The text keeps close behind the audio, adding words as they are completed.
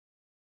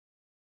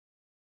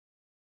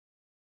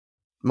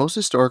Most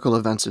historical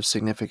events of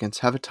significance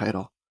have a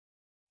title.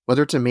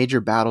 Whether it's a major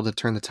battle that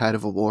turned the tide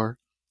of a war,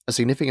 a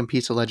significant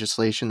piece of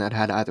legislation that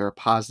had either a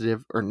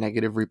positive or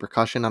negative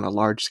repercussion on a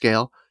large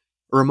scale,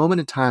 or a moment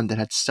in time that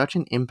had such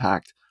an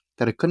impact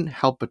that it couldn't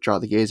help but draw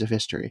the gaze of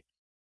history.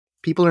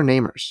 People are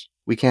namers.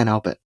 We can't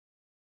help it.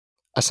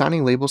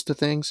 Assigning labels to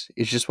things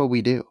is just what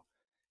we do.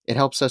 It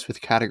helps us with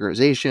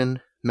categorization,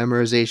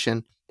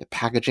 memorization, the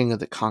packaging of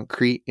the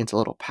concrete into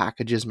little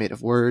packages made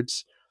of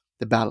words,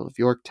 the Battle of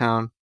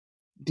Yorktown,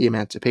 the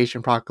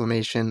Emancipation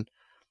Proclamation,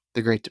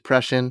 the Great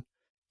Depression,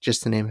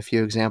 just to name a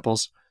few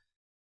examples.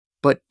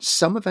 But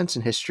some events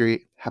in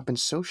history have been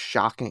so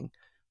shocking,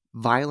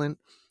 violent,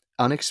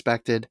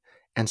 unexpected,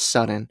 and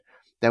sudden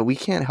that we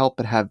can't help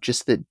but have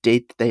just the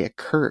date that they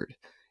occurred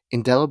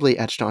indelibly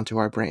etched onto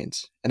our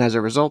brains, and as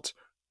a result,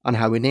 on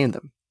how we name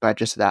them by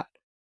just that,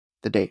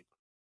 the date.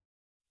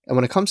 And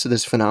when it comes to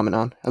this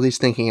phenomenon, at least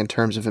thinking in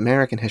terms of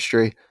American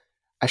history,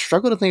 I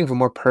struggle to think of a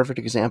more perfect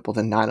example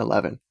than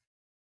 9/11.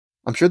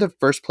 I'm sure the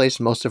first place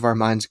most of our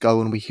minds go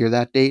when we hear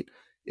that date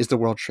is the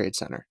World Trade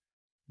Center,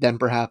 then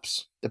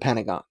perhaps the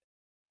Pentagon.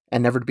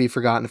 And never to be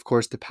forgotten, of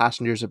course, the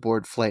passengers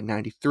aboard Flight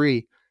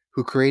 93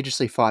 who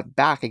courageously fought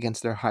back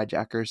against their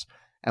hijackers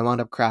and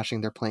wound up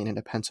crashing their plane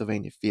into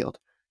Pennsylvania Field,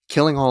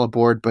 killing all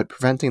aboard but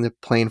preventing the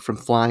plane from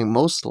flying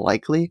most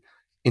likely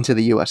into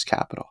the U.S.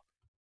 Capitol.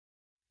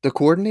 The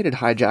coordinated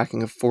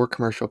hijacking of 4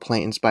 commercial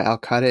planes by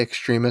al-Qaeda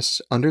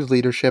extremists under the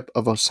leadership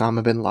of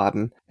Osama bin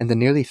Laden and the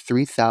nearly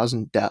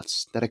 3,000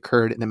 deaths that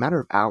occurred in a matter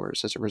of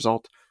hours as a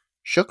result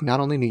shook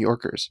not only New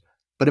Yorkers,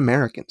 but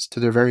Americans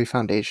to their very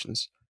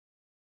foundations.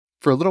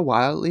 For a little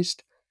while, at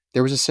least,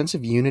 there was a sense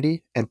of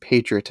unity and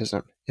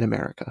patriotism in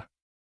America.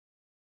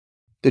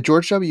 The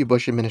George W.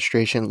 Bush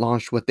administration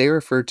launched what they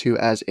referred to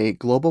as a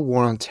global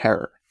war on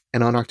terror,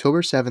 and on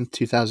October 7,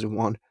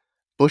 2001,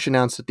 Bush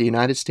announced that the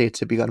United States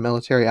had begun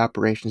military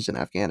operations in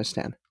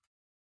Afghanistan.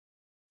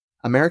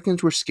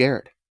 Americans were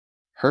scared,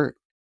 hurt,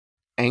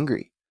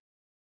 angry.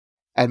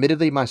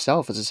 Admittedly,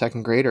 myself, as a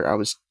second grader, I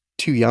was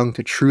too young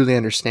to truly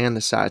understand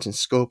the size and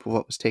scope of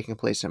what was taking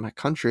place in my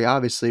country,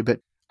 obviously,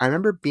 but I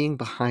remember being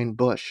behind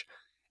Bush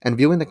and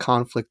viewing the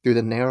conflict through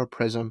the narrow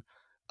prism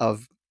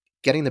of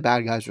getting the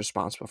bad guys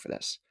responsible for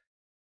this.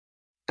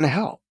 And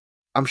hell,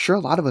 I'm sure a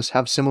lot of us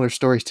have similar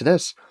stories to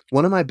this.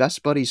 One of my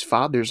best buddy's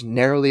fathers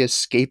narrowly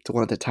escaped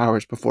one of the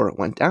towers before it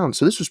went down,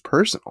 so this was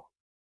personal.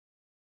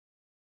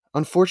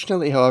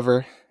 Unfortunately,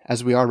 however,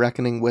 as we are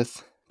reckoning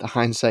with the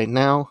hindsight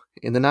now,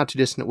 in the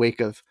not-too-distant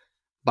wake of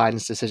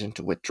Biden's decision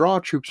to withdraw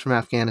troops from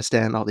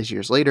Afghanistan all these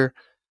years later,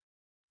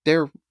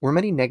 there were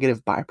many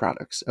negative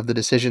byproducts of the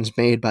decisions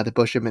made by the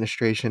Bush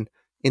administration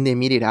in the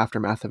immediate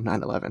aftermath of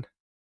 9/11.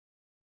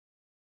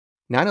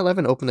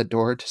 9/11 opened the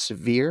door to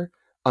severe,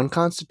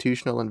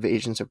 unconstitutional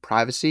invasions of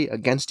privacy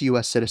against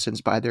U.S.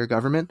 citizens by their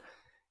government,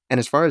 and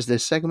as far as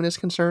this segment is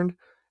concerned,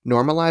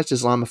 normalized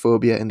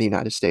Islamophobia in the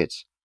United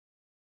States.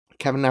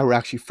 Kevin and I were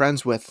actually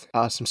friends with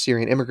some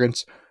Syrian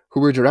immigrants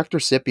who were direct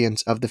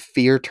recipients of the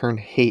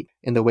fear-turned-hate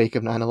in the wake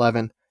of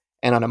 9/11,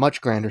 and on a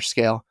much grander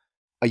scale,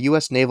 a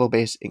U.S. naval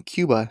base in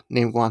Cuba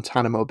named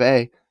Guantanamo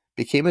Bay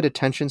became a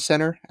detention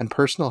center and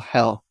personal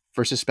hell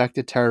for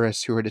suspected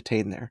terrorists who were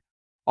detained there,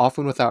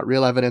 often without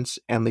real evidence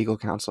and legal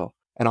counsel,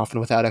 and often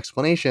without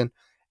explanation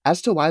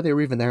as to why they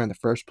were even there in the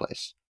first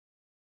place.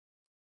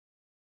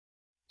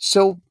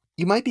 So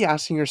you might be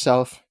asking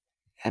yourself,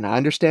 and I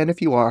understand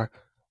if you are,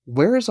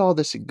 where is all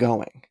this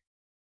going?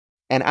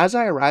 And as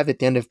I arrive at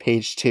the end of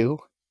page 2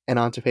 and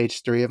onto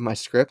page 3 of my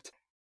script,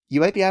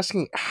 you might be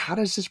asking, how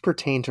does this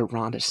pertain to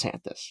Ron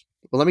DeSantis?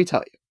 Well, let me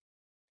tell you.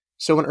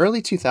 So in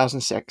early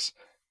 2006,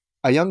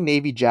 a young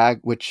Navy JAG,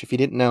 which if you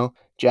didn't know,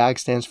 JAG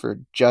stands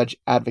for Judge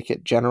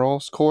Advocate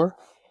General's Corps.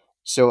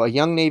 So a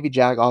young Navy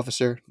JAG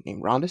officer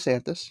named Ron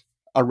DeSantis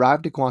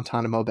arrived at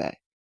Guantanamo Bay.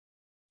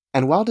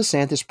 And while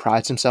DeSantis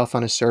prides himself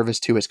on his service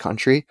to his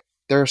country,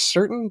 there are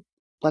certain,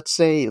 let's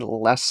say,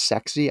 less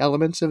sexy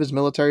elements of his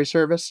military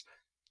service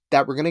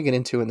that we're going to get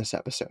into in this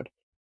episode.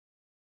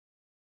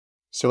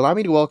 So allow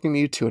me to welcome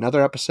you to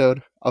another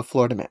episode of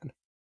Florida Man,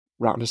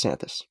 Ron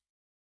DeSantis.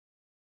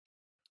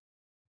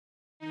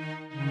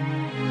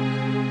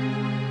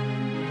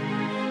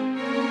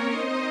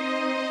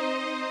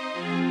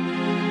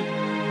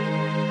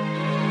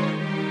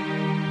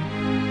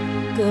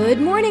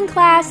 Good morning,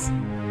 class!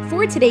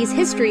 For today's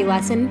history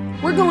lesson,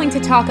 we're going to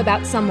talk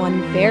about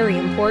someone very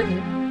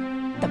important,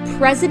 the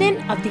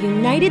President of the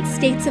United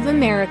States of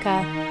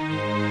America.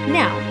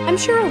 Now, I'm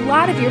sure a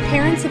lot of your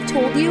parents have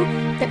told you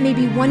that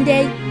maybe one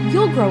day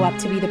you'll grow up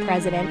to be the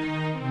president.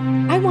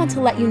 I want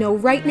to let you know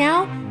right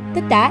now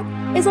that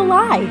that is a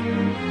lie.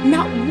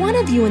 Not one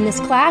of you in this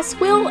class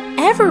will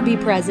ever be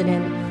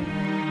president.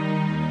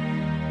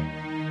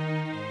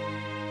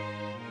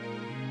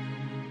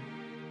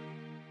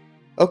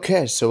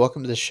 Okay, so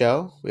welcome to the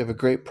show. We have a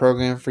great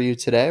program for you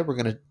today. We're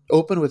going to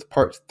open with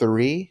part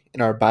 3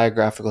 in our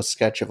biographical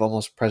sketch of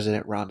almost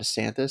President Ron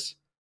DeSantis.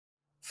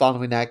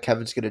 Following that,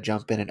 Kevin's going to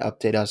jump in and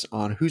update us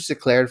on who's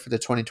declared for the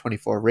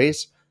 2024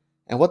 race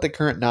and what the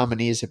current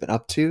nominees have been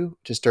up to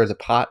stir the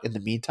pot in the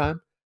meantime.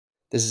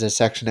 This is a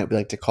section that we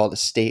like to call the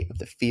state of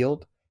the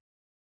field.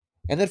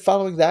 And then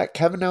following that,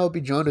 Kevin and I will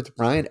be joined with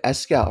Brian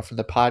Eskow from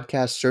the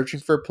podcast Searching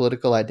for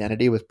Political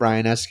Identity with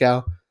Brian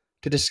Eskow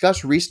to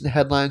discuss recent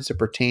headlines that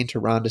pertain to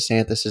Ron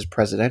DeSantis'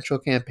 presidential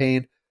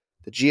campaign,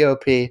 the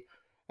GOP,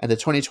 and the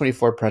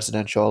 2024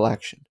 presidential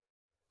election.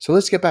 So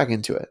let's get back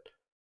into it.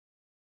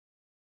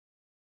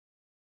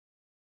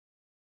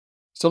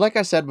 So like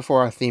I said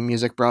before our theme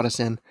music brought us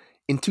in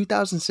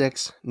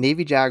 2006,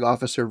 Navy JAG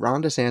officer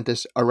Ron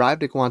DeSantis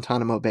arrived at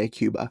Guantanamo Bay,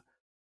 Cuba.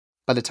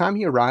 By the time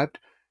he arrived,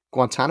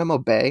 Guantanamo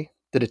Bay,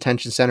 the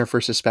detention center for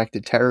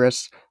suspected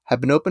terrorists,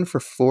 had been open for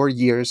 4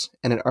 years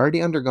and had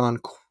already undergone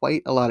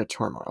quite a lot of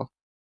turmoil.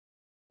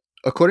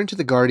 According to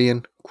The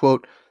Guardian,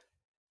 quote,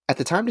 at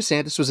the time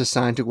DeSantis was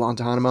assigned to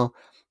Guantanamo,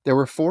 there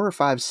were 4 or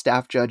 5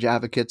 staff judge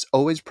advocates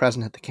always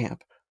present at the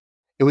camp.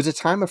 It was a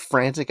time of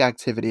frantic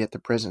activity at the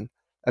prison,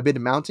 amid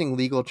mounting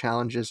legal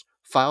challenges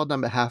filed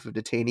on behalf of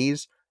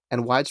detainees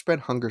and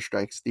widespread hunger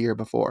strikes the year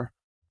before.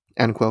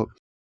 End quote.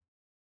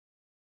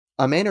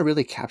 A man who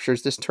really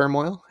captures this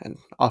turmoil, and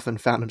often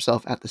found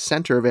himself at the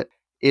center of it,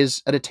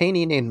 is a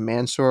detainee named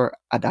Mansour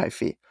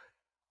Adaifi,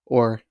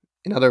 or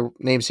in other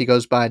names he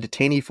goes by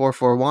Detainee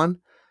 441,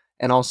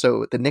 and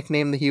also the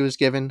nickname that he was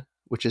given,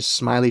 which is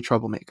Smiley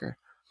Troublemaker.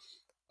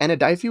 And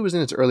Adaifi was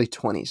in his early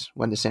 20s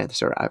when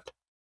DeSantis arrived.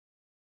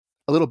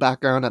 A little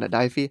background on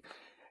Adaifi: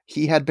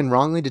 he had been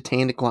wrongly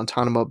detained at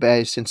Guantanamo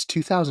Bay since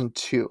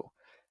 2002,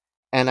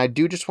 and I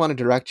do just want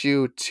to direct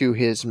you to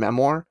his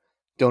memoir,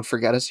 Don't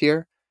Forget Us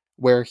Here,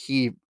 where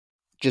he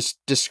just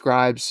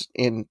describes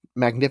in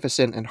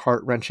magnificent and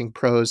heart-wrenching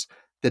prose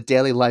the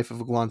daily life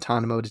of a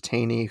Guantanamo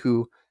detainee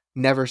who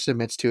never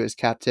submits to his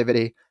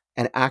captivity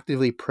and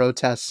actively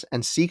protests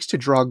and seeks to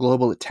draw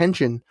global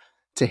attention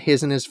to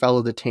his and his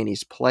fellow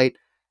detainees' plight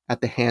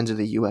at the hands of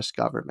the U.S.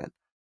 government.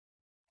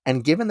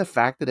 And given the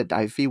fact that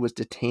Adaifi was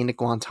detained at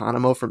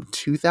Guantanamo from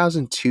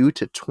 2002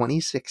 to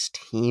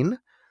 2016,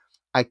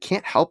 I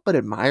can't help but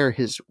admire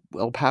his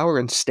willpower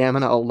and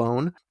stamina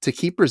alone to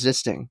keep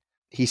resisting.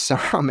 He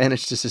somehow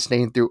managed to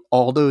sustain through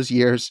all those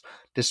years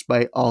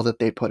despite all that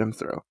they put him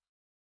through.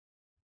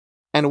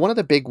 And one of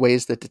the big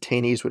ways that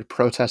detainees would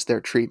protest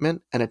their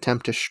treatment and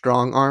attempt to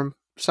strong-arm,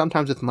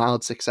 sometimes with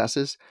mild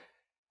successes,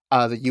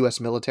 the U.S.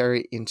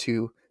 military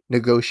into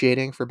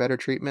negotiating for better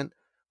treatment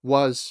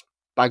was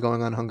by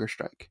going on hunger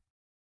strike.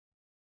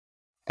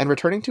 And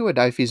returning to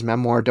Adaifi's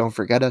memoir, Don't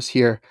Forget Us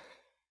Here,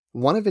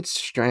 one of its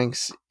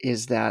strengths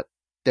is that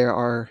there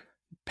are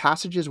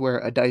passages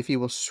where Adaifi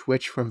will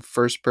switch from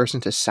first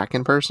person to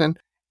second person,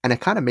 and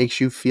it kind of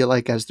makes you feel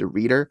like, as the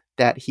reader,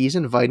 that he's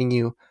inviting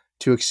you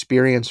to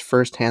experience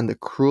firsthand the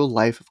cruel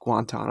life of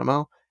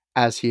Guantanamo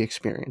as he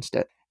experienced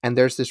it. And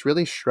there's this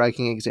really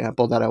striking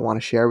example that I want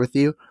to share with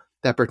you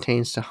that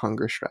pertains to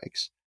hunger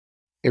strikes.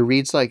 It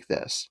reads like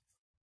this,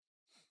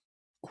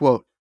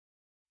 quote,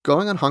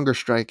 going on hunger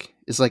strike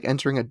is like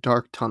entering a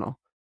dark tunnel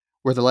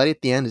where the light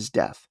at the end is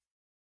death.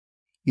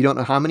 You don't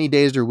know how many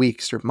days or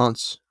weeks or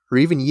months or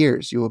even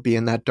years you will be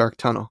in that dark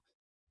tunnel,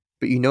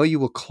 but you know you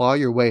will claw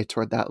your way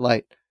toward that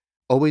light,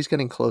 always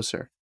getting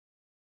closer.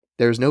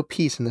 There is no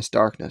peace in this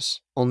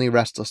darkness, only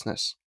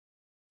restlessness.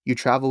 You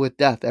travel with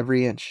death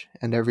every inch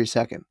and every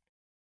second.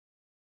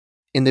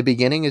 In the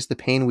beginning is the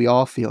pain we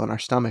all feel in our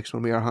stomachs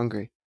when we are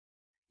hungry.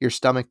 Your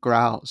stomach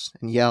growls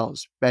and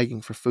yells,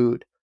 begging for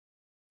food.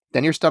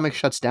 Then your stomach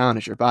shuts down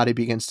as your body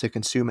begins to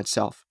consume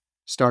itself,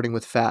 starting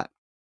with fat.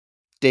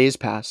 Days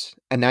pass,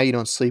 and now you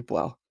don't sleep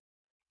well.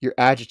 You're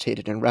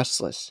agitated and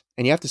restless,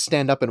 and you have to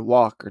stand up and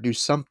walk or do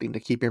something to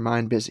keep your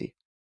mind busy.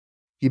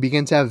 You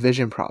begin to have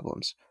vision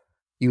problems.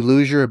 You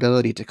lose your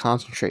ability to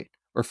concentrate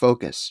or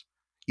focus.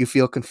 You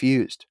feel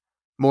confused.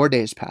 More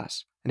days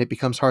pass, and it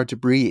becomes hard to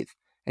breathe,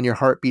 and your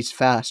heart beats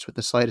fast with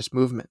the slightest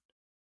movement.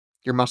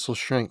 Your muscles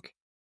shrink.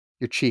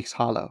 Your cheeks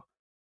hollow.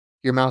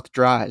 Your mouth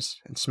dries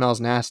and smells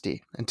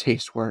nasty and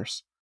tastes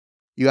worse.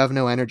 You have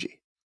no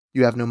energy.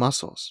 You have no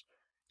muscles.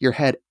 Your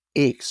head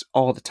aches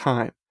all the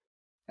time.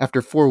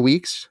 After 4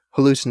 weeks,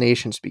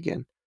 hallucinations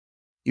begin.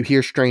 You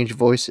hear strange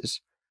voices.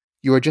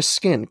 You are just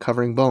skin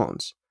covering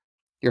bones.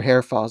 Your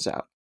hair falls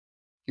out.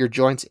 Your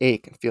joints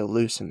ache and feel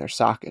loose in their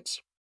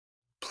sockets.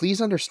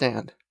 Please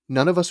understand,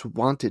 none of us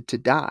wanted to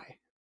die,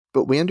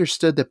 but we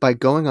understood that by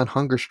going on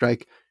hunger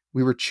strike,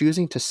 we were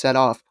choosing to set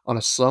off on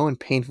a slow and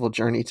painful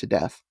journey to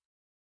death.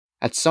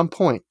 At some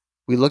point,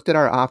 we looked at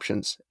our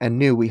options and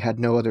knew we had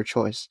no other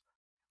choice.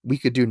 We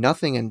could do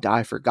nothing and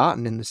die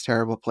forgotten in this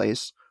terrible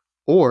place,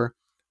 or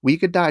we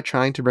could die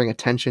trying to bring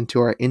attention to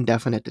our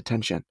indefinite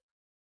detention.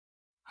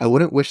 I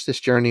wouldn't wish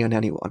this journey on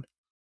anyone.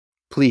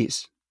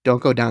 Please,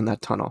 don't go down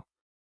that tunnel.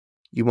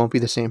 You won't be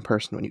the same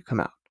person when you come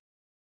out.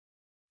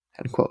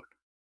 End quote.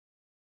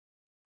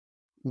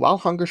 While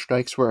hunger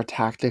strikes were a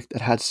tactic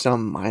that had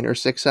some minor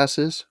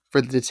successes for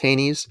the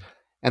detainees,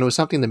 and was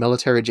something the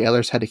military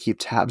jailers had to keep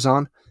tabs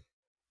on,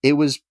 it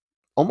was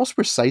almost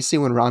precisely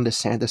when Ron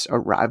DeSantis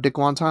arrived at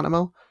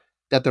Guantanamo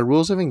that the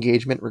rules of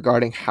engagement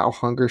regarding how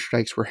hunger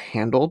strikes were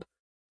handled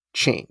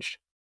changed.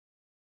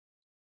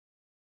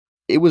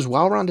 It was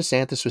while Ron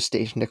DeSantis was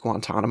stationed at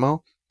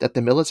Guantanamo that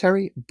the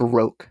military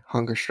broke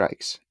hunger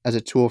strikes as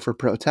a tool for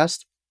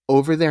protest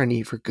over their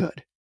need for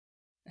good.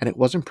 And it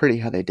wasn't pretty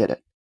how they did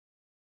it.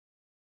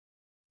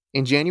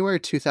 In January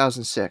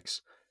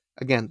 2006,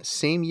 again, the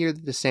same year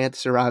that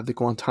DeSantis arrived at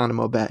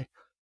Guantanamo Bay,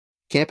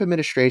 camp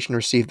administration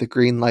received the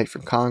green light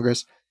from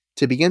Congress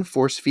to begin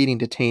force-feeding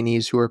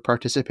detainees who were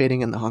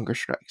participating in the hunger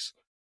strikes.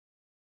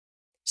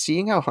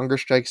 Seeing how hunger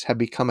strikes had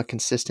become a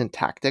consistent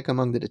tactic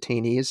among the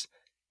detainees,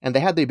 and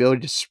they had the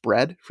ability to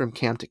spread from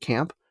camp to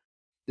camp,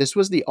 this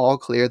was the all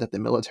clear that the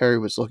military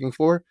was looking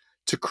for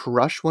to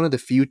crush one of the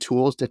few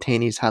tools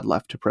detainees had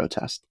left to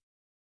protest.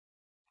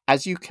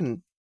 As you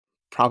can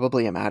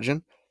probably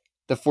imagine,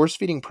 the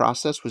force-feeding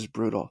process was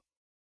brutal.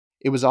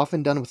 It was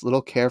often done with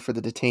little care for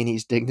the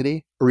detainees'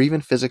 dignity or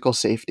even physical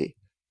safety,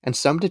 and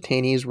some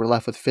detainees were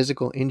left with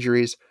physical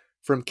injuries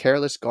from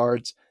careless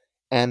guards.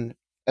 And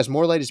as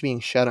more light is being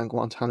shed on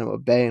Guantanamo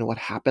Bay and what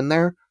happened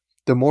there,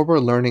 the more we're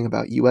learning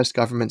about U.S.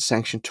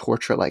 government-sanctioned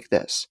torture like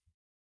this.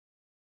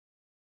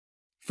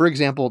 For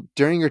example,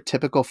 during your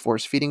typical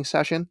force-feeding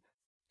session,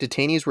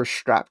 detainees were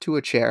strapped to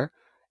a chair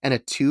and a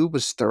tube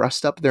was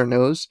thrust up their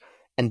nose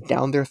and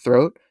down their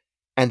throat,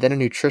 and then a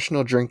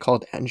nutritional drink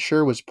called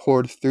Ensure was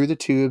poured through the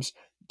tubes,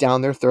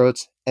 down their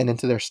throats, and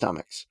into their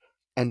stomachs.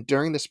 And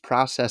during this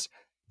process,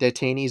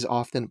 detainees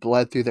often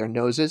bled through their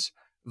noses,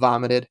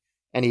 vomited,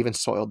 and even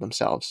soiled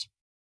themselves.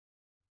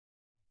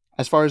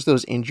 As far as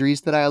those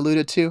injuries that I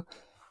alluded to,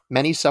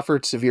 many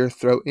suffered severe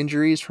throat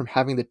injuries from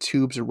having the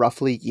tubes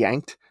roughly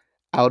yanked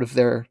out of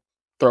their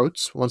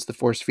throats once the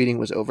force feeding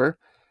was over,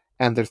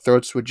 and their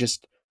throats would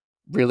just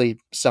really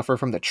suffer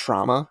from the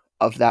trauma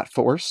of that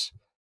force.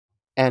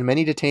 And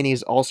many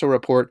detainees also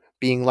report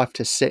being left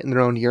to sit in their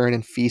own urine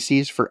and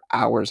feces for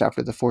hours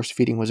after the force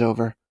feeding was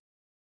over.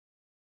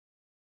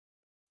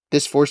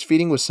 This force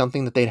feeding was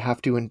something that they'd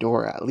have to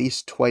endure at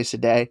least twice a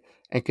day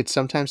and could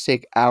sometimes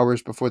take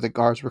hours before the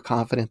guards were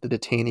confident the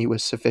detainee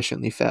was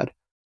sufficiently fed.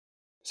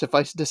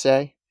 Suffice it to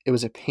say, it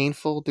was a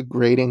painful,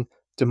 degrading,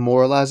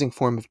 demoralizing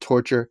form of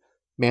torture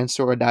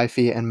Mansour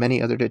Adayfi and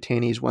many other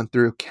detainees went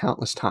through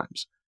countless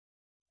times.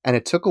 And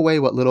it took away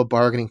what little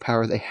bargaining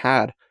power they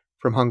had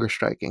from hunger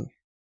striking.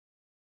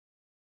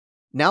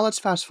 Now let's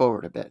fast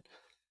forward a bit.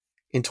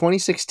 In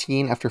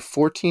 2016, after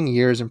 14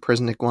 years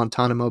imprisoned at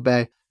Guantanamo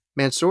Bay,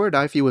 Mansour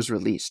Adayfi was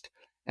released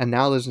and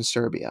now lives in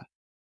Serbia.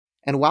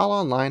 And while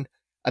online,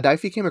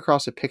 Adayfi came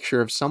across a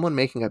picture of someone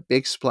making a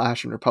big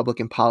splash in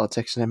Republican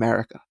politics in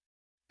America,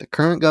 the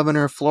current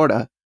governor of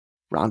Florida,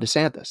 Ron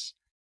DeSantis.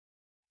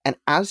 And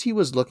as he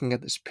was looking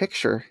at this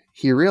picture,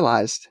 he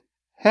realized,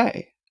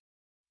 hey,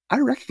 I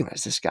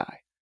recognize this guy.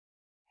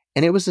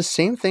 And it was the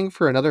same thing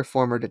for another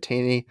former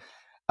detainee,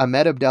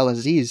 Ahmed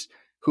Abdelaziz,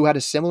 who had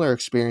a similar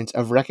experience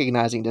of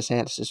recognizing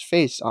DeSantis'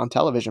 face on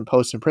television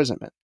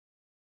post-imprisonment.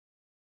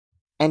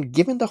 And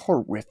given the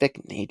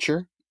horrific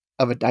nature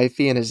of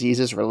Adayfi and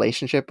Aziz's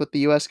relationship with the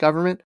U.S.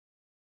 government,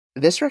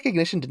 this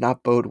recognition did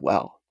not bode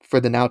well for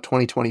the now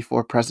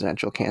 2024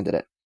 presidential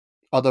candidate,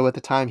 although at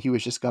the time he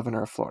was just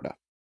governor of Florida.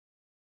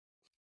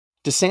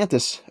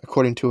 DeSantis,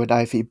 according to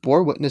Adayfi,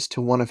 bore witness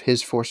to one of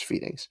his force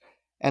feedings,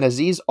 and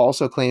Aziz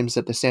also claims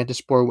that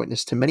DeSantis bore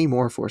witness to many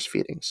more force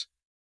feedings.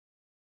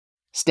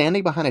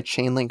 Standing behind a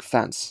chain-link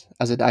fence,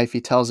 as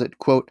Adayfi tells it,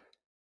 quote,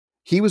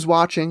 "He was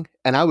watching,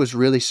 and I was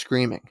really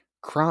screaming,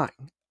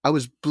 crying. I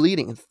was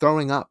bleeding and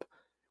throwing up.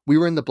 We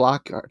were in the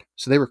block yard,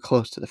 so they were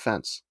close to the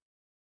fence."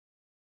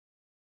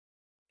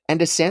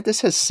 And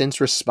DeSantis has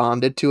since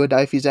responded to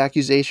Adayfi's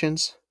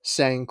accusations,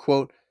 saying,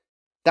 quote,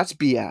 "That's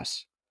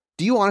BS.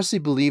 Do you honestly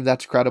believe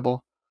that's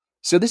credible?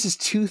 So this is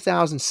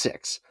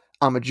 2006.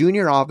 I'm a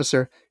junior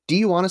officer. Do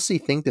you honestly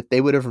think that they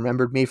would have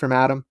remembered me from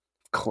Adam?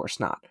 Of course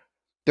not.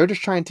 They're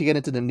just trying to get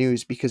into the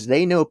news because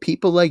they know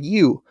people like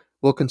you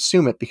will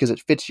consume it because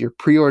it fits your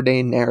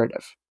preordained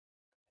narrative."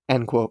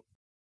 End quote.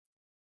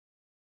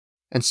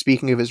 And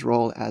speaking of his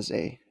role as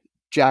a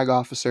JAG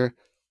officer,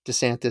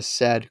 DeSantis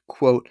said,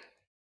 quote,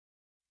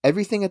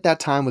 "Everything at that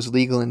time was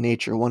legal in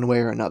nature one way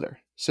or another.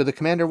 So the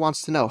commander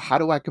wants to know, how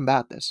do I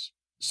combat this?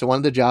 So one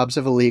of the jobs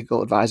of a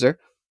legal advisor,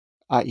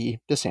 i.e.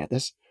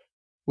 DeSantis,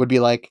 would be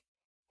like,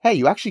 hey,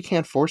 you actually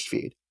can't force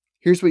feed.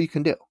 Here's what you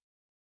can do."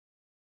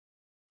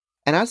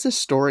 And as this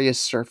story has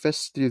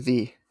surfaced through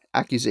the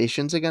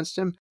accusations against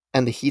him,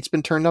 and the heat's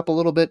been turned up a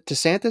little bit,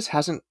 DeSantis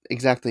hasn't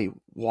exactly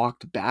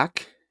walked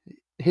back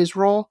his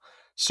role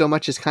so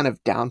much as kind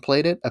of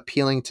downplayed it,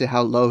 appealing to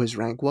how low his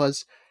rank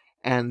was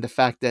and the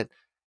fact that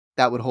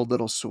that would hold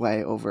little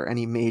sway over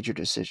any major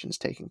decisions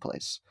taking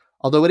place.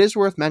 Although it is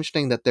worth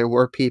mentioning that there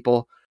were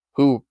people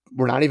who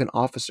were not even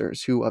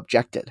officers who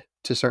objected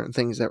to certain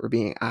things that were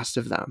being asked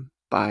of them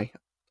by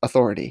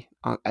authority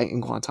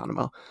in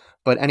Guantanamo.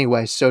 But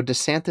anyway, so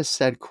DeSantis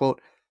said,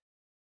 quote,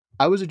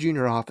 "I was a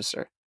junior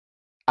officer.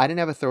 I didn't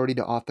have authority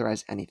to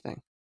authorize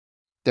anything.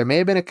 There may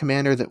have been a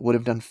commander that would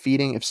have done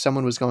feeding if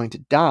someone was going to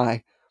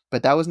die,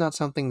 but that was not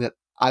something that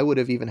I would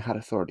have even had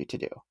authority to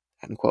do."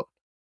 End quote.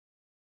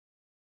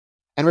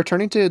 And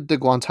returning to the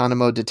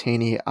Guantanamo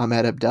detainee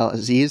Ahmed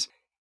Abdelaziz,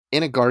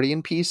 in a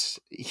Guardian piece,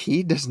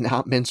 he does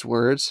not mince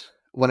words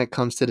when it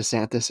comes to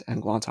DeSantis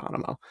and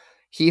Guantanamo.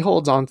 He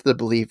holds on to the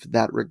belief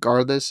that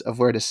regardless of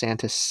where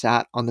DeSantis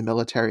sat on the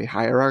military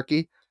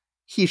hierarchy,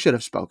 he should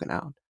have spoken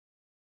out.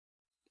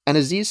 And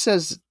Aziz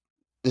says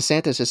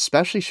DeSantis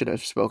especially should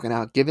have spoken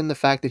out given the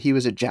fact that he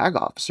was a JAG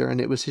officer and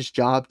it was his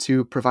job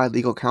to provide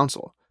legal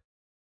counsel.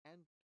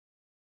 And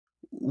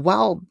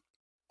while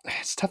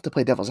it's tough to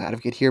play devil's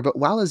advocate here, but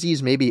while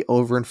Aziz may be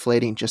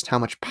overinflating just how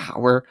much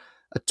power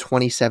a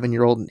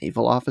 27-year-old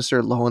naval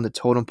officer low on the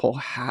totem pole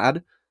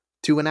had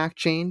to enact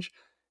change,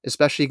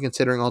 especially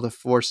considering all the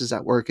forces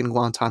at work in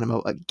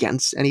Guantanamo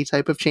against any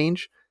type of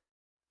change,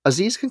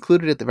 Aziz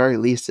concluded at the very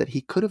least that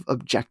he could have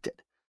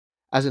objected,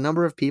 as a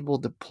number of people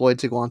deployed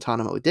to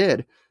Guantanamo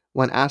did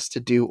when asked to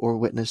do or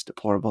witness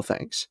deplorable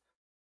things.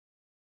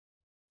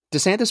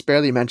 DeSantis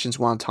barely mentions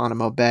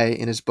Guantanamo Bay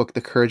in his book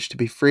The Courage to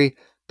Be Free,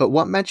 but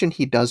what mention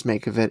he does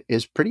make of it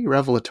is pretty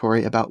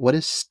revelatory about what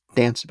his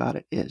stance about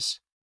it is.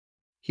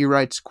 He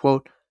writes,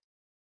 quote,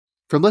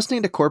 "From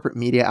listening to corporate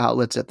media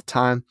outlets at the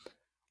time,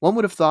 one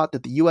would have thought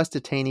that the U.S.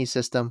 detainee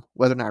system,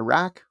 whether in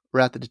Iraq or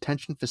at the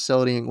detention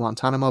facility in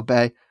Guantanamo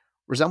Bay,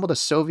 resembled a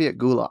Soviet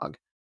gulag.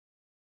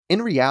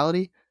 In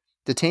reality,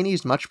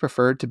 detainees much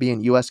preferred to be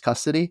in U.S.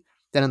 custody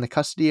than in the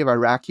custody of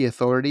Iraqi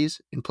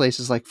authorities in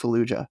places like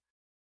Fallujah.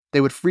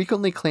 They would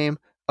frequently claim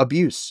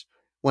abuse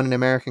when in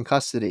American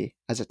custody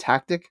as a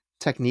tactic,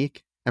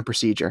 technique, and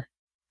procedure."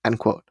 End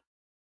quote.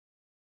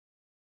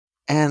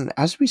 And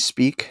as we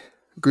speak,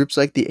 groups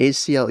like the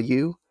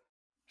ACLU,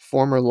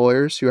 former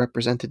lawyers who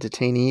represented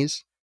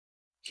detainees,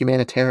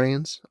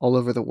 humanitarians all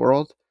over the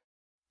world,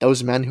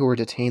 those men who were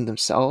detained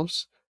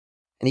themselves,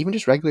 and even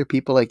just regular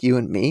people like you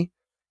and me,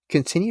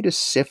 continue to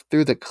sift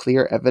through the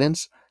clear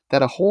evidence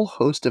that a whole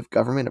host of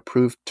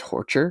government-approved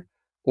torture,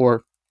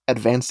 or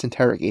advanced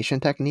interrogation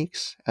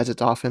techniques, as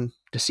it's often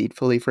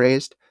deceitfully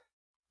phrased,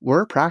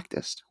 were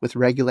practiced with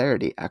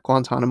regularity at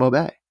Guantanamo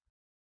Bay.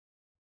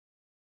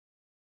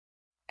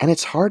 And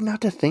it's hard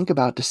not to think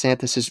about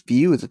DeSantis'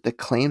 view that the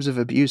claims of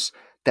abuse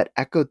that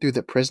echoed through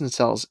the prison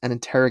cells and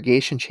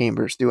interrogation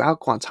chambers throughout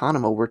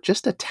Guantanamo were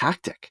just a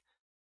tactic,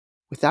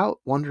 without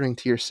wondering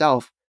to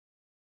yourself,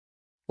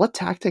 what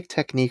tactic,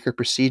 technique, or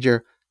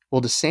procedure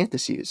will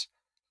DeSantis use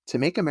to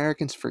make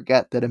Americans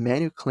forget that a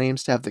man who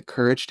claims to have the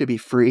courage to be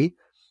free,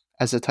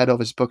 as the title of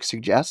his book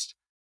suggests,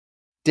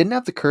 didn't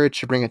have the courage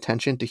to bring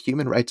attention to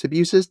human rights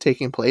abuses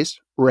taking place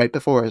right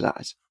before his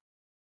eyes?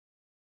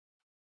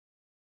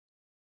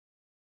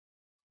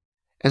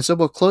 And so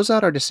we'll close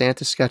out our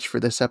DeSantis sketch for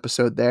this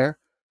episode there.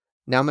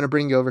 Now I'm going to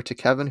bring you over to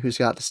Kevin, who's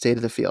got the state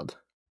of the field.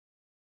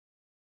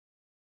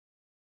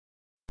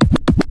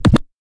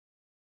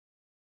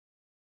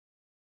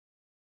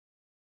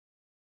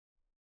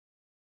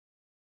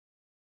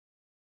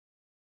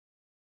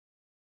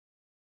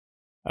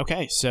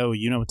 Okay, so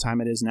you know what time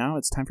it is now.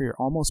 It's time for your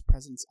Almost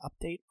President's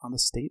update on the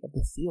state of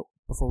the field.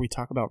 Before we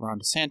talk about Ron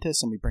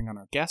DeSantis and we bring on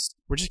our guest,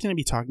 we're just going to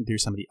be talking through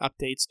some of the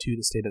updates to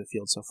the state of the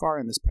field so far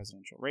in this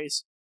presidential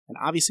race. And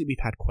obviously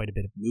we've had quite a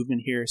bit of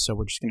movement here, so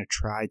we're just going to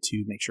try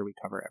to make sure we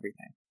cover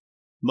everything.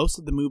 Most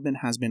of the movement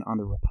has been on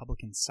the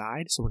Republican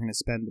side, so we're going to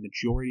spend the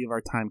majority of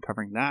our time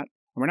covering that.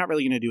 And we're not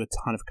really going to do a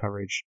ton of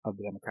coverage of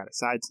the Democratic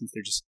side since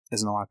there just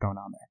isn't a lot going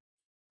on there.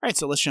 All right,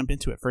 so let's jump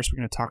into it. First, we're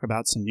going to talk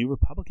about some new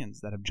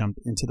Republicans that have jumped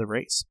into the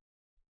race.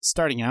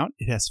 Starting out,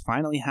 it has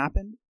finally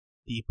happened.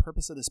 The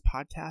purpose of this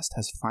podcast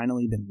has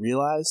finally been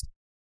realized.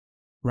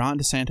 Ron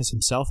DeSantis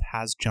himself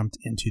has jumped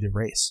into the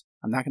race.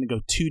 I'm not going to go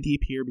too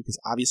deep here because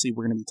obviously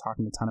we're going to be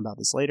talking a ton about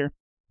this later,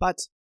 but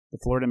the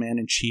Florida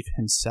man-in-chief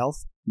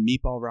himself,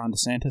 Meatball Ron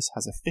DeSantis,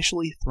 has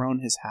officially thrown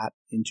his hat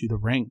into the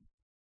ring.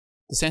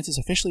 DeSantis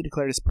officially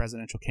declared his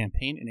presidential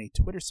campaign in a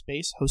Twitter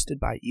space hosted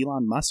by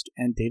Elon Musk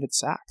and David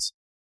Sachs.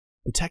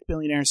 The tech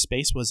billionaire's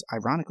space was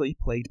ironically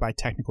plagued by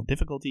technical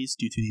difficulties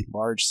due to the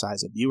large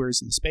size of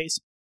viewers in the space,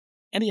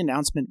 and the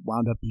announcement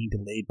wound up being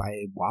delayed by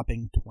a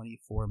whopping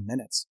 24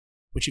 minutes,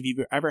 which if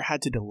you've ever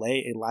had to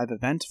delay a live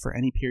event for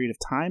any period of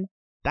time,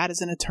 that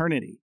is an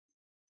eternity.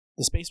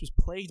 The space was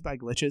plagued by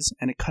glitches,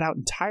 and it cut out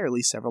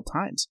entirely several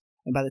times,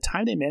 and by the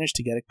time they managed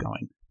to get it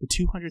going, the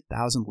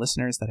 200,000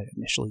 listeners that had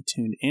initially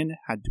tuned in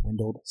had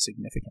dwindled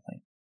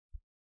significantly.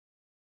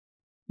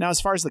 Now, as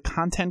far as the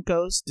content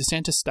goes,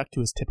 DeSantis stuck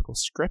to his typical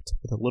script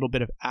with a little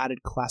bit of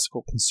added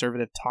classical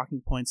conservative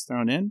talking points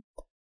thrown in.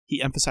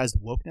 He emphasized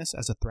wokeness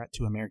as a threat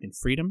to American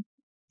freedom.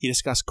 He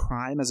discussed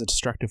crime as a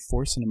destructive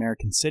force in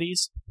American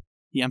cities.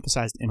 He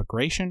emphasized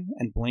immigration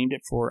and blamed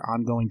it for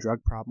ongoing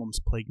drug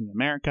problems plaguing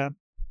America.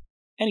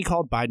 And he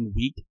called Biden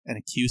weak and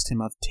accused him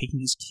of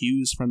taking his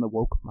cues from the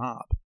woke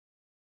mob.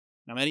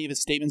 Now, many of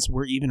his statements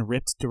were even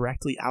ripped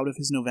directly out of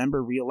his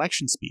November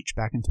re-election speech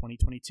back in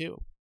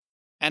 2022.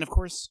 And of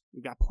course,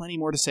 we've got plenty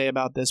more to say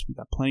about this. We've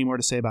got plenty more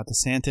to say about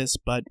DeSantis,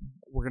 but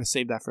we're going to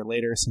save that for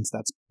later since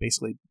that's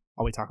basically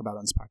all we talk about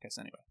on this podcast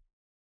anyway.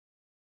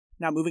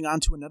 Now, moving on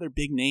to another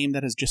big name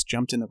that has just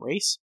jumped in the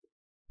race,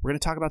 we're going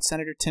to talk about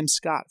Senator Tim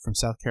Scott from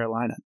South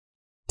Carolina.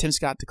 Tim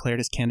Scott declared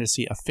his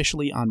candidacy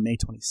officially on May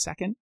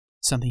 22nd,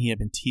 something he had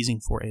been teasing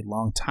for a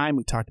long time.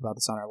 We talked about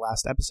this on our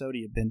last episode.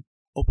 He had been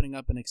opening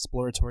up an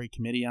exploratory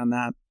committee on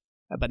that.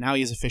 but now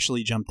he has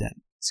officially jumped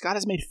in. Scott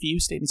has made few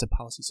statements of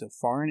policy so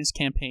far in his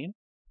campaign,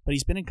 but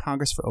he's been in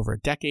Congress for over a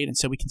decade, and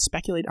so we can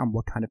speculate on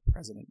what kind of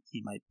president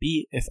he might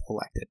be if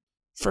elected.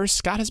 First,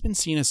 Scott has been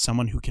seen as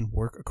someone who can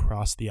work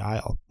across the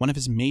aisle. One of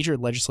his major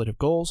legislative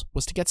goals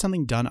was to get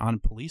something done on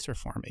police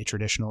reform, a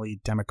traditionally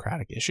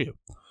Democratic issue,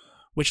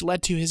 which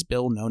led to his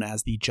bill known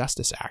as the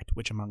Justice Act,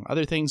 which, among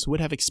other things,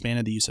 would have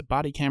expanded the use of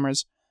body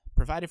cameras,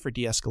 provided for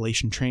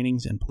de-escalation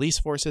trainings in police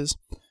forces,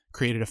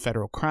 created a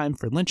federal crime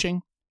for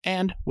lynching,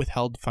 and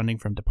withheld funding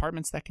from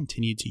departments that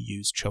continued to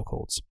use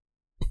chokeholds.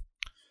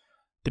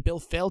 The bill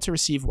failed to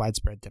receive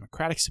widespread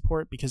Democratic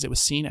support because it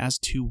was seen as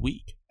too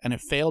weak, and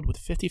it failed with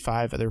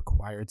 55 of the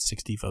required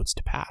 60 votes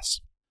to pass.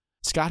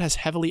 Scott has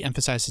heavily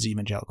emphasized his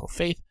evangelical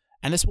faith,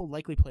 and this will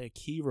likely play a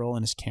key role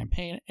in his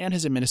campaign and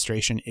his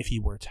administration if he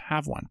were to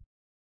have one.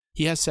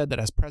 He has said that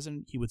as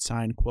president, he would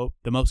sign, quote,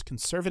 the most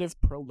conservative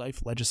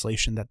pro-life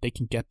legislation that they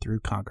can get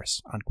through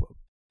Congress, unquote.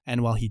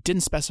 And while he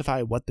didn't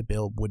specify what the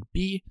bill would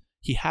be,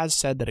 he has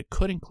said that it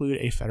could include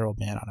a federal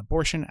ban on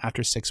abortion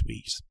after 6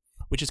 weeks,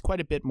 which is quite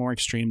a bit more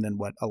extreme than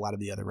what a lot of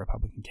the other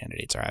Republican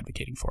candidates are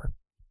advocating for.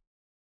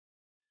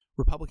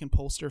 Republican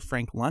pollster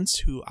Frank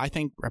Luntz, who I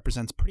think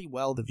represents pretty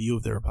well the view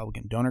of the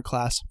Republican donor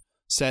class,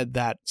 said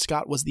that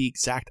Scott was the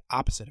exact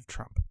opposite of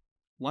Trump.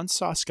 Luntz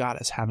saw Scott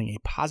as having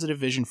a positive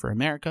vision for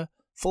America,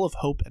 full of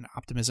hope and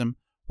optimism,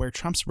 where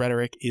Trump's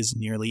rhetoric is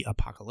nearly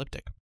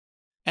apocalyptic.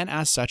 And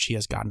as such, he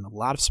has gotten a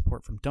lot of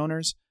support from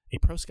donors. A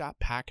pro-Scott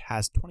PAC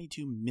has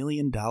 $22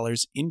 million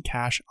in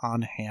cash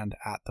on hand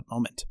at the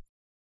moment.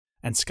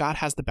 And Scott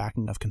has the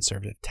backing of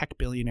conservative tech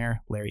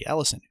billionaire Larry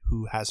Ellison,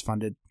 who has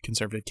funded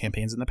conservative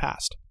campaigns in the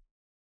past.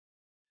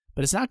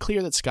 But it's not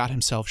clear that Scott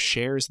himself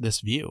shares this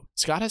view.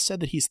 Scott has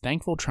said that he's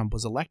thankful Trump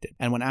was elected,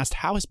 and when asked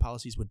how his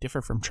policies would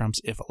differ from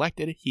Trump's if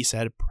elected, he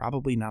said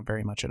probably not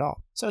very much at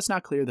all. So it's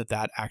not clear that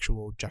that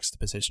actual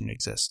juxtaposition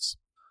exists.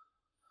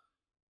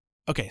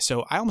 Okay,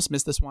 so I almost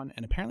missed this one,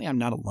 and apparently I'm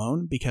not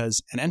alone,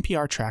 because an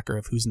NPR tracker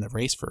of who's in the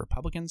race for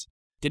Republicans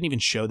didn't even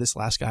show this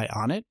last guy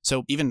on it.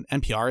 So even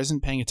NPR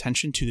isn't paying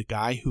attention to the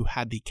guy who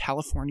had the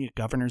California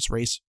governor's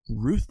race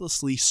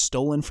ruthlessly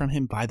stolen from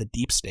him by the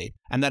deep state,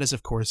 and that is,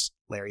 of course,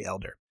 Larry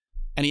Elder.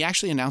 And he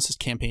actually announced his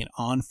campaign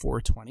on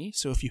 4/20,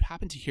 so if you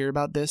happen to hear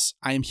about this,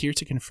 I am here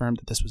to confirm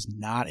that this was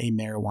not a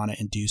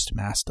marijuana-induced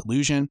mass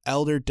delusion.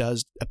 Elder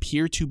does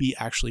appear to be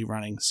actually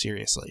running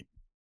seriously.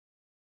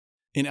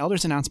 In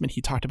Elder's announcement,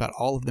 he talked about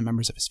all of the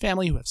members of his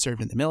family who have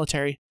served in the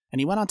military,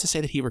 and he went on to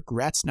say that he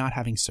regrets not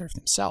having served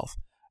himself,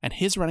 and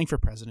his running for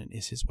president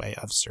is his way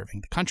of serving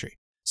the country.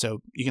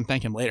 So you can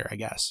thank him later, I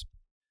guess.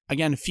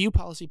 Again, few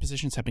policy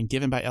positions have been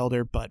given by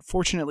Elder, but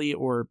fortunately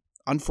or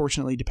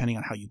unfortunately, depending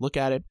on how you look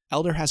at it,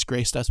 Elder has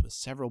graced us with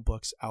several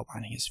books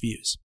outlining his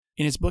views.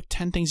 In his book,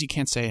 10 Things You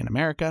Can't Say in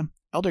America,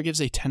 Elder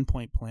gives a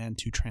 10-point plan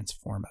to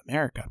transform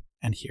America,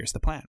 and here's the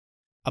plan.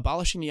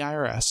 Abolishing the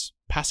IRS,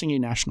 passing a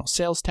national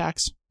sales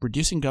tax,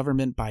 reducing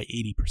government by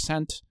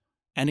 80%,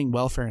 ending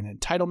welfare and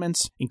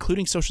entitlements,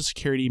 including Social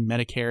Security,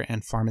 Medicare,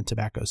 and farm and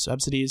tobacco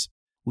subsidies,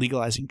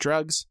 legalizing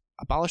drugs,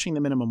 abolishing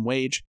the minimum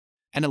wage,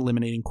 and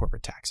eliminating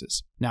corporate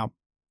taxes. Now,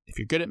 if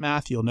you're good at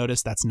math, you'll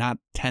notice that's not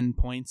 10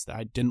 points.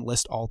 I didn't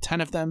list all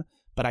 10 of them,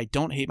 but I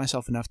don't hate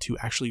myself enough to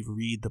actually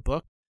read the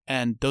book.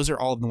 And those are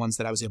all of the ones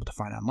that I was able to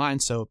find online.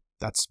 So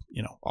that's,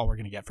 all we're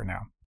going to get for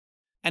now.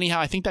 Anyhow,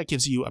 I think that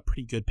gives you a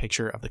pretty good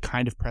picture of the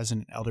kind of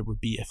president Elder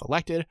would be if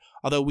elected,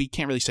 although we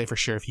can't really say for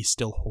sure if he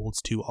still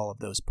holds to all of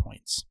those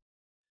points.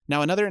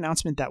 Now, another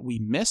announcement that we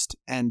missed,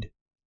 and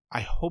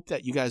I hope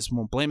that you guys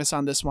won't blame us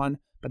on this one,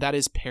 but that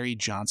is Perry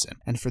Johnson.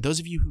 And for those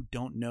of you who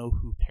don't know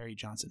who Perry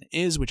Johnson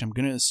is, which I'm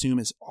going to assume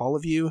is all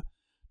of you,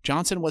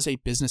 Johnson was a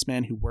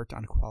businessman who worked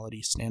on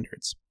quality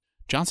standards.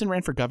 Johnson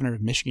ran for governor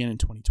of Michigan in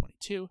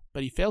 2022,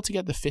 but he failed to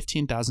get the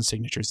 15,000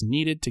 signatures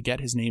needed to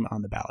get his name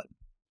on the ballot.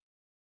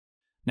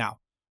 Now,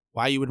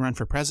 why you would run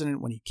for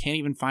president when you can't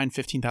even find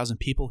 15,000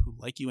 people who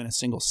like you in a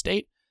single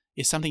state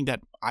is something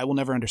that I will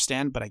never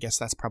understand, but I guess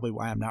that's probably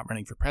why I'm not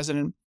running for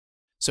president.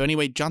 So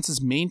anyway,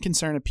 Johnson's main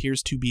concern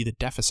appears to be the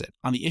deficit.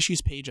 On the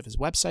issues page of his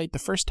website, the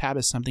first tab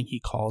is something he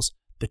calls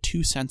the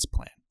 2 cents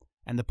plan.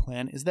 And the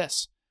plan is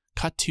this: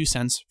 cut 2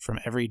 cents from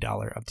every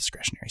dollar of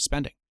discretionary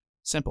spending.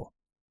 Simple.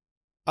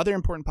 Other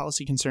important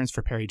policy concerns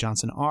for Perry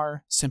Johnson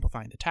are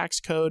simplifying the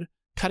tax code,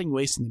 cutting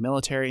waste in the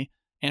military,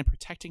 and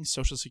protecting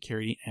Social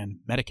Security and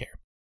Medicare.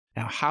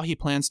 Now, how he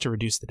plans to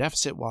reduce the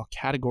deficit while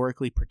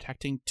categorically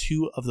protecting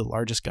 2 of the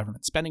largest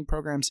government spending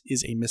programs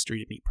is a mystery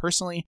to me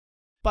personally,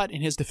 but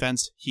in his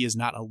defense, he is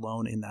not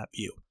alone in that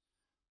view.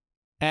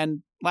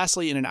 And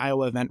lastly, in an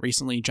Iowa event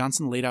recently,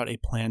 Johnson laid out a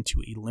plan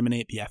to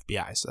eliminate the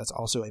FBI, so that's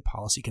also a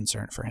policy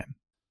concern for him.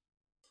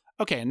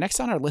 Okay, and next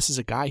on our list is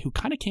a guy who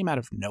kind of came out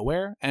of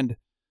nowhere, and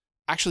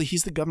actually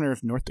he's the governor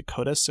of North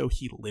Dakota, so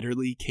he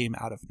literally came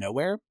out of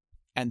nowhere,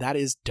 and that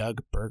is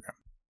Doug Burgum.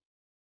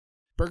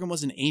 Burgum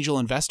was an angel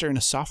investor in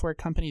a software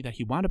company that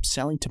he wound up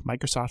selling to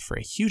Microsoft for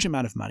a huge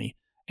amount of money,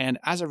 and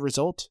as a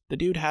result, the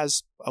dude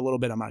has a little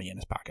bit of money in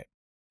his pocket.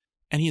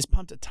 And he has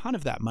pumped a ton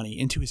of that money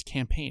into his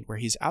campaign, where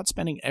he's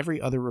outspending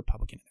every other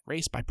Republican in the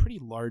race by pretty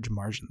large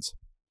margins.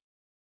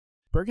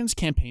 Bergen's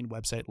campaign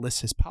website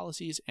lists his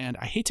policies, and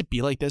I hate to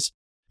be like this,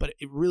 but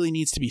it really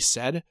needs to be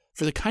said,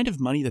 for the kind of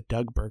money that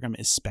Doug Burgum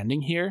is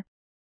spending here,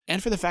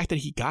 and for the fact that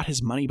he got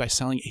his money by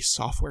selling a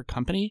software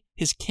company,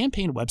 his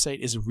campaign website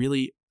is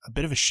really a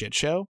bit of a shit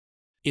show.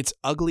 It's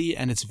ugly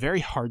and it's very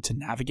hard to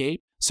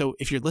navigate. So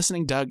if you're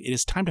listening, Doug, it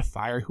is time to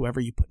fire whoever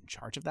you put in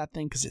charge of that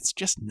thing, because it's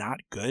just not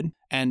good.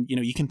 And,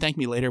 you can thank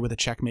me later with a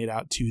check made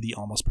out to the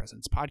Almost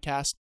Presidents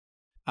podcast.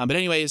 But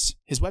anyways,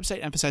 his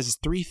website emphasizes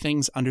 3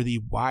 things under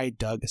the Why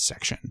Doug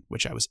section,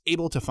 which I was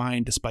able to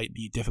find despite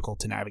the difficult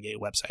to navigate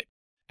website.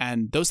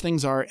 And those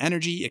things are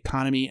energy,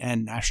 economy,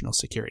 and national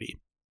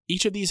security.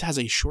 Each of these has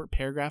a short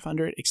paragraph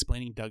under it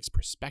explaining Doug's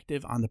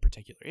perspective on the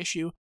particular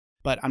issue,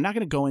 but I'm not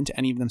going to go into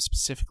any of them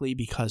specifically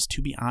because,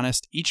 to be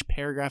honest, each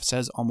paragraph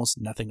says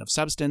almost nothing of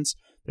substance.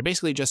 They're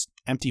basically just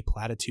empty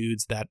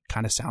platitudes that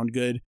kind of sound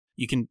good.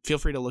 You can feel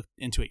free to look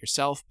into it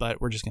yourself,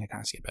 but we're just going to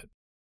kind of skip it.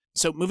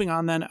 So moving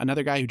on then,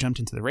 another guy who jumped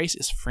into the race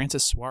is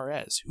Francis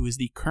Suarez, who is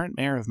the current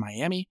mayor of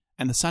Miami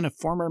and the son of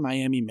former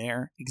Miami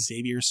mayor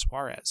Xavier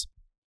Suarez.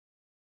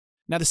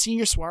 Now, the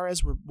senior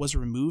Suarez was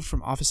removed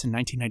from office in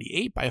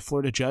 1998 by a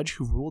Florida judge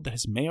who ruled that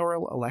his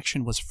mayoral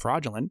election was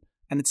fraudulent,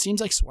 and it seems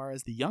like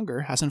Suarez the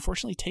younger has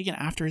unfortunately taken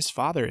after his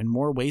father in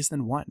more ways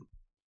than one.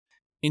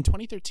 In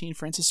 2013,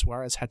 Francis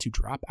Suarez had to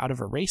drop out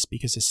of a race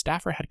because his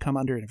staffer had come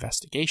under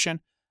investigation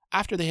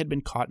after they had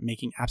been caught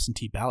making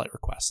absentee ballot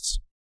requests.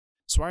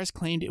 Suarez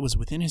claimed it was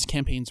within his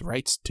campaign's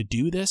rights to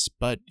do this,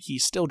 but he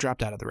still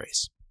dropped out of the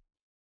race.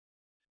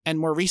 And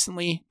more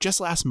recently, just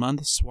last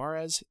month,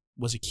 Suarez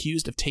was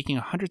accused of taking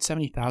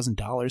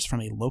 $170,000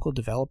 from a local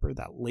developer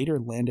that later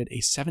landed a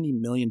 $70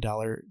 million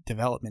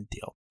development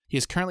deal. He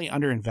is currently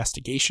under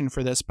investigation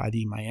for this by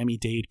the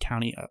Miami-Dade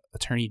County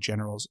Attorney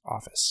General's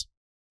office.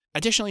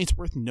 Additionally, it's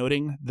worth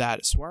noting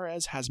that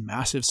Suarez has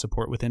massive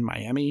support within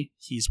Miami.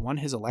 He's won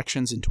his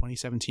elections in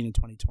 2017 and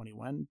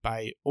 2021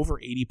 by over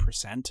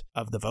 80%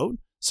 of the vote.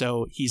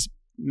 So he's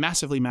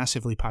massively,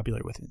 massively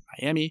popular within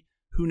Miami.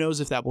 Who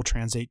knows if that will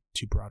translate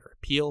to broader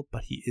appeal,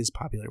 but he is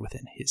popular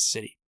within his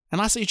city. And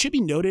lastly, it should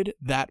be noted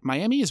that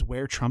Miami is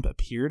where Trump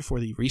appeared for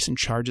the recent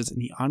charges in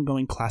the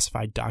ongoing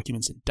classified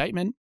documents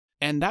indictment.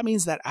 And that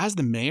means that as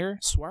the mayor,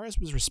 Suarez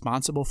was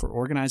responsible for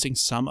organizing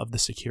some of the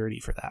security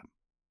for that.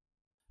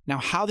 Now,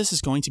 how this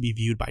is going to be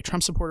viewed by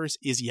Trump supporters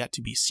is yet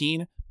to be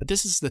seen, but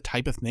this is the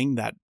type of thing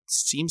that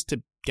seems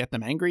to get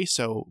them angry,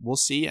 so we'll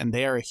see, and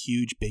they are a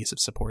huge base of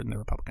support in the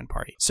Republican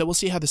Party. So we'll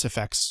see how this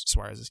affects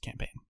Suarez's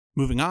campaign.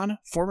 Moving on,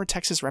 former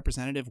Texas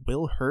Representative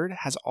Will Hurd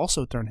has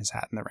also thrown his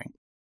hat in the ring.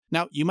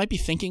 Now, you might be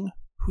thinking,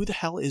 who the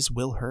hell is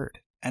Will Hurd?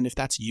 And if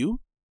that's you,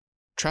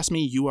 trust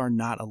me, you are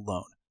not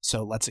alone.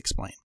 So let's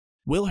explain.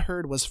 Will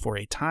Hurd was for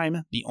a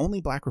time the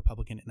only black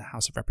Republican in the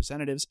House of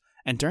Representatives,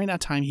 and during that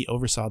time he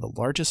oversaw the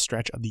largest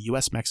stretch of the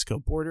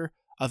U.S.-Mexico border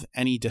of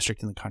any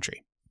district in the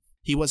country.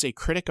 He was a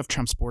critic of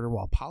Trump's border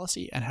wall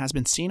policy and has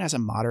been seen as a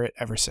moderate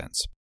ever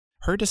since.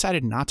 Hurd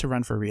decided not to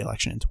run for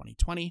re-election in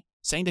 2020,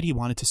 saying that he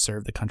wanted to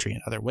serve the country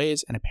in other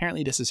ways, and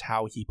apparently this is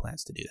how he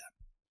plans to do that.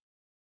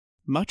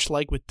 Much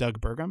like with Doug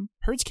Burgum,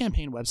 Hurd's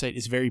campaign website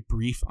is very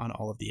brief on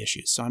all of the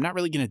issues, so I'm not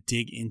really going to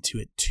dig into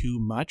it too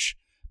much.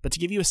 But to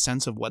give you a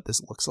sense of what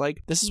this looks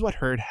like, this is what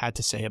Hurd had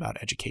to say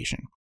about education.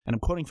 And I'm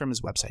quoting from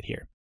his website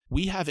here.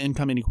 "We have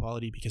income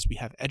inequality because we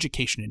have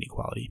education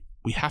inequality.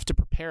 We have to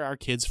prepare our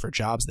kids for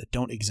jobs that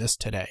don't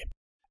exist today."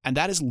 And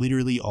that is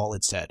literally all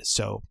it said.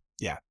 So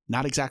yeah,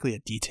 not exactly a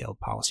detailed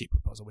policy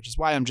proposal, which is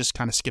why I'm just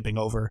kind of skipping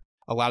over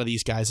a lot of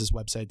these guys'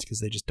 websites because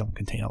they just don't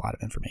contain a lot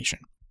of information.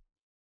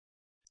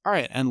 All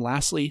right, and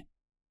lastly,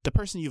 the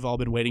person you've all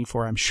been waiting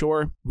for, I'm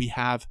sure, we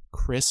have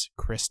Chris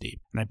Christie.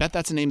 And I bet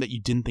that's a name that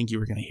you didn't think you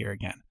were going to hear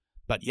again.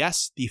 But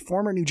yes, the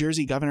former New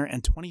Jersey governor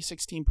and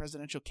 2016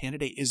 presidential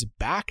candidate is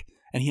back,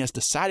 and he has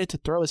decided to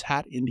throw his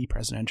hat in the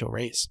presidential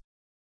race.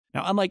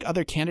 Now, unlike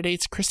other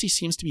candidates, Christie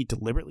seems to be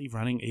deliberately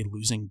running a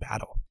losing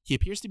battle. He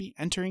appears to be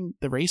entering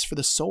the race for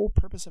the sole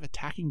purpose of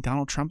attacking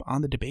Donald Trump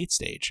on the debate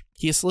stage.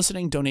 He is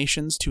soliciting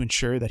donations to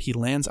ensure that he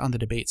lands on the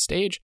debate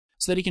stage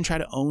so that he can try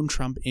to own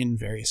Trump in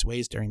various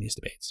ways during these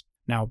debates.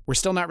 Now, we're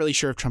still not really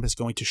sure if Trump is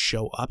going to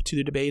show up to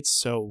the debates,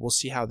 so we'll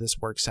see how this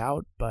works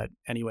out. But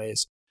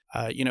anyways,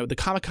 the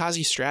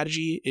kamikaze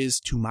strategy is,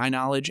 to my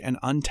knowledge, an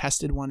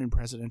untested one in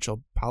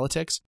presidential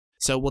politics.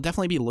 So we'll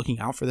definitely be looking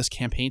out for this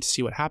campaign to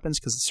see what happens,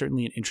 because it's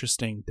certainly an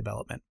interesting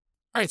development.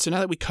 All right, so now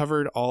that we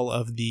covered all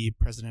of the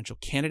presidential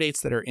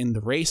candidates that are in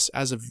the race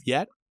as of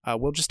yet,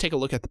 we'll just take a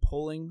look at the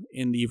polling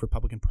in the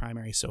Republican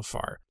primary so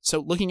far. So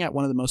looking at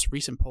one of the most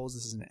recent polls,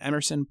 this is an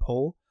Emerson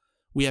poll.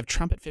 We have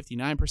Trump at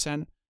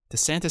 59%,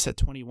 DeSantis at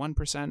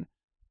 21%,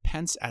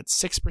 Pence at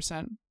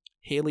 6%,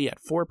 Haley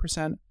at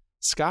 4%,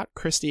 Scott,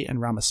 Christie, and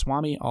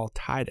Ramaswamy all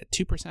tied at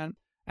 2%,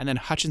 and then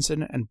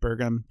Hutchinson and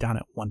Burgum down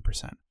at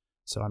 1%.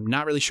 So I'm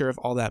not really sure if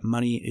all that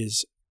money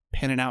is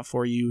panning out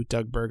for you,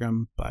 Doug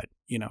Burgum, but,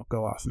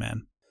 go off,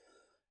 man.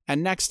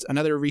 And next,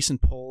 another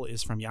recent poll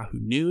is from Yahoo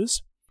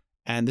News,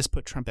 and this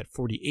put Trump at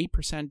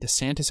 48%,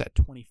 DeSantis at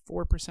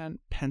 24%,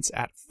 Pence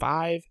at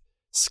 5%,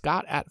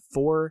 Scott at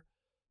 4%,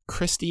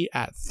 Christie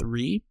at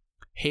 3%,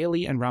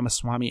 Haley and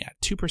Ramaswamy at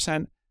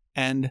 2%,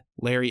 and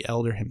Larry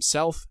Elder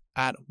himself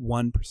at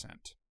 1%.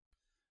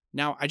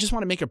 Now, I just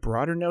want to make a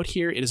broader note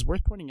here. It is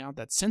worth pointing out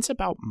that since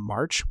about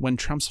March, when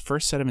Trump's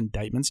first set of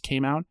indictments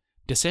came out,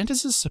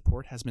 DeSantis'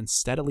 support has been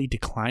steadily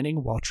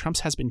declining while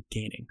Trump's has been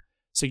gaining,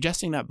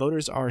 suggesting that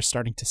voters are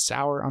starting to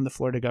sour on the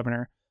Florida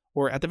governor,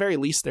 or at the very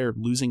least, they're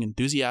losing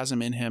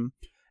enthusiasm in him.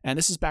 And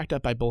this is backed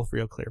up by both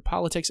Real Clear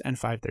Politics and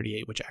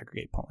 538, which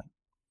aggregate polling.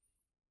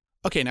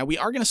 Okay, now we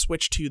are going to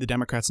switch to the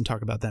Democrats and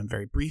talk about them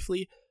very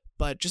briefly,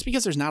 but just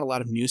because there's not a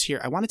lot of news here,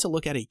 I wanted to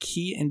look at a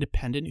key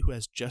independent who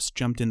has just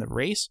jumped in the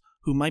race,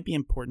 who might be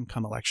important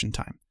come election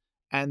time.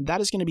 And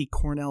that is going to be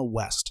Cornel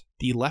West,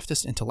 the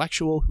leftist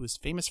intellectual who is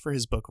famous for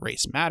his book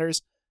Race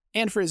Matters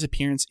and for his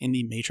appearance in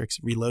The Matrix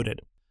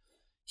Reloaded.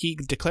 He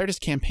declared his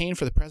campaign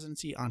for the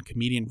presidency on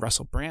comedian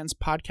Russell Brand's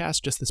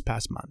podcast just this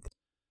past month.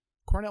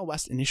 Cornel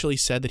West initially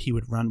said that he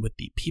would run with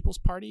the People's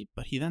Party,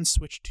 but he then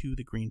switched to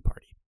the Green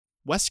Party.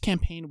 West's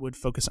campaign would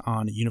focus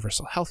on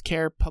universal health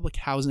care, public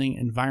housing,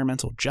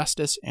 environmental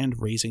justice, and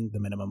raising the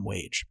minimum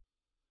wage.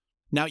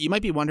 Now, you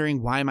might be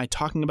wondering, why am I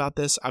talking about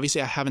this?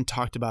 Obviously, I haven't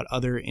talked about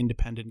other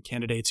independent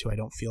candidates who I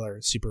don't feel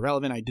are super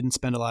relevant. I didn't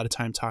spend a lot of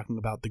time talking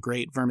about the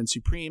great Vermin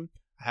Supreme.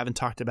 I haven't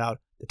talked about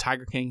the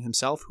Tiger King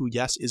himself, who,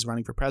 yes, is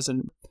running for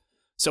president.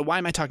 So why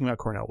am I talking about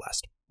Cornel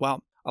West?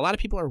 Well, a lot of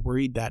people are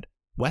worried that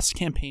West's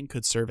campaign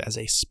could serve as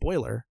a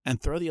spoiler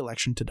and throw the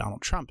election to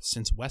Donald Trump,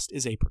 since West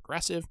is a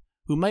progressive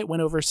who might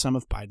win over some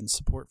of Biden's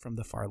support from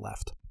the far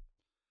left.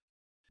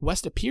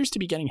 West appears to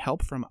be getting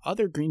help from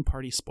other Green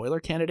Party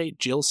spoiler candidate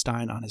Jill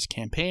Stein on his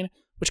campaign,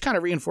 which kind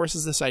of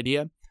reinforces this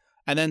idea.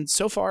 And then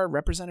so far,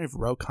 Representative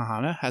Ro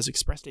Khanna has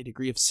expressed a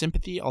degree of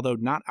sympathy, although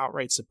not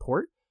outright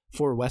support,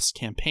 for West's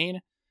campaign.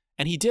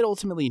 And he did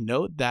ultimately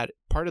note that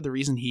part of the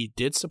reason he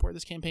did support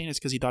this campaign is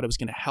because he thought it was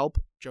going to help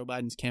Joe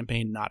Biden's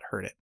campaign, not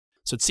hurt it.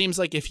 So it seems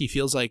like if he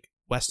feels like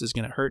West is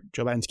going to hurt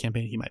Joe Biden's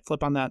campaign, he might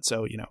flip on that.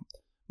 So,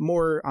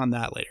 more on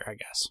that later, I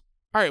guess.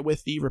 All right,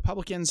 with the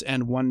Republicans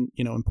and one,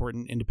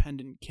 important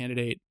independent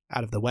candidate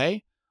out of the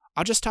way,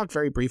 I'll just talk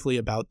very briefly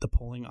about the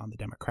polling on the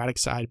Democratic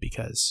side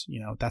because,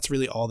 that's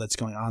really all that's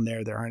going on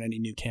there. There aren't any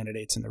new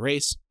candidates in the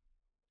race.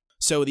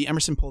 So the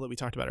Emerson poll that we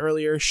talked about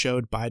earlier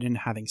showed Biden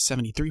having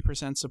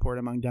 73% support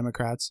among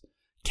Democrats,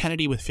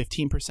 Kennedy with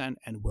 15%,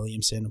 and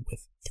Williamson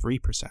with 3%.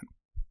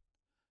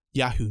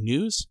 Yahoo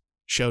News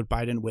showed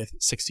Biden with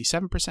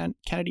 67%,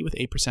 Kennedy with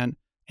 8%,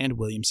 and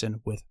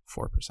Williamson with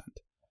 4%.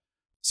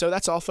 So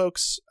that's all,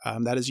 folks.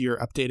 That is your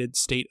updated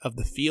state of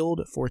the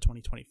field for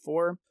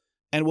 2024.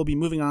 And we'll be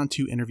moving on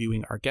to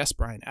interviewing our guest,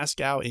 Brian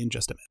Eskow, in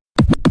just a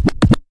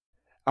minute.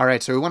 All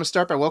right, so we want to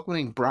start by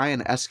welcoming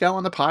Brian Eskow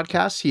on the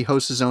podcast. He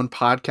hosts his own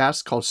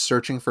podcast called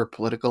Searching for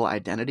Political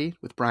Identity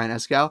with Brian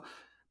Eskow.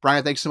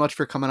 Brian, thanks so much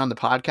for coming on the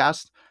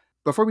podcast.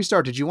 Before we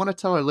start, did you want to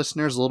tell our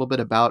listeners a little bit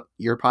about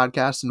your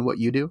podcast and what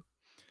you do?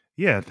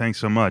 Yeah, thanks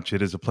so much.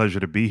 It is a pleasure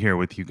to be here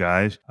with you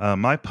guys.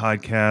 My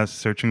podcast,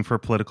 Searching for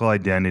Political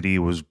Identity,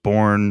 was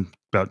born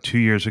about 2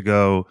 years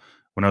ago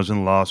when I was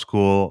in law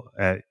school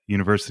at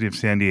University of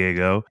San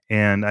Diego.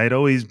 And I'd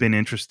always been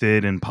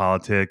interested in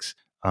politics,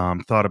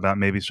 thought about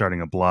maybe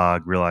starting a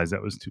blog, realized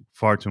that was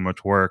far too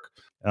much work.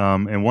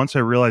 And once I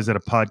realized that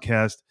a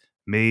podcast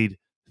made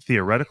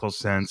theoretical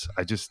sense,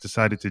 I just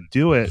decided to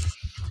do it.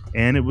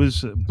 And it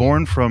was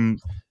born from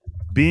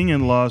being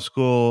in law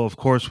school, of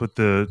course, with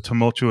the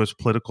tumultuous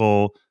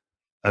political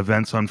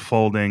events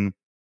unfolding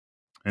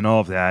and all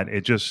of that.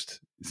 It just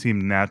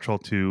seemed natural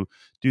to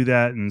do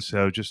that. And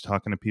so just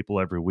talking to people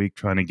every week,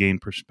 trying to gain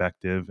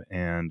perspective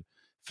and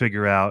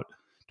figure out,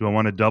 do I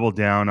want to double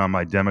down on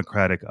my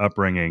Democratic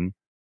upbringing?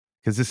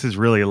 Because this is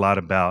really a lot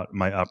about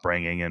my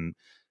upbringing and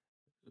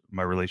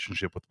my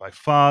relationship with my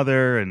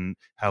father and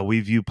how we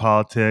view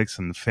politics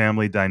and the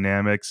family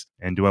dynamics.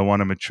 And do I want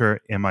to mature?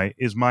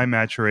 Is my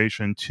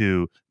maturation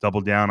to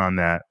double down on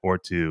that or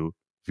to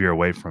veer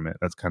away from it?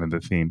 That's kind of the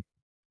theme.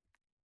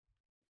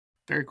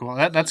 Very cool.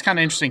 That's kind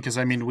of interesting because,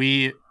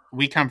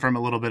 we come from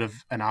a little bit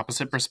of an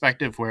opposite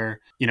perspective where,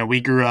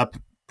 we grew up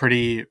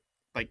in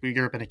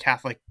a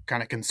Catholic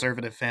kind of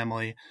conservative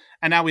family,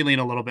 and now we lean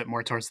a little bit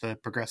more towards the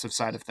progressive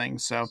side of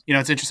things. So,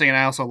 it's interesting. And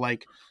I also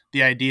like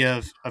the idea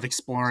of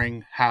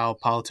exploring how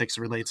politics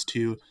relates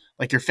to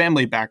like your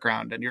family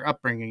background and your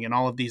upbringing and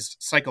all of these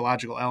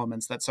psychological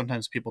elements that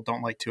sometimes people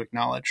don't like to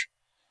acknowledge.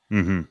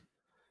 Mm-hmm. And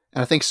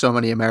I think so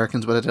many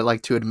Americans, whether they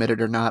like to admit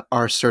it or not,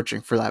 are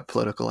searching for that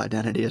political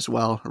identity as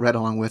well, right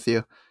along with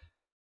you.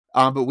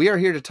 But we are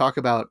here to talk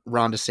about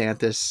Ron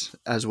DeSantis,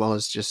 as well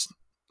as just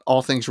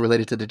all things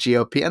related to the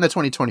GOP and the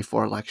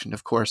 2024 election,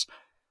 of course.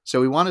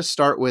 So we want to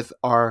start with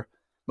our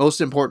most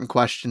important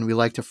question. We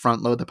like to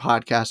front load the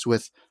podcast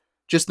with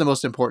just the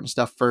most important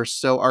stuff first.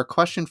 So our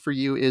question for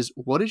you is,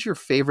 what is your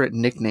favorite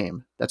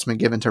nickname that's been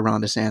given to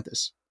Ron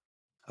DeSantis?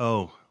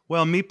 Oh,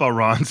 well, Meatball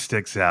Ron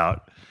sticks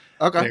out.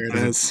 Okay. There it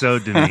is. It's so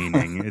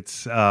demeaning.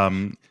 It's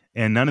and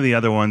none of the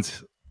other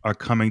ones are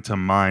coming to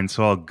mind,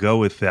 so I'll go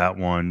with that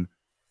one.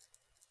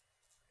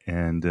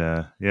 And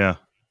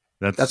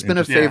that's been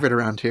a favorite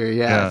around here.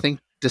 Yeah, I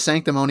think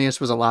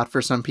DeSanctimonious was a lot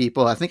for some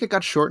people. I think it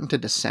got shortened to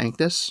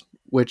DeSanctus,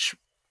 which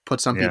put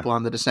some people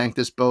on the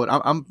DeSantis boat.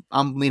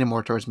 I'm leaning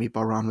more towards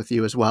Meatball Ron with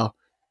you as well.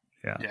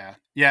 Yeah.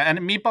 And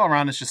Meatball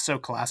Ron is just so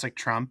classic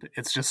Trump.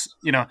 It's just,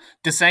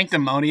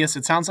 DeSanctimonious.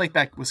 It sounds like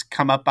that was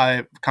come up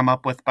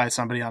with by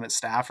somebody on his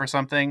staff or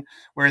something.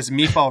 Whereas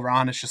Meatball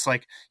Ron is just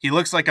like, he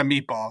looks like a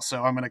meatball,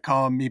 so I'm going to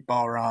call him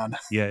Meatball Ron.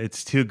 Yeah,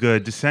 it's too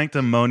good.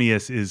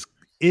 DeSanctimonious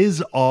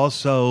is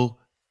also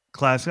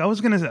classic. I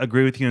was going to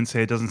agree with you and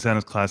say it doesn't sound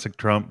as classic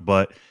Trump,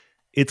 but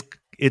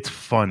it's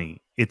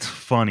funny. It's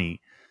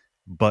funny,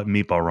 but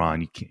Meatball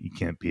Ron, you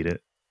can't beat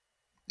it.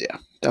 Yeah,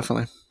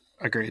 definitely.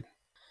 Agreed.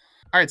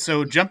 All right,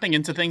 so jumping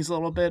into things a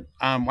little bit,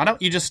 why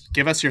don't you just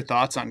give us your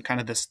thoughts on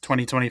kind of this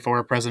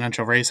 2024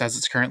 presidential race as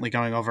it's currently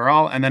going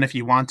overall, and then if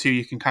you want to,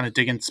 you can kind of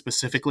dig in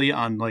specifically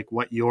on like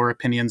what your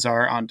opinions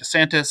are on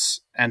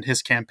DeSantis and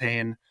his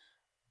campaign,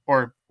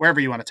 or wherever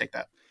you want to take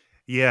that.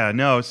 Yeah,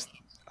 no,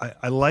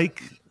 I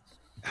like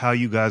how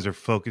you guys are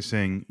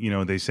focusing.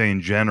 They say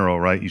in general,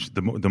 right?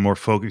 The more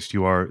focused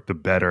you are, the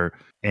better.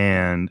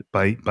 And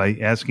by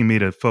asking me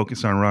to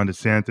focus on Ron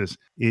DeSantis,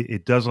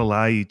 it does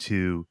allow you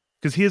to.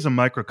 Because he is a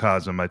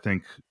microcosm, I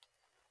think,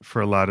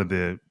 for a lot of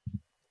the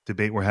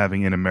debate we're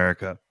having in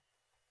America.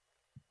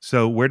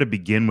 So where to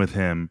begin with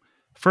him?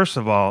 First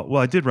of all,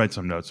 well, I did write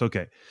some notes.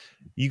 Okay.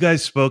 You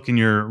guys spoke in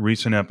your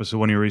recent episode,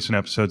 one of your recent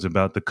episodes,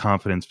 about the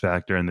confidence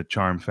factor and the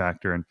charm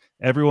factor. And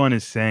everyone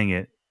is saying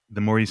it.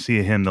 The more you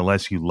see him, the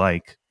less you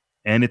like.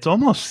 And it's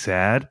almost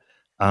sad.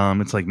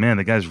 It's like, man,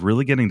 the guy's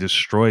really getting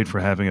destroyed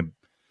for having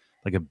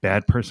a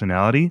bad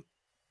personality.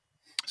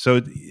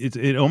 So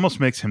it almost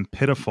makes him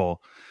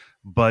pitiful.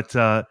 But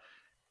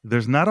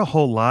there's not a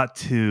whole lot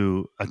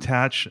to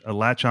latch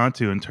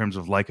onto in terms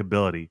of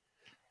likability.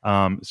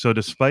 So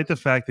despite the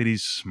fact that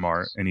he's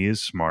smart, and he is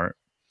smart,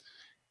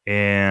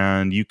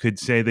 and you could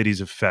say that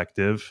he's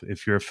effective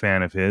if you're a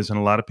fan of his, and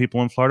a lot of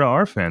people in Florida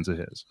are fans of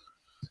his.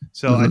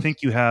 So I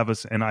think you have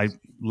us, and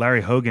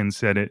Larry Hogan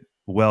said it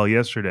well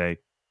yesterday.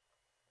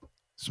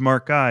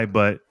 Smart guy,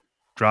 but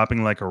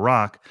dropping like a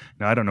rock.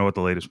 Now, I don't know what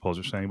the latest polls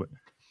are saying, but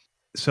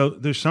so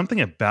there's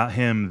something about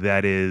him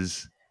that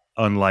is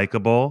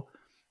unlikable.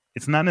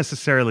 It's not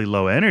necessarily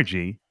low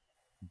energy,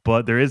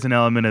 but there is an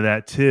element of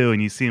that too.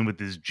 And you see him with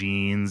his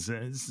jeans,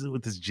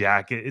 with his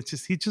jacket. It's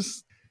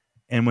just,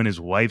 and when his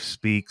wife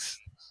speaks,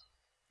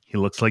 he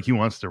looks like he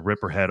wants to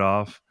rip her head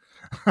off.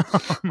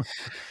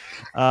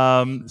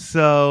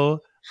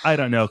 So I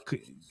don't know.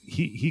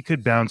 He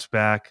could bounce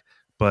back,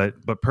 but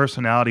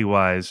personality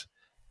wise,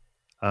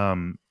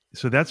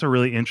 so that's a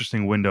really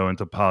interesting window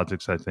into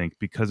politics, I think,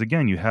 because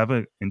again, you have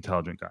an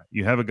intelligent guy.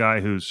 You have a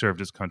guy who served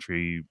his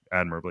country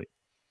admirably.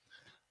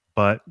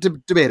 But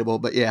debatable,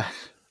 but yeah.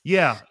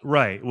 Yeah,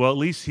 right. Well, at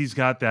least he's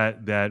got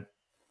that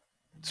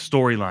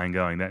storyline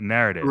going, that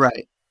narrative.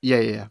 Right.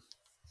 Yeah.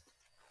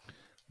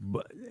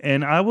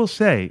 And I will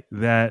say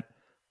that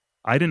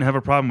I didn't have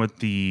a problem with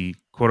the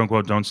quote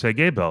unquote "Don't Say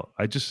Gay" bill.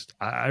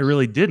 I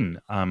really didn't.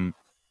 I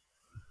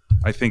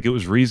think it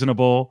was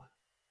reasonable.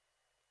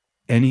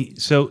 And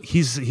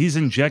he's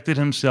injected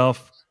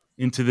himself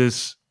into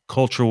this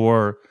culture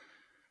war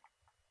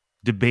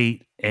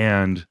debate,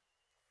 and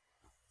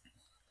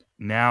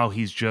now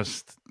he's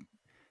just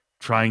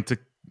trying to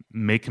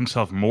make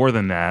himself more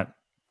than that.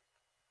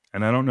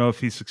 And I don't know if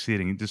he's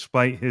succeeding,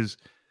 despite his,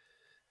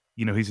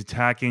 he's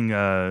attacking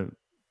the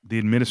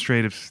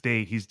administrative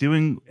state. He's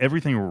doing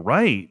everything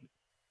right,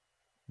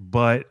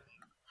 but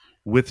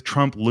with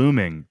Trump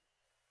looming,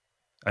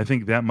 I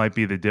think that might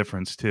be the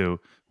difference too,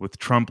 with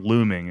Trump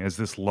looming as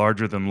this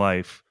larger than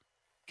life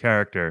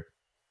character.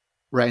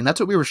 Right. And that's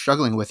what we were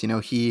struggling with.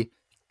 He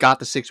got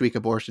the 6-week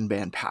abortion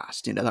ban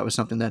passed. That was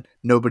something that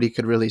nobody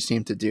could really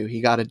seem to do.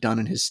 He got it done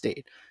in his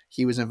state.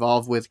 He was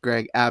involved with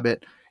Greg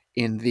Abbott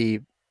in the,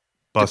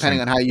 busing.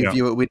 Depending on how you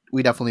view it,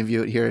 we definitely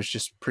view it here as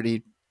just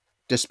pretty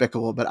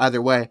despicable. But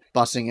either way,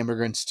 busing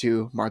immigrants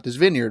to Martha's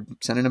Vineyard,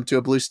 sending them to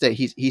a blue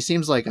state. He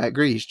seems like, I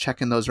agree, he's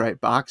checking those right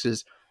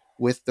boxes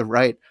with the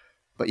right.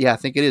 But yeah, I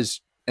think it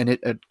is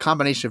a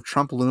combination of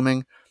Trump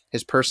looming,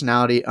 his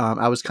personality.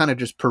 I was kind of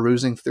just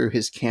perusing through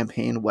his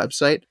campaign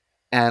website,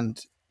 and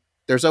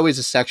there's always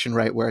a section,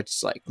 right, where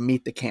it's like,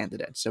 meet the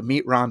candidate. So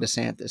meet Ron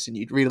DeSantis, and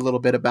you'd read a little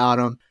bit about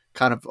him,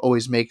 kind of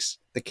always makes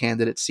the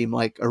candidate seem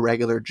like a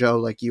regular Joe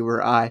like you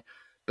or I.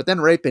 But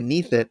then right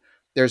beneath it,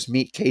 there's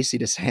meet Casey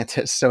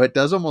DeSantis. So it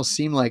does almost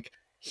seem like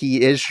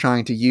he is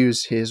trying to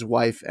use his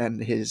wife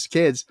and his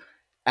kids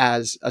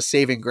as a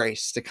saving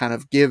grace to kind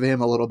of give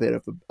him a little bit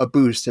of a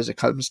boost as it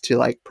comes to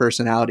like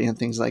personality and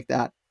things like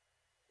that.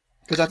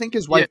 Because I think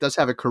his wife does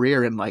have a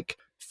career in like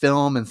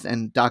film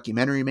and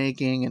documentary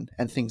making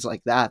and things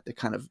like that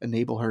kind of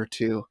enable her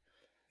to,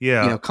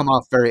 come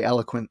off very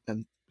eloquent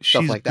and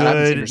stuff like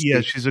that. Good. Yeah,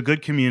 she's a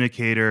good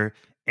communicator.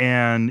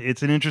 And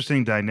it's an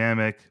interesting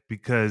dynamic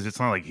because it's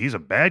not like he's a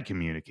bad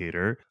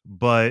communicator,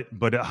 but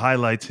it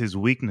highlights his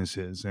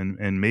weaknesses,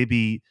 and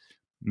maybe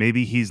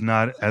he's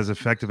not as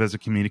effective as a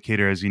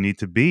communicator as you need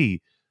to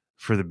be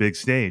for the big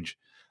stage.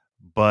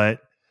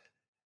 But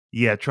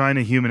yeah, trying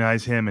to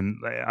humanize him, and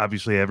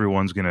obviously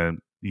everyone's going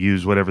to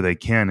use whatever they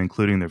can,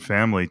 including their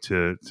family,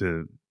 to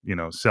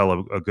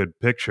sell a good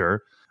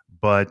picture.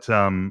 but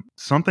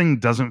something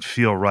doesn't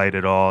feel right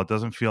at all. It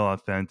doesn't feel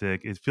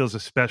authentic. It feels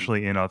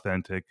especially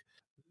inauthentic,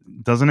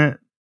 doesn't it?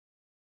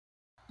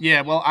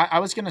 Yeah, well, I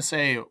was going to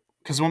say,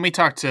 because when we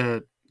talked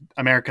to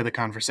America the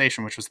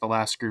Conversation, which was the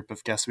last group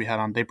of guests we had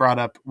on, they brought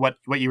up what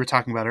you were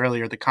talking about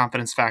earlier, the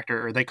confidence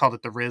factor, or they called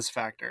it the Riz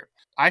factor.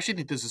 I actually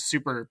think this is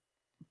super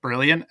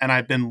brilliant, and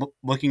I've been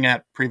looking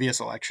at previous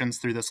elections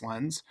through this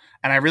lens,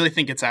 and I really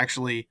think it's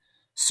actually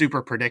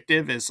super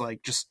predictive. Is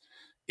like, just,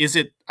 is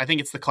it, I think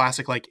it's the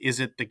classic, like, is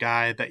it the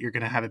guy that you're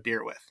going to have a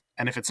beer with?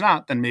 And if it's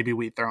not, then maybe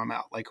we throw him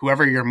out. Like,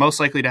 whoever you're most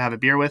likely to have a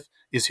beer with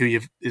is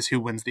who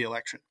wins the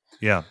election.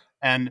 Yeah.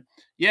 And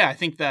yeah, I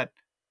think that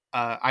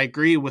I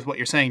agree with what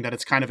you're saying, that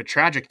it's kind of a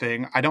tragic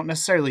thing. I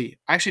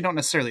actually don't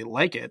necessarily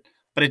like it,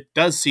 but it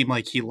does seem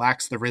like he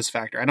lacks the Riz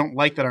factor. I don't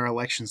like that our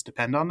elections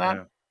depend on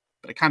that,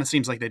 but it kind of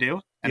seems like they do.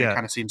 And it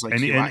kind of seems like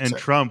he lacks it.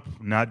 Trump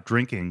not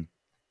drinking,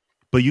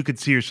 but you could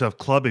see yourself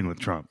clubbing with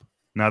Trump.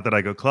 Not that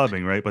I go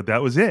clubbing, right? But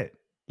that was it.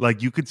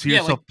 Like, you could see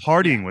yourself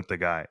partying with the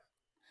guy.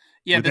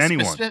 Yeah, with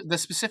anyone. The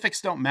specifics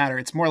don't matter.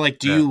 It's more like,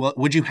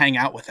 would you hang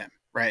out with him?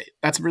 Right.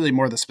 That's really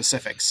more the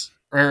specifics.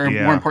 Or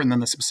more important than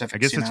the specifics. I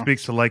guess it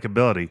speaks to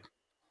likability.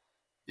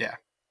 Yeah.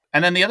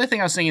 And then the other thing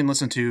I was thinking,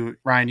 listen to,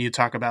 Ryan, you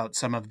talk about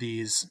some of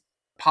these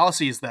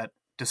policies that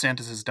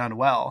DeSantis has done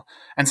well.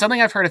 And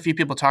something I've heard a few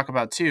people talk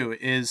about too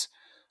is,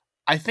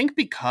 I think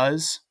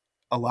because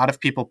a lot of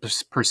people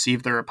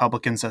perceive the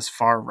Republicans as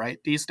far right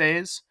these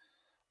days,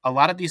 a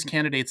lot of these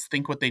candidates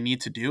think what they need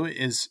to do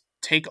is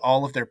take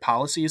all of their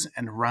policies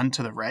and run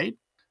to the right.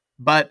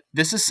 But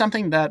this is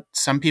something that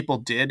some people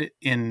did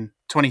in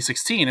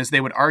 2016, is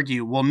they would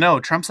argue, well, no,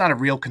 Trump's not a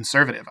real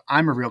conservative.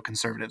 I'm a real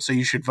conservative, so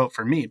you should vote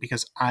for me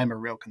because I'm a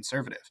real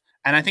conservative.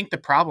 And I think the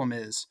problem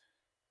is,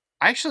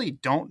 I actually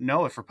don't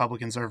know if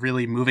Republicans are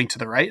really moving to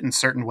the right in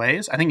certain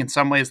ways. I think in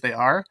some ways they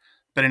are,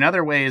 but in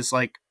other ways,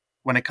 like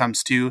when it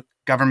comes to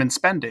government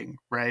spending,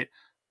 right?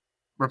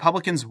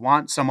 Republicans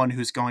want someone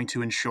who's going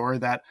to ensure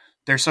that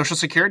their Social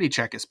Security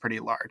check is pretty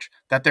large,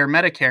 that their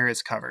Medicare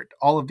is covered,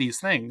 all of these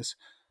things.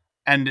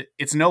 And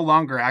it's no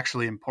longer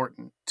actually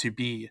important to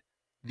be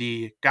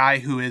the guy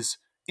who is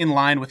in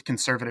line with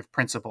conservative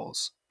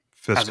principles.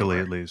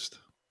 Fiscally, at least.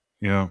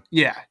 Yeah.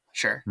 Yeah,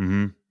 sure.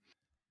 Mm-hmm.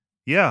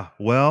 Yeah,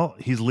 well,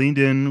 he's leaned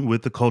in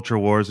with the culture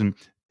wars. And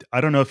I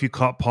don't know if you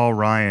caught Paul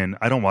Ryan.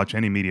 I don't watch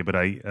any media,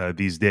 but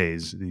these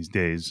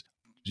days,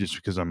 just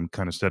because I'm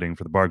kind of studying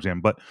for the bar exam.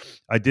 But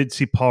I did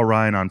see Paul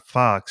Ryan on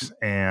Fox,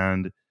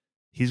 and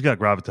he's got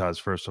gravitas.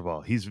 First of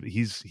all,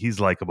 he's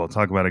likable.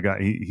 Talk about a guy.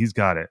 He's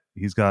got it.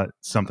 He's got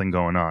something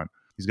going on.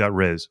 He's got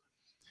Riz.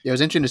 Yeah, it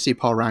was interesting to see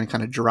Paul Ryan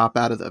kind of drop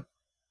out of the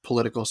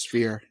political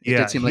sphere. It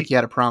did seem like he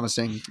had a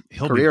promising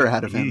career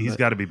ahead of him. He's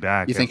got to be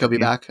back. You think he'll be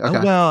back? Okay.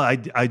 Well,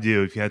 I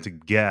do. If you had to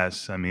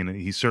guess, I mean,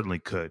 he certainly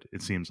could.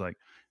 It seems like,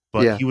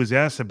 but he was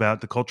asked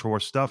about the culture war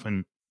stuff,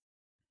 and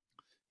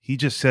he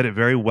just said it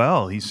very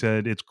well. He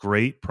said it's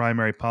great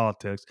primary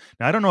politics.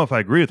 Now, I don't know if I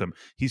agree with him.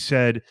 He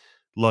said,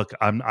 look,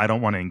 I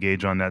don't want to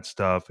engage on that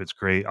stuff. It's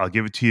great. I'll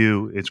give it to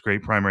you. It's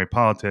great primary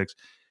politics.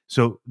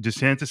 So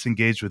DeSantis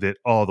engaged with it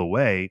all the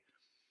way.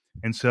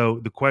 And so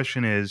the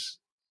question is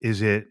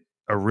it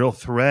a real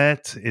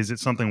threat? Is it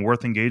something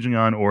worth engaging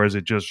on, or is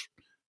it just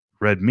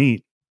red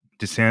meat?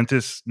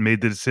 DeSantis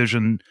made the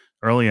decision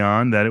early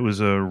on that it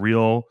was a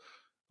real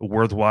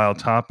worthwhile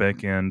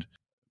topic. And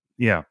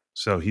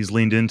so he's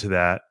leaned into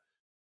that.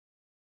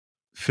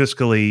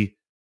 Fiscally,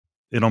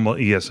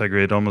 yes, I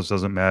agree. It almost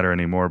doesn't matter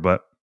anymore,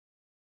 but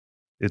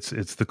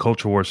it's the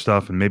culture war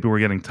stuff, and maybe we're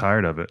getting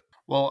tired of it.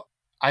 Well,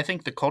 I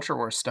think the culture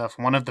war stuff,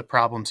 one of the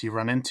problems you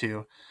run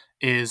into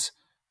is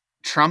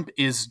Trump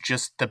is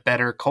just the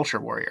better culture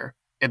warrior,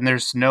 and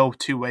there's no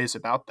two ways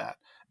about that.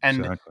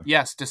 And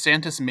yes,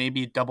 DeSantis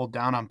maybe doubled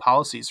down on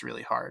policies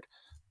really hard,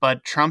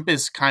 but Trump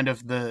is kind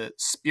of the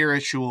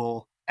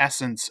spiritual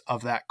essence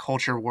of that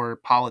culture war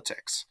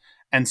politics.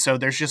 And so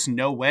there's just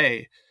no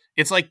way.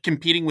 It's like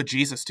competing with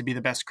Jesus to be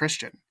the best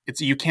Christian.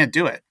 You can't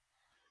do it.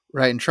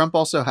 Right. And Trump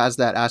also has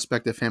that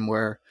aspect of him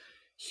where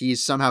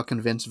he's somehow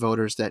convinced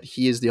voters that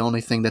he is the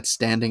only thing that's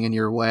standing in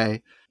your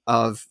way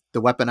of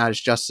the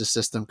weaponized justice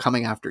system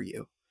coming after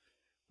you.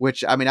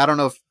 Which, I mean, I don't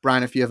know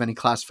if you have any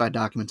classified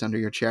documents under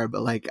your chair,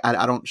 but like,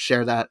 I don't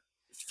share that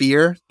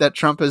fear that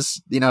Trump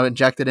has,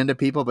 injected into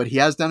people, but he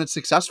has done it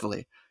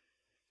successfully.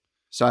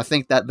 So I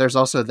think that there's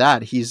also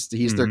that he's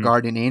their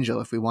guardian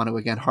angel, if we want to,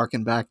 again,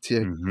 harken back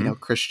to,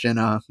 Christian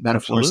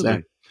metaphors.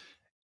 Absolutely.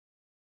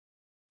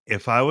 There.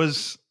 If I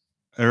was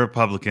a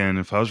Republican,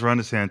 if I was Ron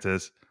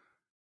DeSantis,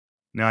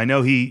 now I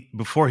know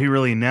before he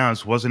really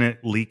announced, wasn't it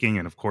leaking?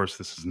 And of course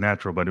this is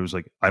natural, but it was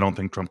like, I don't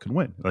think Trump can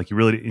win. Like, he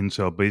really, and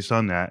so based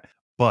on that,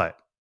 but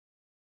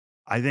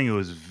I think it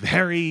was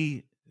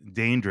very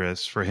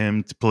dangerous for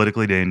him,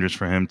 politically dangerous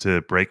for him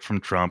to break from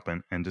Trump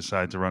and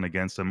decide to run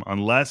against him,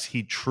 unless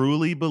he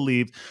truly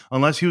believed,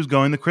 unless he was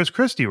going the Chris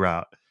Christie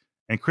route.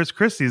 And Chris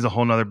Christie is a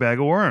whole nother bag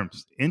of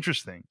worms.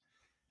 Interesting.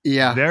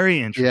 Yeah.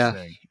 Very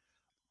interesting. Yeah.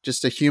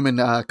 Just a human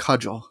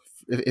cudgel,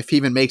 if he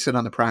even makes it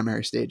on the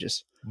primary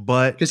stages.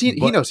 But because he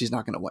knows he's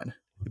not going to win.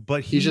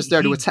 But he's just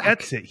there to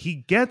attack.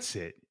 He gets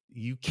it.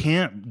 you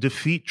can't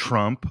defeat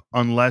Trump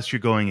unless you're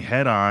going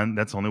head on.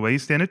 That's the only way you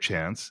stand a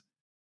chance.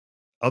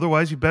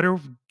 Otherwise, you better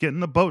get in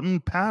the boat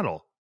and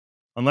paddle,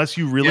 unless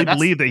you really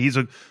believe that he's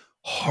a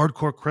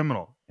hardcore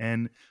criminal.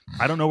 And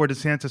I don't know where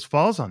DeSantis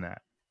falls on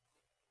that.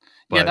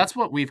 But yeah, that's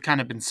what we've kind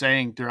of been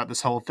saying throughout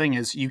this whole thing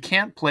is you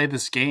can't play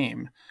this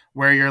game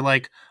where you're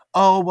like,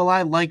 oh, well,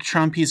 I like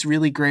Trump. He's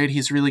really great.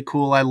 He's really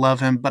cool. I love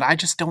him. But I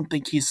just don't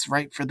think he's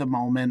right for the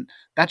moment.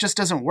 That just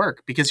doesn't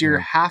work because you're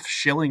half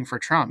shilling for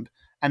Trump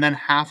and then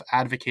half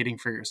advocating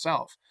for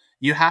yourself.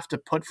 You have to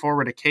put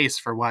forward a case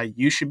for why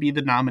you should be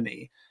the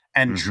nominee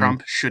and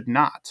Trump should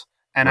not.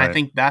 And I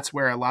think that's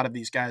where a lot of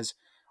these guys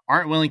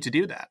aren't willing to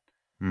do that.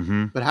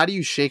 But how do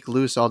you shake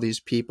loose all these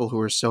people who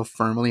are so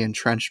firmly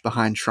entrenched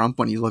behind Trump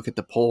when you look at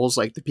the polls,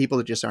 like the people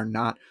that just are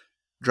not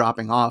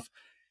dropping off?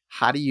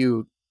 How do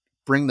you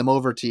bring them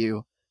over to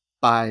you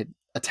by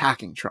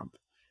attacking Trump?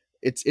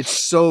 It's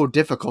so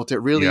difficult. It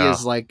really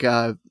is like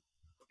I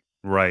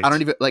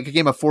don't even like a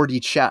game of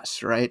 4D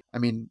chess, right? I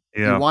mean,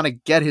 you want to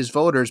get his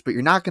voters, but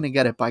you're not going to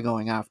get it by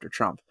going after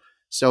Trump.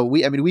 So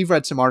we've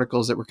read some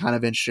articles that were kind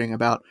of interesting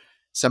about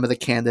some of the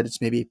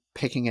candidates maybe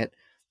picking at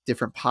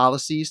different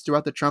policies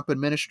throughout the Trump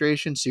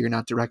administration. So you're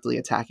not directly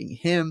attacking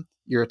him.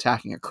 You're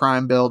attacking a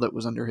crime bill that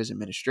was under his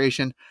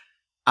administration.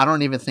 I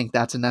don't even think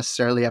that's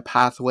necessarily a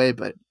pathway,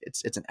 but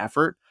it's an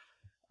effort.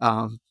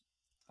 I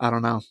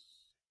don't know.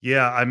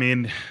 Yeah. I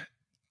mean,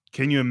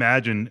 can you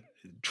imagine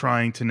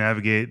trying to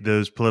navigate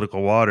those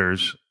political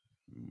waters?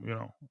 You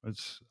know,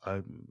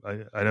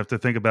 I'd have to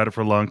think about it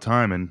for a long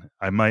time. And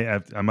I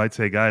might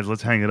say, guys,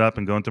 let's hang it up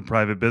and go into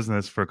private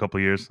business for a couple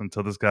of years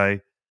until this guy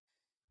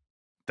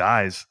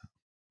dies.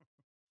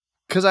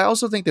 Because I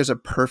also think there's a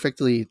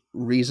perfectly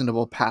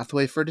reasonable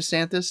pathway for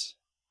DeSantis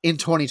in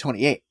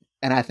 2028.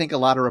 And I think a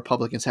lot of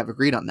Republicans have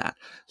agreed on that.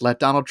 Let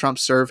Donald Trump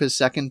serve his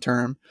second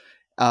term.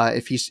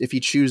 If he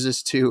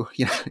chooses to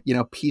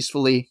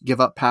peacefully give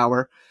up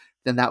power,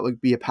 then that would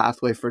be a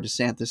pathway for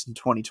DeSantis in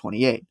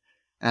 2028.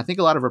 And I think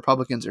a lot of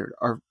Republicans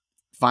are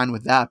fine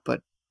with that,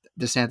 but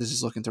DeSantis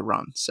is looking to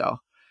run. So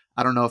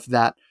I don't know if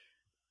that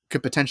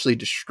could potentially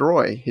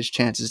destroy his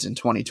chances in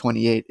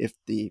 2028 if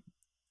the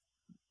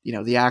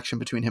action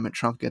between him and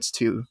Trump gets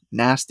too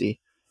nasty.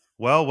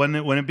 Well, when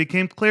it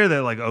became clear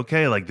that like,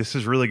 okay, like this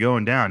is really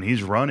going down,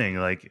 he's running,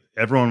 like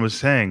everyone was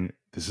saying,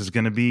 this is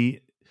going to be,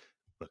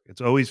 look,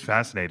 it's always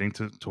fascinating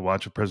to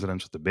watch a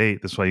presidential debate.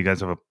 That's why you guys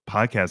have a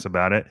podcast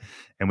about it.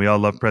 And we all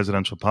love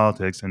presidential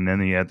politics. And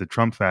then you add the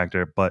Trump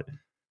factor. But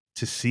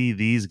to see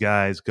these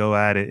guys go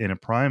at it in a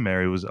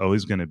primary was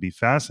always going to be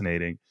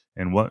fascinating.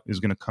 And what is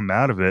going to come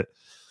out of it,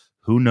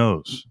 who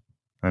knows?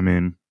 I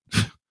mean...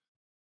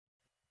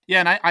 Yeah,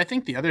 and I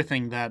think the other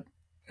thing that,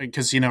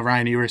 because,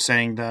 Ryan, you were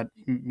saying that,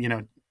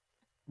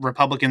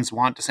 Republicans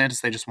want DeSantis,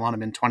 they just want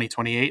him in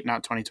 2028,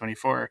 not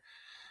 2024.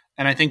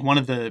 And I think one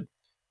of the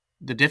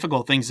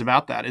difficult things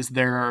about that is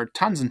there are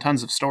tons and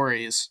tons of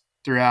stories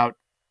throughout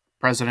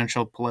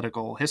presidential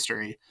political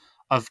history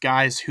of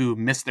guys who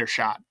missed their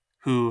shot,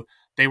 who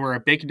they were a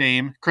big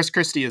name. Chris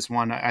Christie is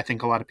one, I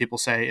think a lot of people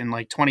say, in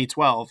like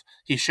 2012,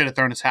 he should have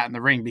thrown his hat in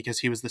the ring because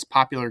he was this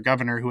popular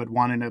governor who had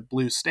won in a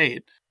blue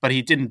state, but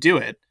he didn't do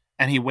it.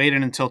 And he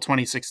waited until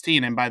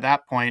 2016. And by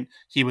that point,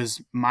 he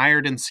was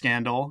mired in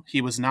scandal. He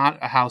was not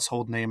a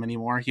household name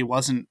anymore. He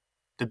wasn't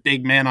the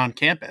big man on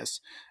campus.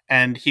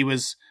 And he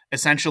was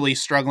essentially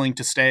struggling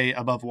to stay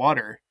above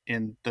water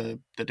in the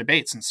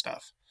debates and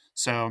stuff.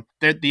 So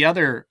the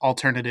other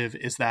alternative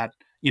is that,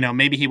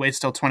 maybe he waits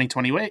till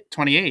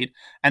 2028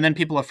 and then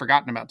people have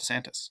forgotten about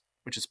DeSantis,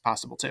 which is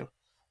possible too.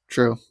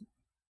 True.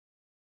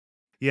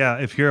 Yeah.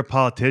 If you're a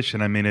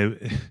politician, I mean,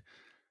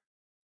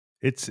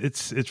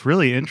 It's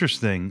really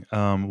interesting.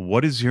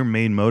 What is your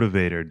main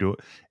motivator?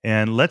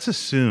 And let's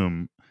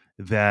assume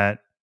that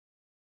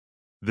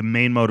the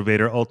main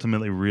motivator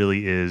ultimately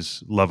really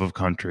is love of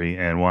country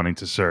and wanting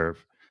to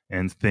serve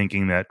and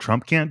thinking that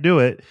Trump can't do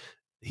it.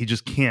 He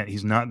just can't.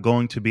 He's not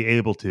going to be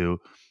able to.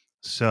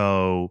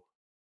 So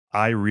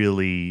I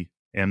really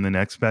am the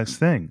next best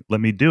thing.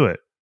 Let me do it.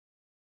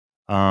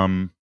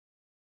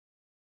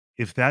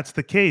 If that's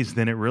the case,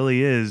 then it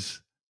really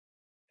is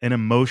an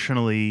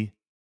emotionally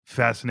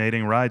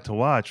fascinating ride to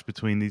watch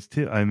between these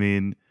two. I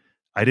mean,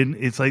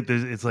 it's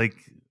like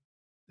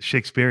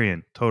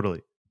Shakespearean,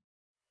 totally.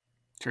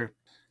 True.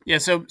 Yeah,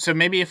 so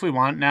maybe if we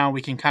want now,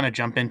 we can kind of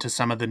jump into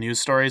some of the news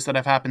stories that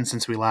have happened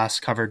since we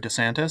last covered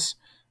DeSantis.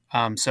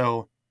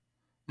 So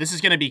this is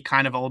going to be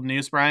kind of old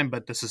news, Brian,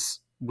 but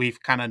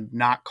we've kind of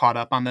not caught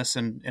up on this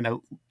in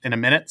a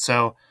minute.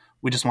 So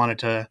we just wanted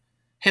to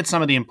hit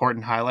some of the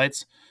important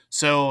highlights.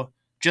 So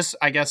just,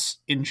 I guess,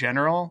 in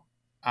general,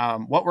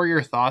 what were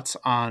your thoughts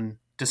on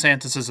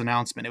DeSantis's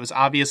announcement? It was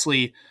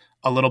obviously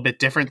a little bit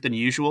different than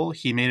usual.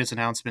 He made his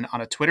announcement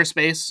on a Twitter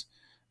space.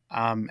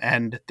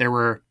 And there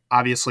were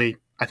obviously,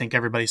 I think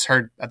everybody's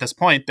heard at this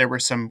point, there were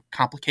some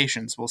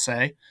complications, we'll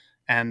say,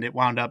 and it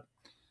wound up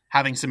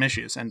having some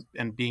issues and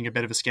being a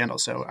bit of a scandal.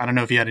 So I don't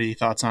know if you had any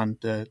thoughts on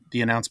the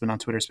announcement on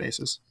Twitter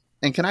Spaces.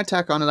 And can I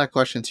tack onto that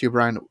question too,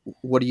 Brian?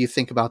 What do you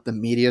think about the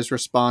media's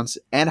response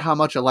and how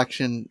much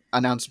election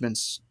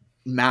announcements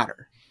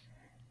matter?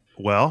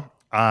 Well,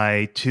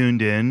 I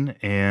tuned in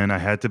and I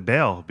had to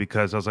bail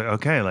because I was like,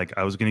 okay, like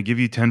I was going to give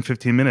you 10,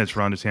 15 minutes,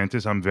 Ron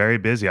DeSantis. I'm very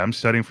busy. I'm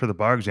studying for the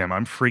bar exam.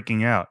 I'm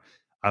freaking out.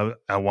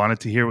 I wanted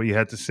to hear what you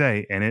had to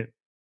say, and it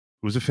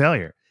was a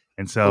failure.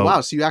 And Oh so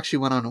wow! So you actually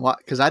went on to watch,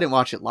 because I didn't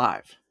watch it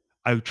live.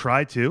 I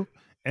tried to,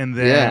 and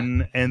Yeah.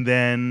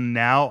 then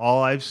now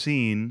all I've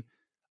seen,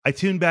 I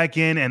tuned back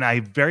in and I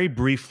very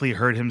briefly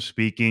heard him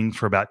speaking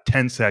for about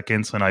 10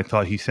 seconds, and I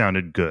thought he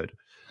sounded good.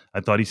 I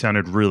thought he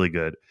sounded really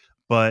good.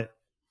 But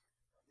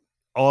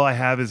all I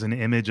have is an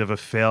image of a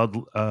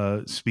failed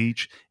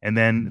speech, and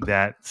then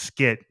that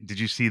skit. Did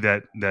you see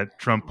that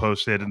Trump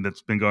posted and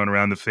that's been going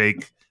around the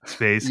fake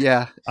space?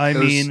 Yeah. I It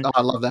was. mean, Oh,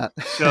 I love that.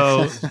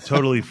 so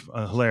totally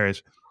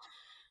hilarious.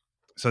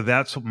 So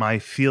that's my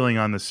feeling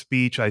on the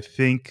speech. I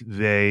think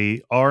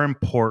they are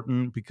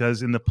important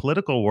because in the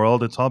political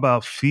world, it's all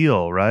about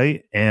feel,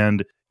 right?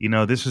 And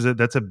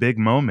that's a big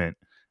moment,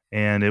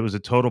 and it was a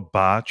total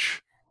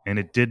botch, and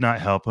it did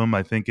not help him.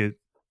 I think it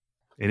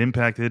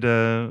impacted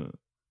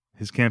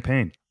his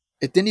campaign.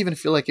 It didn't even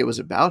feel like it was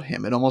about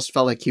him. It almost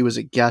felt like he was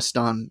a guest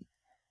on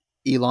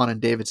Elon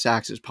and David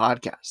Sachs's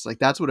podcast. Like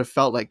that's what it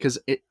felt like, because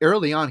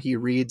early on he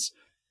reads,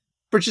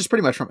 but just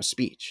pretty much from a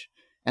speech,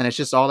 and it's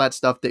just all that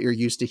stuff that you're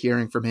used to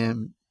hearing from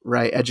him,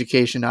 right?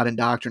 Education, not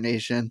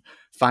indoctrination.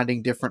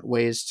 Finding different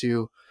ways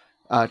to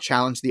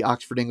challenge the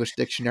Oxford English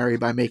Dictionary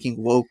by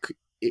making woke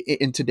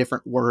into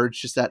different words.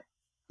 Just that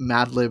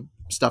Mad Lib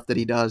stuff that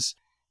he does.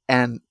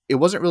 And it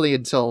wasn't really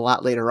until a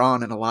lot later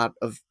on, and a lot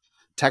of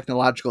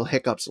technological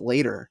hiccups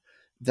later,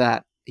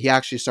 that he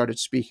actually started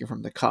speaking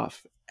from the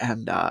cuff.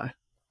 And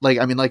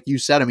like you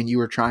said, I mean, you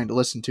were trying to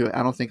listen to it.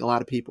 I don't think a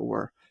lot of people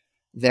were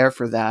there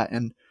for that.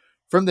 And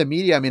from the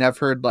media, I mean, I've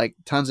heard like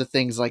tons of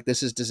things like,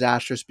 this is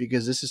disastrous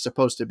because this is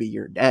supposed to be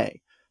your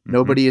day. Mm-hmm.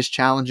 Nobody is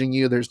challenging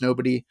you. There's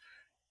nobody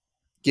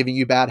giving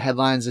you bad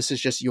headlines. This is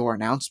just your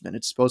announcement.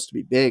 It's supposed to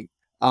be big.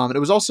 And it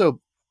was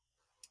also,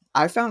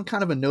 I found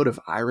kind of a note of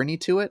irony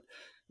to it,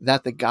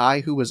 that the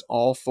guy who was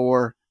all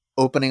for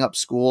opening up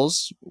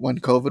schools when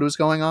COVID was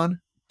going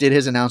on did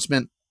his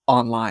announcement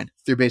online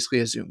through basically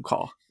a Zoom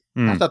call.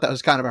 I thought that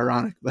was kind of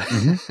ironic, but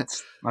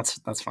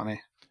that's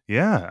funny.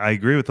 Yeah, I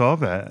agree with all of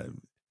that.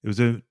 It was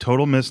a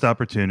total missed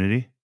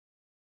opportunity.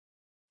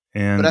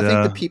 And but I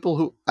think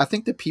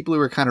the people who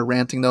were kind of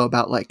ranting though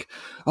about like,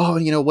 oh,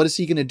 what is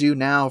he going to do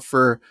now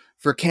for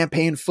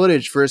campaign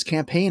footage for his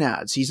campaign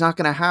ads? He's not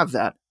going to have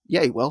that.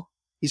 Yeah, he will.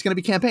 He's going to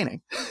be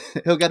campaigning.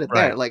 He'll get it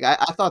right there. Like I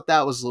thought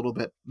that was a little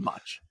bit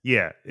much.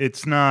 Yeah,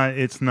 it's not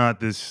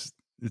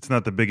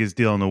the biggest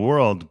deal in the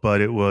world,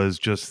 but it was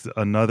just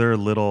another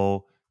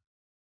little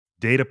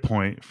data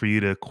point for you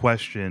to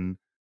question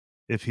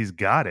if he's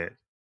got it.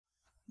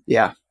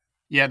 Yeah.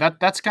 Yeah,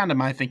 that's kind of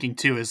my thinking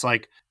too, is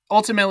like,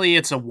 ultimately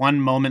it's a one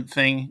moment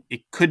thing.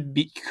 It could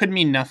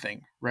mean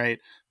nothing, right?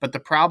 But the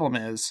problem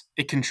is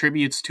it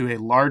contributes to a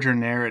larger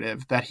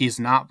narrative that he's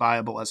not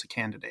viable as a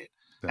candidate.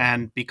 Yeah.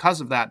 And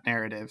because of that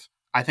narrative,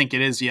 I think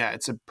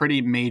it's a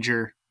pretty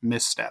major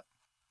misstep.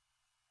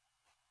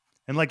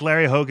 And like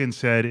Larry Hogan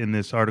said in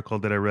this article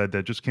that I read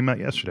that just came out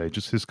yesterday,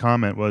 just his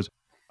comment was,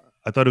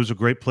 I thought it was a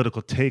great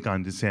political take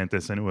on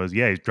DeSantis. And it was,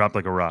 he's dropped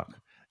like a rock,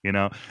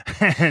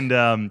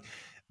 and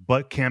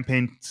but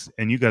campaigns,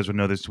 and you guys would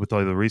know this with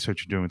all the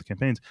research you're doing with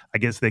campaigns, I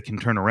guess they can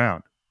turn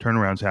around.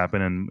 Turnarounds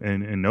happen,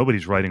 and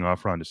nobody's writing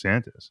off Ron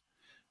DeSantis.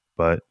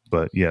 But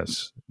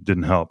yes,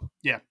 didn't help.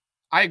 Yeah,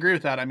 I agree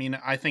with that. I mean,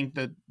 I think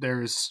that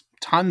there's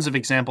tons of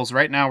examples.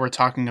 Right now we're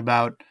talking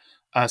about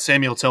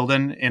Samuel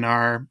Tilden in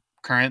our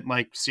current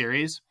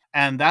series.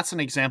 And that's an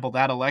example.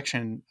 That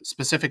election,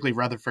 specifically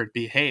Rutherford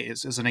B.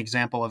 Hayes, is an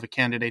example of a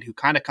candidate who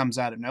kind of comes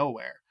out of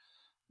nowhere.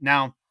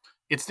 Now,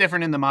 it's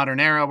different in the modern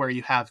era where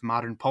you have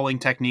modern polling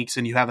techniques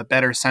and you have a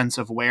better sense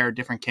of where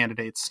different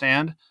candidates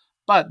stand.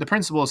 But the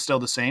principle is still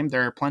the same.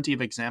 There are plenty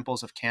of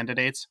examples of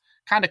candidates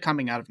kind of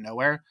coming out of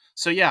nowhere.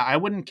 So yeah, I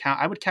would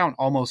count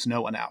almost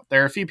no one out.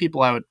 There are a few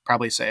people I would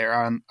probably say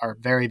are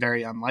very,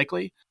 very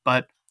unlikely.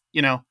 But,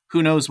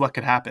 who knows what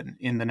could happen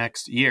in the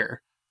next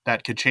year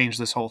that could change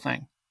this whole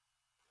thing.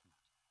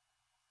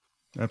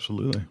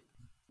 Absolutely.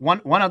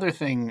 One other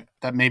thing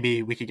that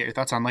maybe we could get your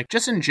thoughts on,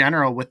 just in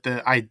general with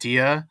the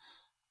idea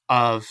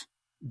of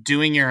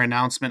doing your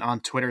announcement on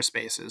Twitter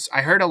Spaces.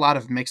 I heard a lot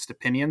of mixed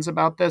opinions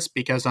about this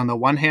because on the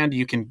one hand,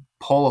 you can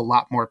poll a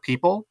lot more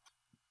people.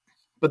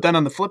 But then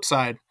on the flip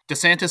side,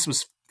 DeSantis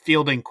was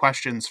fielding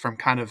questions from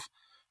kind of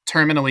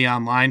terminally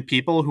online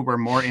people who were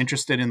more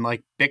interested in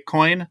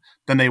Bitcoin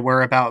than they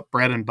were about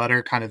bread and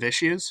butter kind of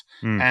issues.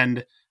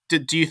 And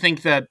do you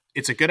think that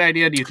it's a good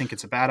idea? Do you think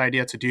it's a bad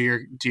idea to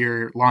do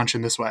your launch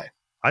in this way?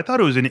 I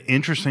thought it was an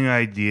interesting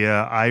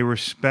idea. I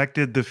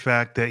respected the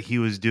fact that he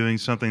was doing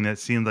something that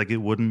seemed like it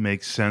wouldn't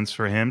make sense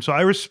for him. So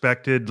I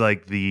respected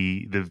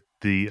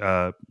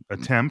the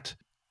attempt.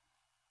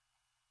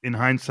 In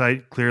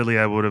hindsight, clearly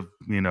I would have,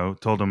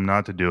 told him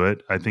not to do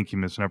it. I think he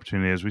missed an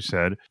opportunity, as we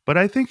said. But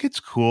I think it's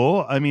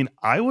cool. I mean,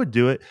 I would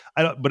do it,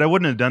 but I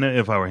wouldn't have done it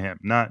if I were him.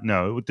 I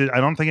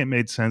don't think it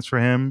made sense for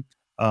him.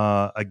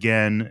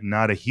 Again,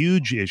 not a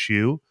huge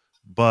issue,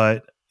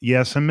 but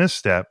yes, a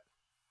misstep.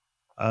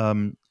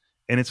 And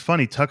it's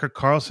funny, Tucker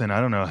Carlson, I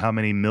don't know how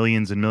many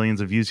millions and millions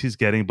of views he's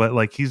getting, but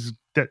like he's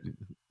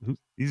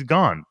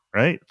gone,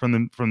 right? From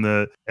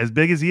the as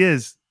big as he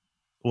is,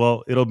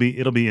 well, it'll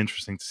be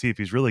interesting to see if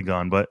he's really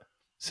gone. But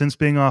since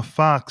being off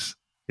Fox,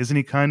 isn't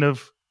he kind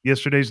of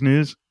yesterday's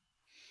news?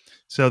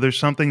 So there's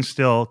something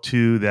still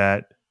to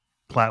that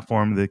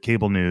platform, the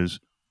cable news.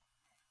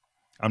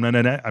 I'm not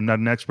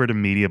an expert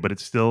in media, but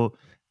it's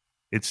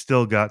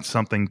still got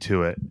something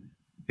to it.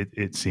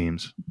 It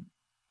seems.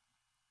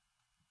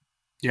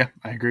 Yeah,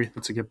 I agree.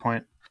 That's a good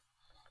point.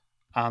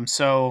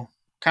 So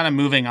kind of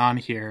moving on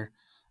here,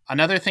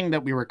 another thing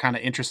that we were kind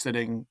of interested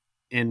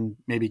in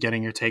maybe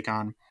getting your take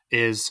on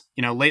is,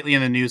 lately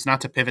in the news,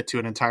 not to pivot to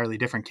an entirely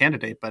different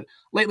candidate, but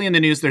lately in the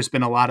news, there's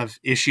been a lot of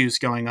issues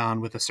going on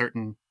with a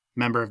certain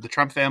member of the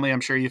Trump family. I'm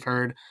sure you've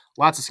heard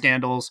lots of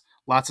scandals,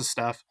 lots of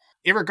stuff.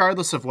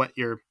 Irregardless of what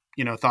your,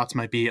 thoughts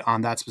might be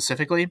on that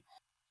specifically,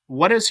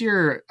 what is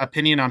your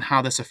opinion on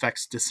how this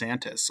affects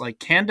DeSantis? Like,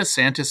 can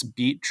DeSantis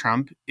beat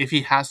Trump if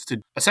he has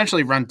to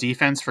essentially run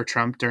defense for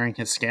Trump during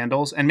his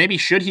scandals? And maybe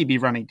should he be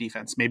running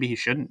defense? Maybe he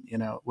shouldn't.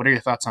 What are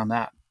your thoughts on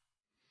that?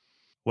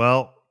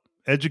 Well,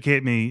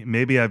 educate me.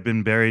 Maybe I've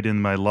been buried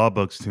in my law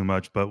books too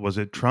much, but was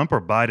it Trump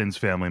or Biden's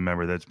family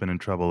member that's been in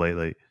trouble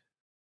lately?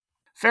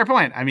 Fair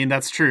point. I mean,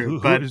 that's true.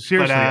 Who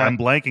seriously, I'm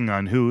blanking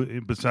on who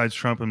besides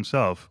Trump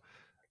himself.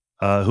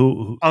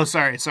 Who? Oh,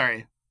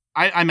 sorry.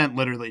 I meant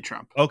literally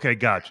Trump. Okay,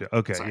 gotcha.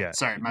 Okay,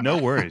 sorry. My no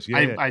bad. worries.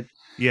 I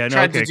no,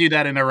 tried to do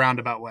that in a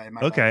roundabout way.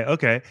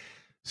 Okay.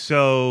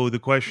 So the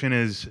question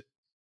is,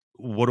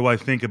 what do I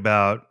think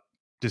about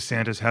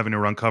DeSantis having to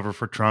run cover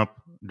for Trump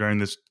during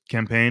this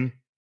campaign?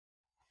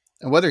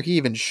 And whether he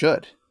even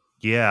should.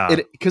 Yeah.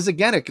 Because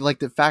again, like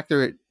the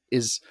factor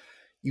is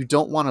you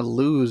don't want to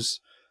lose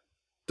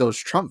those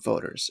Trump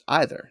voters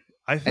either.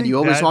 I think and you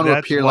always want to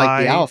appear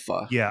like the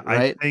alpha. Yeah,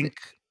 right?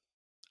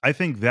 I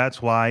think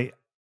that's why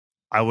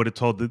I would have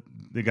told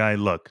the guy,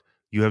 look,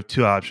 you have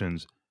two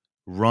options.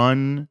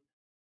 Run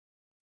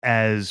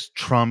as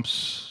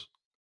Trump's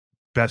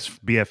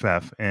best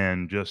BFF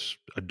and just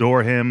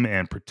adore him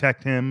and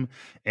protect him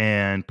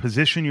and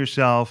position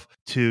yourself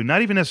to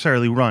not even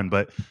necessarily run,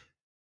 but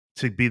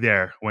to be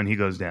there when he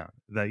goes down.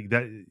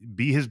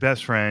 Be his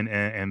best friend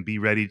and be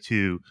ready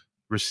to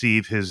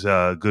receive his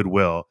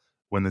goodwill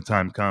when the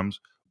time comes,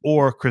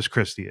 or Chris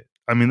Christie it.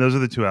 I mean, those are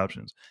the two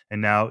options.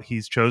 And now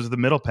he's chosen the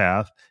middle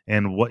path,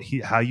 and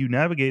how you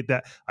navigate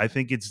that, I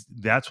think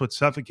that's what's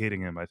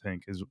suffocating him. I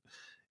think is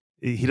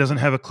he doesn't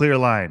have a clear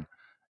line,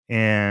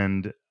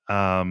 and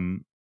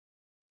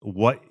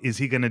what is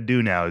he going to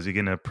do now? Is he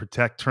going to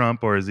protect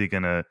Trump, or is he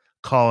going to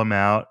call him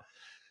out?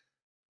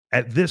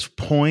 At this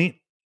point,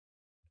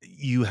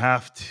 you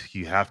have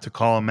to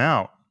call him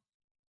out,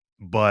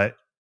 but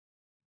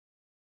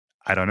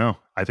I don't know.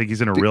 I think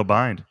he's in a real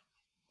bind.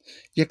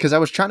 Yeah, because I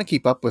was trying to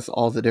keep up with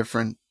all the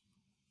different,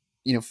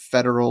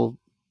 federal,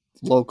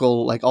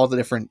 local, like all the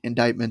different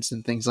indictments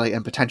and things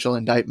and potential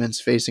indictments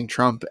facing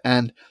Trump.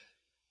 And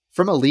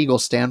from a legal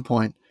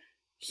standpoint,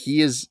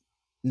 he is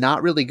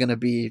not really going to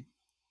be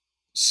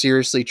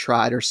seriously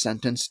tried or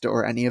sentenced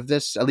or any of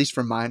this, at least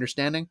from my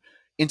understanding,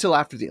 until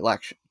after the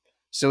election.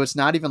 So it's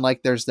not even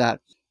like there's that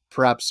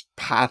perhaps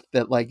path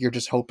that like you're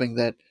just hoping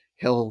that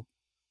he'll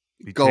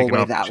go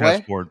away that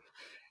way.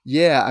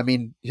 Yeah, I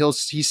mean,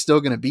 he's still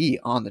going to be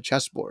on the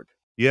chessboard.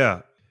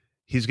 Yeah,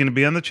 he's going to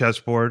be on the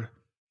chessboard,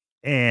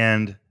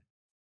 and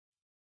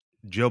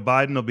Joe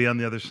Biden will be on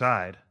the other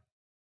side.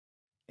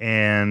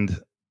 And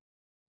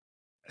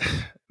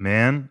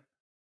man,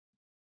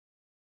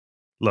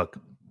 look,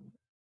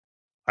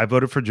 I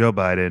voted for Joe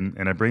Biden,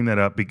 and I bring that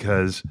up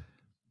because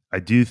I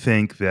do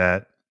think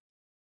that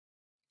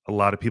a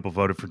lot of people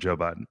voted for Joe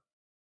Biden.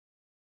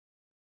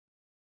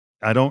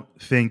 I don't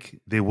think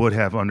they would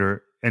have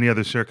under any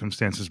other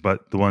circumstances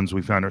but the ones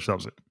we found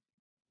ourselves in.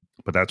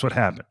 But that's what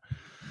happened.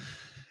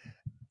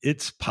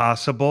 It's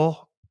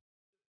possible.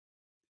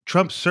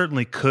 Trump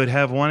certainly could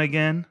have won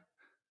again,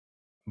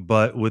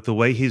 but with the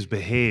way he's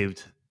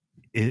behaved,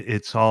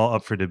 it's all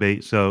up for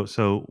debate.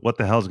 So what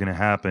the hell is going to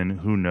happen?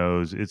 Who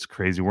knows? It's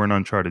crazy. We're in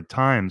uncharted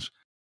times.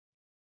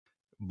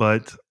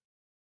 But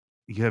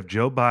you have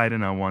Joe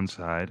Biden on one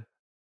side,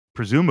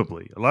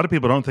 presumably. A lot of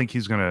people don't think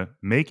he's going to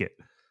make it.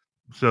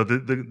 So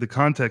the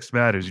context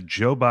matters.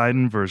 Joe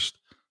Biden versus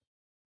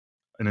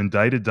an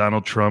indicted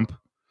Donald Trump,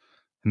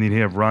 and then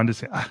you have Ron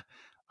DeSantis.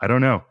 I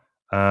don't know.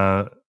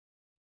 And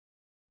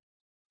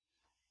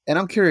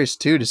I'm curious,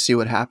 too, to see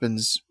what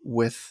happens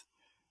with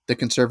the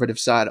conservative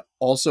side,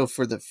 also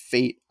for the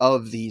fate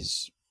of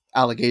these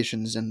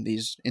allegations and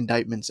these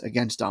indictments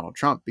against Donald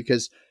Trump,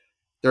 because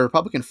the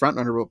Republican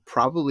frontrunner will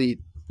probably...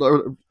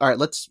 All right,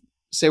 let's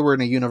say we're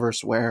in a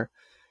universe where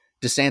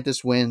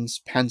DeSantis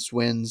wins, Pence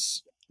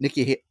wins,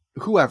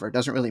 whoever,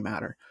 doesn't really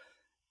matter.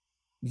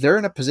 They're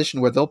in a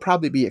position where they'll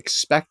probably be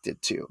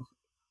expected to,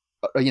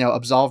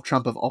 absolve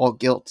Trump of all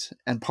guilt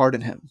and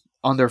pardon him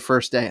on their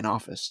first day in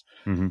office.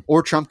 Mm-hmm.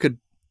 Or Trump could,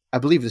 I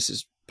believe this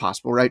is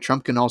possible, right?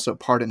 Trump can also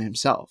pardon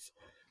himself.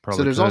 So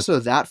Probably there's could. also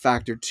that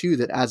factor too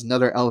that adds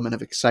another element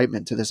of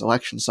excitement to this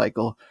election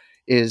cycle.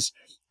 Is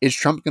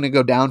Trump going to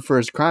go down for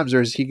his crimes,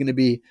 or is he going to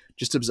be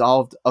just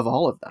absolved of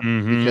all of them?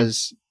 Mm-hmm.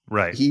 Because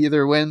Right. he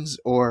either wins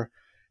or,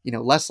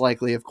 less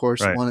likely, of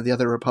course, Right. one of the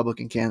other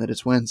Republican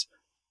candidates wins.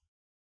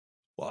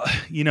 Well,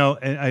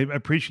 and I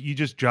appreciate you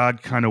just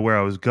jogged kind of where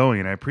I was going,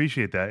 and I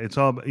appreciate that. It's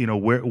all,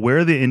 where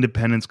are the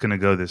independents going to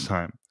go this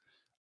time?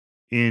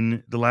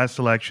 In the last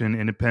election,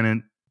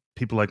 independent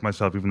people like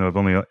myself, even though I've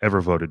only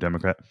ever voted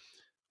Democrat,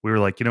 we were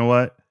like, you know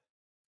what?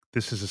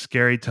 This is a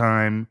scary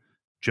time.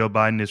 Joe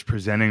Biden is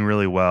presenting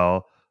really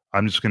well.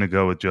 I'm just going to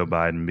go with Joe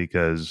Biden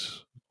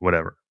because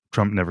whatever.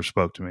 Trump never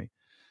spoke to me.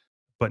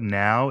 But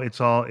now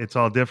it's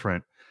all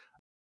different.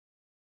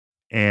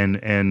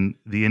 And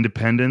the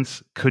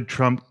independents, can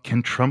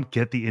Trump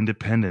get the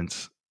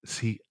independents?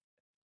 See,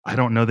 I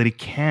don't know that he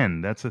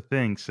can. That's the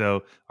thing.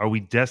 So are we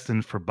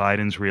destined for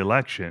Biden's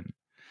reelection?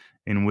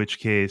 In which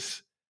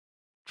case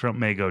Trump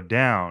may go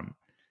down.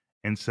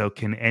 And so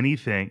can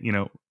anything,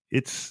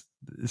 it's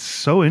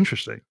so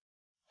interesting.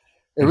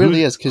 It And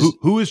really is, because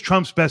who is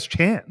Trump's best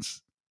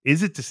chance?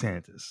 Is it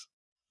DeSantis?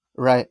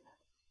 right.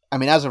 I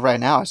mean, as of right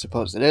now, I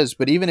suppose it is.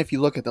 But even if you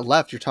look at the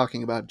left, you're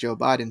talking about Joe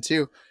Biden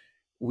too.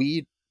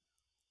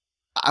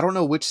 I don't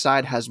know which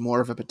side has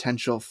more of a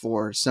potential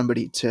for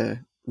somebody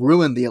to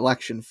ruin the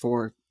election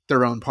for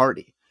their own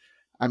party.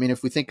 I mean,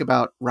 if we think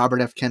about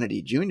Robert F.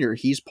 Kennedy Jr.,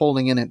 he's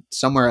polling in at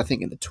somewhere, I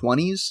think, in the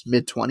 20s,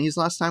 mid 20s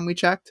last time we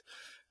checked,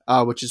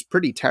 which is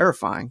pretty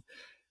terrifying.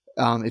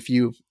 If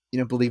you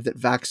believe that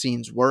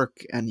vaccines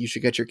work and you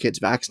should get your kids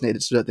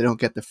vaccinated so that they don't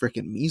get the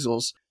freaking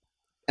measles.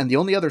 And the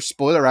only other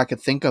spoiler I could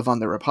think of on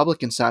the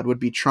Republican side would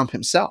be Trump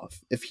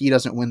himself if he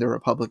doesn't win the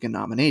Republican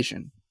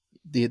nomination.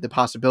 The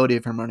possibility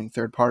of him running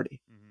third party.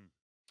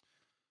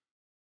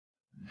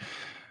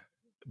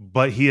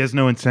 But he has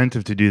no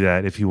incentive to do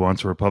that if he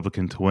wants a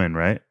Republican to win,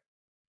 right?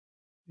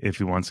 If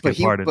he wants to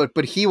get pardoned.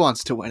 But he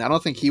wants to win. I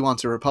don't think he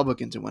wants a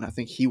Republican to win. I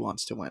think he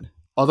wants to win.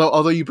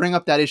 Although you bring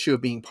up that issue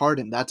of being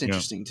pardoned, that's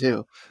interesting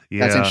too.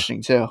 That's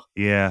interesting too.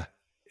 Yeah.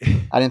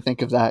 I didn't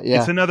think of that. Yeah.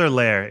 It's another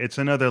layer. It's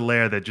another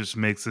layer that just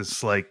makes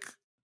this like.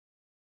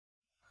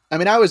 I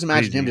mean, I always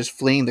imagine crazy. him just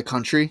fleeing the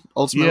country.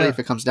 Ultimately, if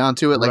it comes down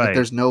to it, like if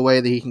there's no way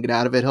that he can get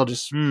out of it, he'll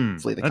just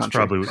flee the country. That's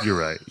probably you're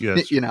right.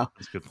 Yes, that's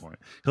a good point.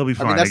 He'll be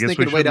fine. I mean, that's guess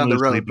thinking we way down the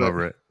lose road. Sleep But,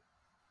 over it.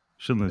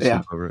 Shouldn't lose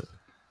sleep over it.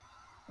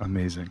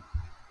 Amazing.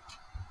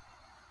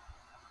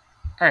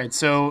 All right,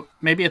 so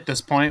maybe at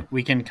this point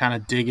we can kind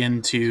of dig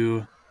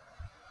into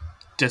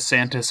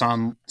DeSantis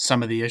on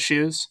some of the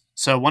issues.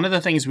 So one of the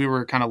things we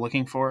were kind of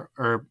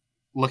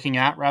looking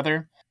at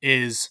rather,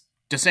 is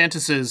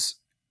DeSantis's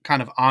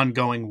kind of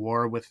ongoing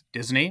war with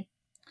Disney.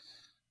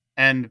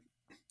 And,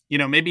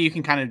 maybe you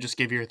can kind of just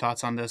give your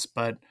thoughts on this,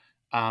 but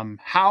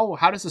how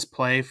does this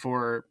play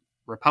for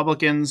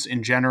Republicans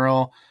in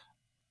general?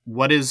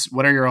 What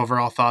are your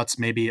overall thoughts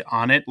maybe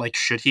on it? Like,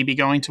 should he be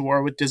going to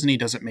war with Disney?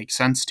 Does it make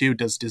sense to?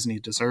 Does Disney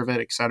deserve it,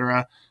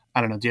 etc.?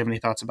 I don't know. Do you have any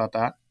thoughts about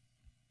that?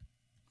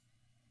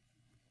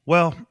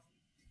 Well,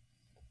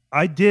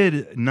 I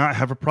did not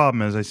have a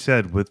problem, as I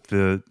said, with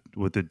the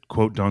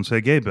quote "Don't say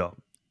gay" bill,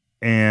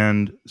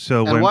 and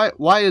so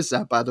why is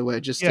that, by the way?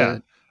 Just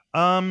to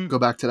go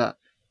back to that,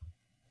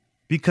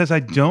 because I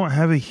don't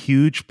have a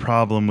huge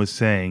problem with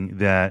saying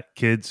that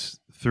kids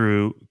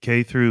through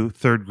K through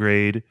third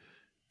grade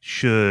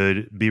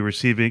should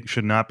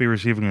not be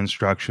receiving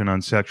instruction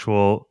on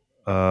sexual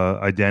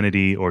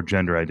identity or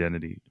gender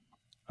identity.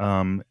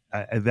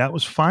 That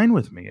was fine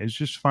with me. It's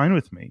just fine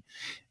with me.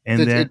 And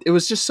then it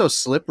was just so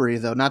slippery,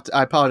 though.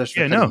 I apologize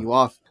for cutting you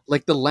off.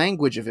 Like, the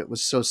language of it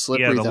was so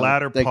slippery. Yeah, the though.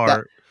 latter like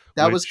part.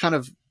 That was kind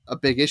of a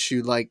big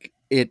issue. Like,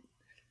 it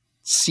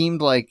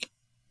seemed like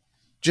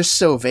just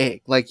so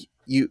vague. Like,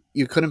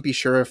 you couldn't be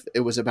sure if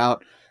it was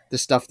about the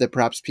stuff that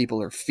perhaps people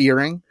are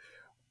fearing,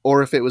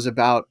 or if it was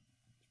about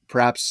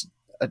perhaps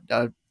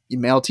a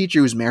male teacher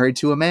who's married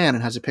to a man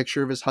and has a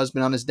picture of his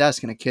husband on his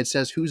desk, and a kid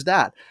says, "Who's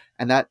that?"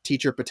 And that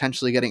teacher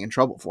potentially getting in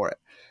trouble for it.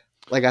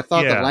 Like, I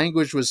thought the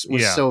language was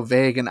so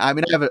vague, and I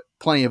mean, I have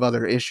plenty of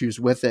other issues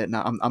with it, and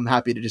I'm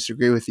happy to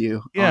disagree with you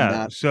on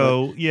that.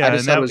 So I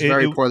just thought it was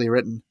very poorly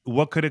written.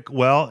 What could it?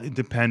 Well,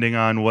 depending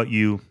on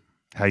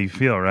how you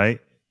feel, right,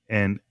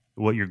 and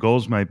what your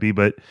goals might be,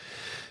 but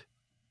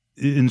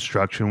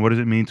instruction. What does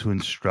it mean to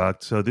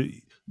instruct? So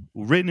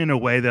written in a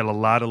way that a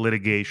lot of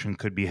litigation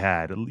could be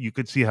had. You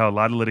could see how a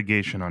lot of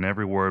litigation on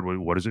every word.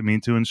 What does it mean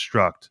to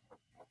instruct?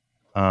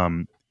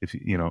 And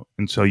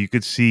so you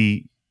could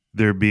see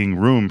there being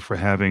room for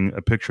having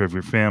a picture of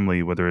your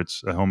family, whether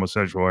it's a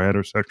homosexual or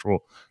heterosexual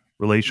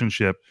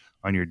relationship,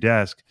 on your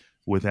desk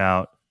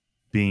without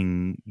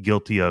being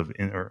guilty of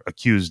or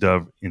accused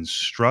of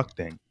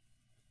instructing.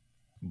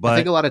 But I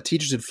think a lot of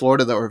teachers in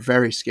Florida, though, are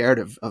very scared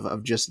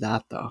of just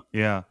that, though.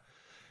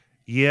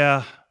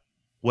 Yeah.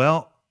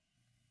 Well,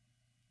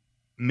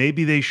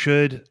 maybe they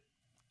should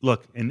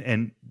look.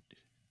 And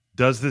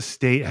does the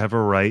state have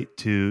a right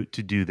to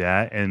do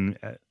that? And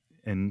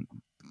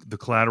the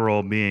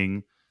collateral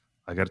being,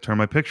 I got to turn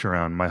my picture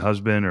around. My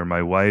husband or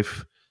my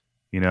wife,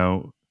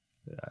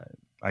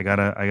 I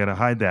gotta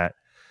hide that.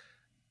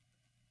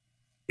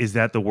 Is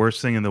that the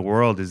worst thing in the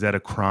world? Is that a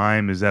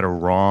crime? Is that a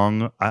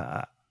wrong?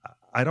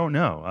 I don't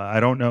know. I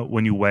don't know.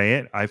 When you weigh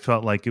it, I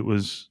felt like it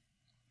was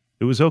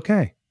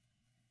okay.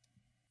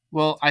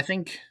 Well, I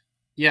think,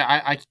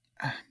 yeah,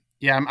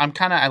 yeah, I'm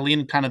kind of, I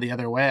lean kind of the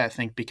other way, I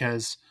think,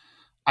 because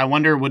I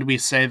wonder, would we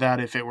say that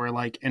if it were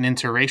like an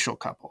interracial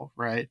couple,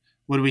 right?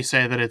 Would we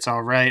say that it's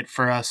all right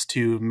for us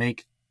to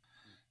make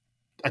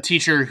a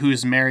teacher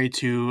who's married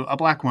to a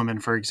black woman,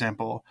 for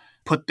example,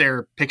 put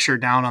their picture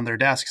down on their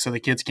desk so the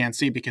kids can't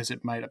see because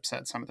it might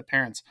upset some of the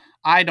parents?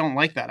 I don't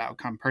like that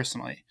outcome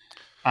personally.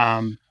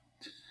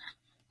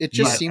 It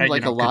just But seemed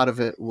like a could, lot of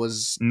it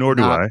was Nor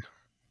do not. I.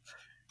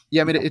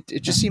 Yeah, I mean,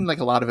 it just seemed like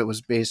a lot of it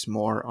was based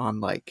more on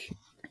like,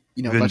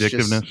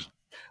 Vindictiveness.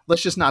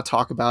 let's just not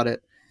talk about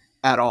it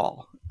at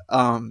all.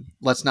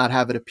 Let's not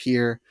have it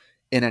appear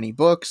in any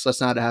books. Let's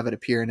not have it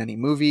appear in any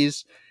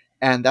movies,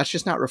 and that's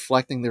just not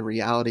reflecting the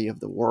reality of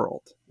the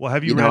world. Well,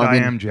 have you You know, read I I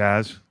mean, Am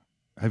Jazz?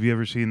 Have you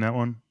ever seen that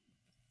one?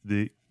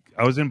 I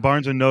was in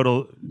Barnes and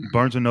Nobles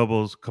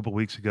a couple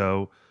weeks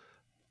ago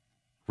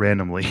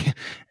randomly.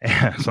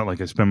 It's not like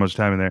I spend much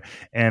time in there.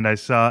 And I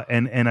saw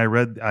and I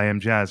read I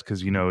Am Jazz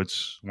because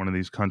it's one of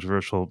these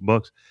controversial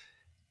books.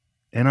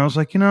 And I was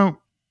like, I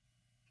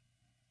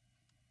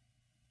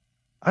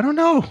don't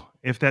know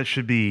if that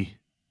should be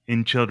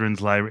in in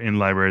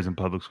libraries and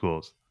public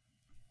schools.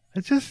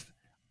 It's just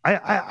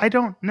I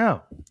don't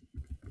know.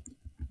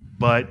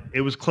 But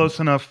it was close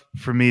enough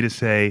for me to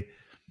say,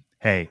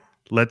 hey,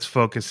 let's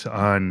focus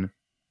on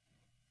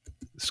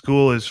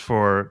school is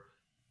for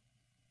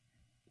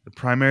the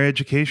primary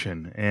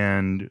education,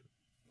 and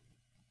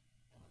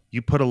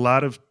you put a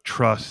lot of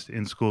trust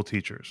in school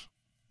teachers,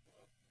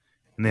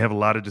 and they have a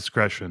lot of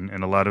discretion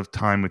and a lot of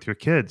time with your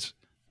kids.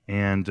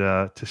 And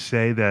to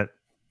say that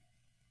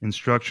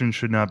instruction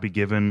should not be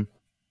given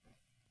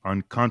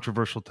on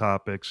controversial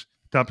topics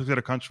that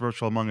are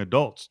controversial amongst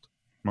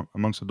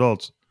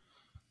adults,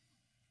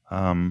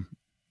 I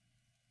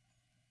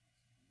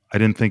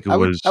didn't think it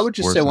was I would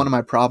just say worth one it. of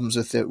my problems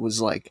with it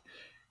was like,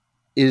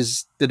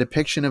 is the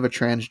depiction of a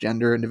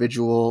transgender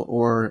individual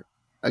or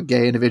a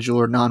gay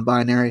individual or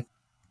non-binary,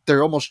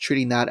 they're almost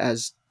treating that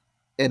as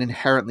an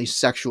inherently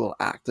sexual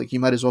act. Like you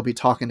might as well be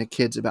talking to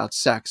kids about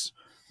sex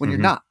when you're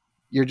Mm-hmm. not.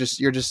 You're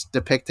just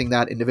depicting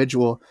that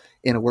individual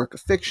in a work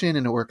of fiction,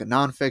 in a work of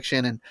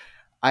nonfiction, and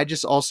I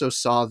just also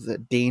saw the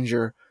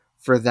danger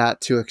for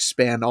that to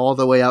expand all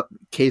the way up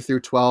K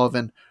through 12.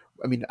 And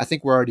I mean, I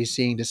think we're already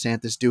seeing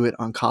DeSantis do it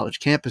on college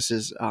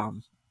campuses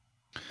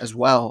as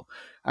well.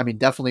 I mean,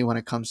 definitely when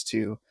it comes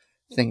to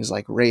things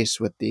like race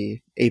with the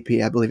AP,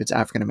 I believe it's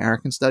African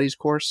American Studies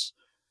course,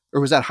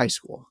 or was that high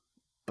school?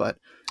 But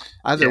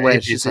either yeah, way, AP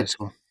it's is just high it.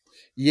 school.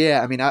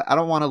 Yeah, I mean, I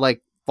don't want to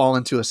like fall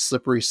into a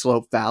slippery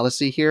slope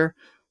fallacy here,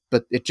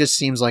 but it just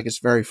seems like it's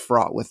very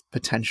fraught with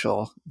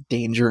potential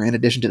danger in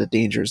addition to the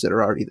dangers that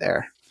are already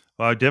there.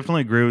 Well, I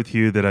definitely agree with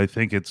you that I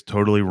think it's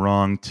totally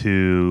wrong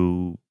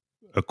to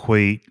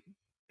equate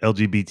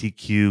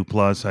LGBTQ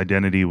plus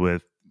identity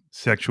with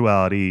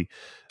sexuality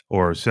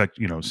or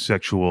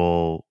sexually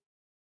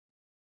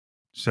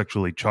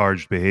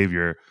charged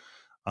behavior.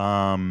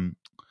 Um,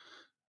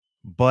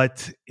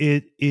 but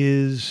it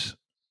is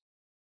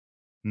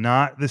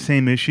not the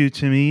same issue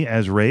to me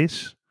as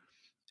race.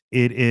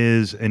 It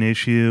is an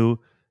issue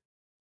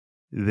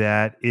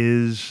that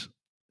is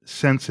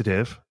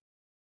sensitive,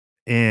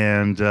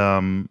 and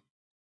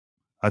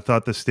I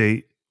thought the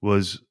state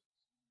was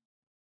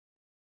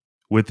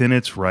within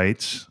its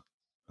rights.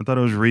 I thought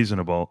it was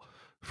reasonable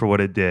for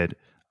what it did,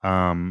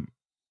 though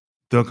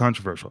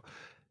controversial.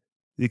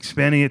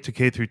 Expanding it to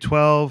K through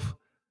 12,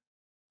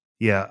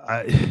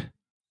 yeah.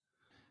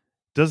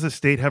 Does the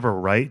state have a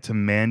right to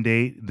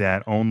mandate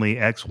that only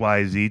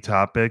XYZ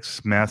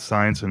topics, math,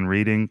 science, and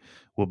reading,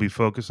 will be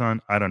focused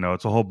on? I don't know.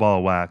 It's a whole ball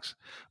of wax.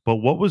 But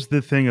what was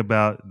the thing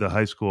about the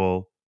high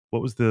school?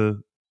 What was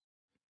the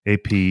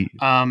AP?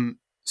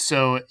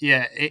 So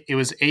yeah, it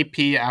was AP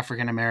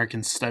African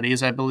American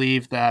Studies, I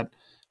believe, that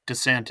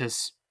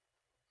DeSantis.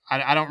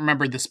 I don't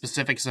remember the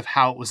specifics of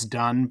how it was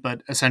done,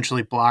 but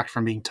essentially blocked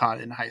from being taught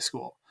in high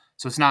school.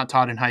 So it's not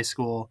taught in high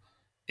school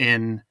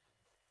in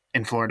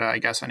Florida, I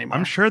guess, anymore.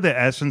 I'm sure the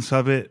essence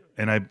of it,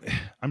 and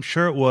I'm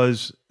sure it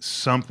was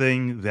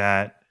something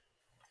that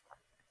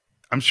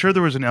I'm sure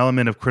there was an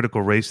element of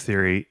critical race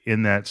theory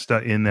in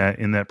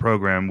that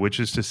program, which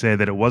is to say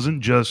that it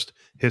wasn't just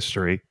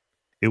history;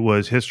 it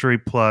was history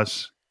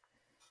plus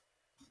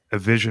a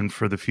vision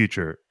for the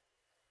future,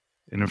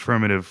 an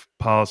affirmative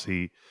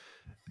policy.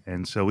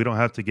 And so we don't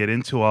have to get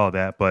into all of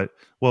that, but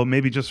well,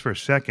 maybe just for a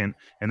second,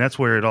 and that's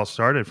where it all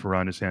started for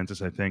Ron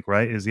DeSantis, I think,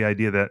 right? Is the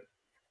idea that,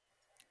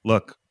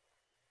 look,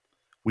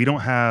 we don't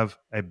have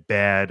a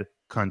bad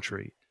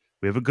country.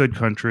 We have a good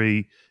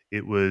country.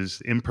 It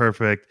was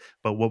imperfect,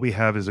 but what we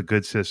have is a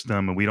good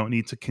system, and we don't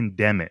need to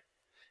condemn it.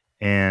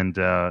 And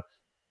the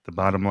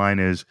bottom line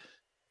is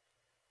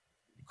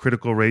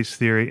critical race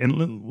theory.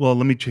 And well,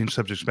 let me change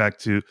subjects back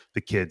to the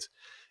kids.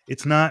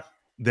 It's not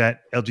that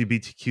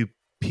LGBTQ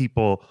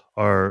people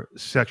are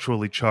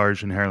sexually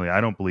charged inherently.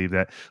 I don't believe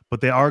that, but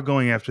they are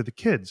going after the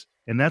kids.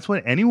 And that's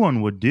what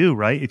anyone would do,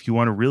 right? If you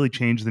want to really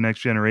change the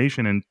next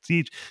generation and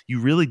teach, you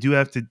really do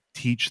have to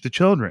teach the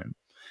children.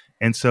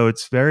 And so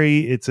it's a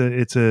very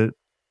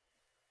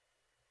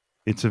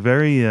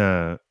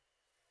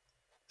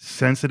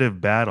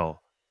sensitive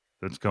battle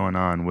that's going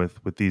on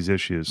with these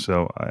issues.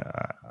 So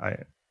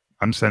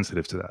I'm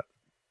sensitive to that.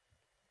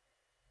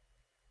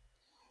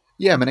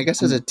 Yeah, I mean, I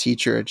guess as a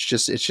teacher, it's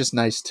just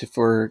nice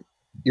for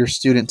your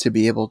student to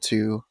be able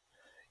to,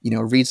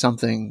 read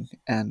something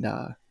and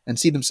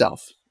see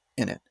themselves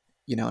in it,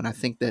 and I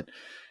think that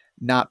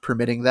not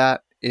permitting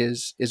that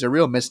is a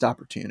real missed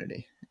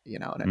opportunity,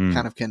 and it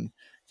kind of can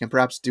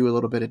perhaps do a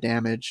little bit of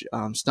damage,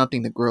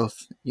 stunting the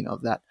growth,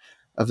 of that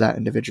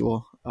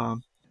individual.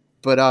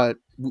 But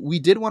we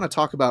did want to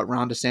talk about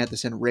Ron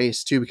DeSantis and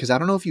race too, because I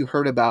don't know if you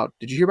heard about.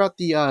 Did you hear about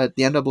the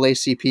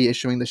NAACP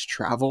issuing this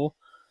travel?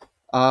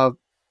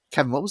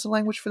 Kevin, what was the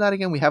language for that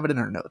again? We have it in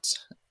our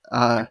notes.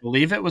 I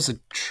believe it was a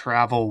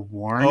travel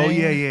warning. Oh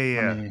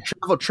yeah.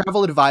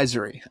 Travel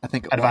advisory. I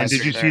think it was.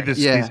 And did you see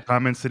these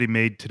comments that he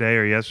made today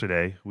or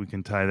yesterday? We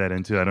can tie that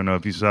into. I don't know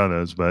if you saw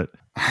those, but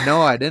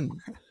no, I didn't.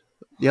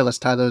 Yeah, let's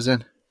tie those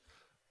in.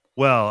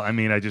 Well, I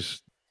mean,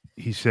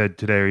 he said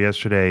today or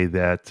yesterday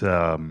that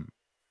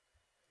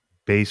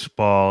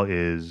baseball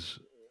is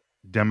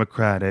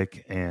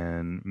democratic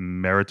and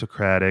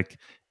meritocratic,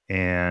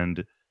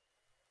 and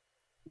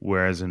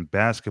whereas in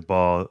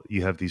basketball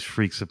you have these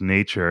freaks of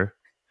nature.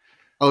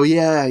 Oh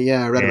yeah,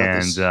 I read about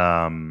this.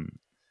 And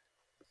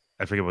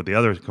I forget what the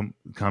other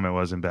comment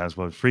was in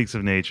basketball. Freaks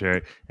of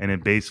nature, and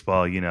in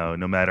baseball,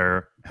 no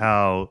matter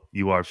how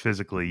you are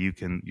physically,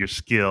 your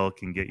skill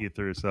can get you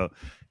through. So,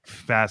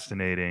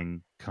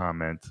 fascinating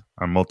comment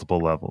on multiple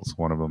levels.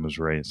 One of them is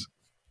race.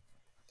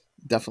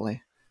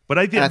 Definitely. But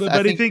I think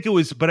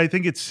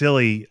it's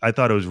silly. I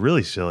thought it was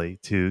really silly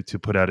to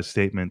put out a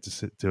statement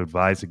to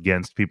advise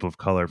against people of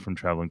color from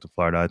traveling to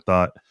Florida. I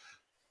thought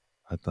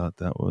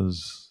that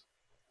was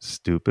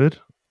stupid.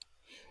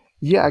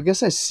 Yeah, I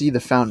guess I see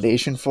the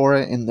foundation for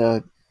it in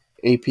the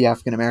AP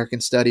African American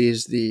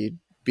Studies, the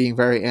being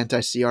very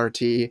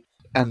anti-CRT,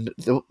 and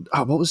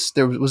was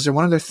there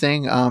one other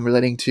thing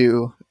relating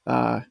to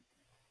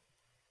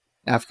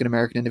African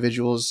American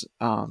individuals?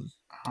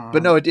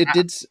 But no, it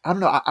did. I don't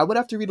know. I would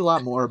have to read a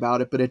lot more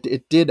about it, but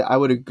it did. I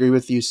would agree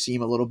with you.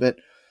 Seem a little bit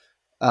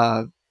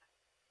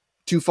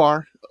too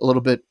far, a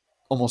little bit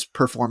almost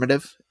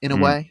performative in a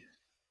way.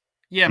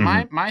 Yeah,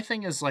 my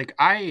thing is like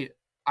I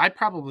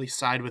probably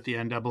side with the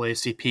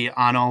NAACP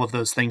on all of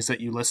those things that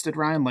you listed,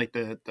 Ryan, like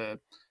the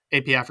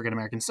AP African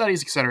American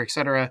Studies, et cetera, et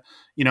cetera.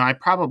 I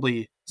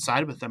probably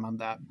side with them on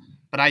that.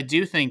 But I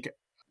do think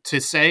to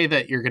say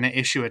that you're going to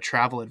issue a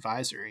travel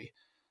advisory,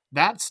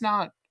 that's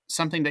not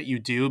something that you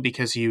do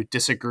because you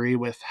disagree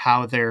with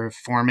how they're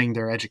forming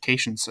their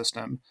education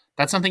system.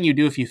 That's something you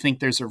do if you think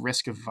there's a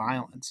risk of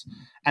violence.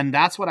 And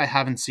that's what I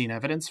haven't seen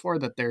evidence for,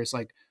 that there's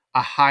like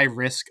a high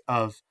risk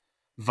of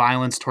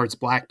violence towards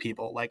Black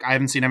people. Like I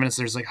haven't seen evidence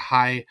there's like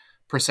high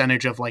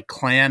percentage of like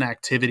Klan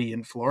activity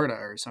in Florida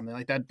or something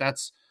like that.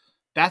 That's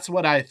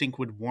what I think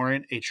would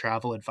warrant a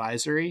travel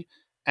advisory.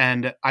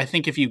 And I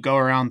think if you go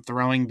around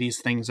throwing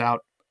these things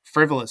out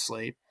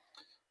frivolously,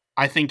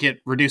 I think it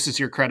reduces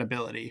your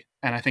credibility.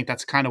 And I think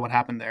that's kind of what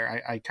happened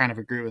there. I kind of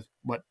agree with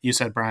what you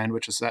said, Brian,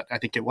 which is that I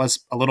think it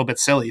was a little bit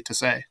silly to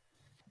say.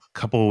 A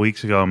couple of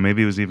weeks ago,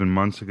 maybe it was even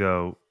months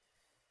ago,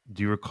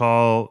 do you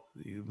recall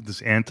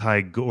this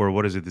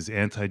this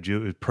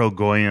anti-Jew,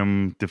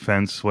 pro-Goyim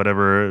defense,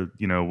 whatever,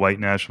 white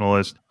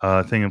nationalist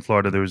thing in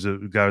Florida? There was a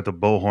guy with a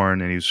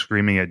bullhorn and he was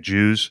screaming at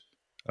Jews.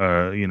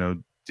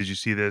 Did you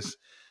see this?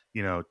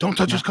 Don't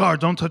touch his car,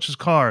 don't touch his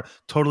car,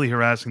 totally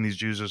harassing these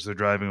Jews as they're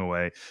driving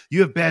away.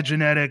 You have bad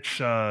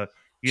genetics.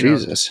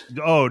 Jesus.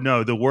 Oh,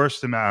 no, the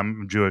worst.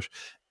 I'm Jewish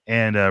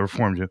and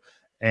Reformed Jew.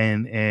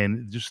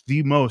 And just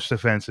the most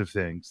offensive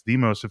things.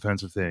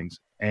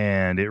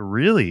 And it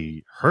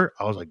really hurt.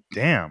 I was like,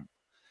 damn.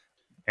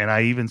 And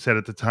I even said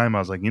at the time, I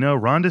was like,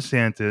 Ron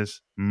DeSantis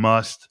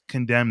must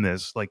condemn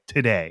this like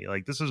today.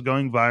 Like this is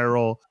going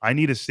viral. I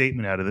need a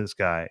statement out of this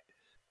guy.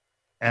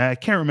 And I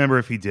can't remember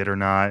if he did or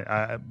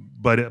not.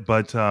 But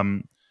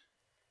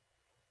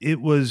it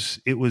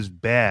was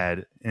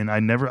bad. And I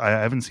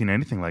haven't seen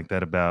anything like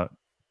that about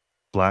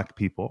Black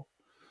people.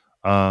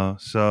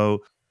 So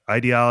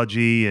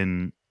ideology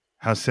and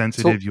how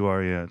sensitive you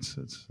are. Yeah.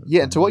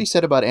 And to what you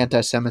said about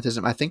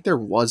anti-Semitism, I think there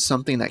was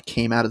something that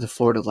came out of the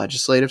Florida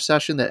legislative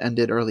session that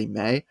ended early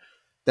May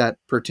that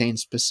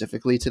pertains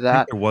specifically to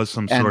that. There was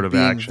some sort of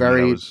being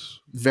action.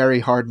 Very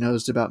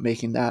hard-nosed about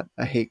making that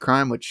a hate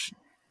crime, which,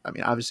 I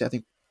mean, obviously I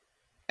think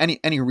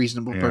any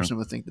reasonable person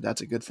would think that that's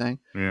a good thing.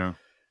 Yeah.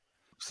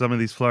 Some of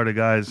these Florida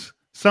guys,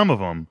 some of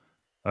them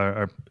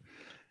are.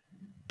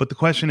 But the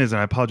question is,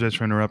 and I apologize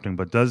for interrupting,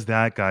 but does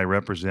that guy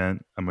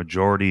represent a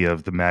majority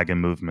of the MAGA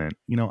movement?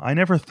 I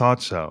never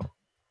thought so.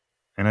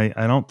 And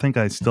I don't think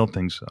I still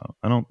think so.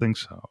 I don't think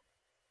so.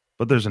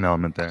 But there's an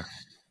element there.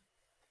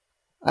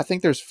 I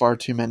think there's far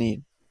too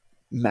many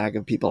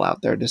MAGA people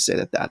out there to say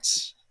that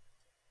that's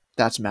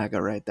that's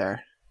MAGA right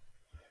there.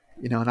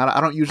 And I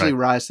don't usually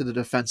Right. rise to the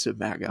defense of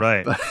MAGA,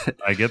 Right. but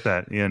I get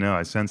that. Yeah, no,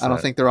 I sense I don't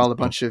that. think they're all a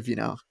bunch of,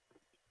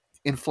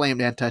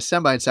 inflamed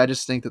anti-Semites. I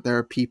just think that there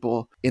are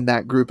people in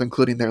that group,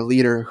 including their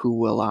leader, who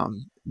will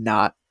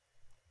not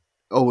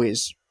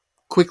always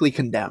quickly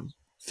condemn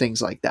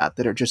things like that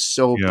are just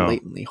so Yeah.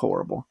 blatantly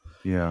horrible.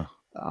 Yeah.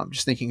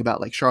 Just thinking about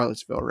like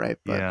Charlottesville, right?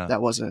 But Yeah.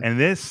 that was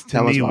this to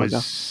that was me a while was ago.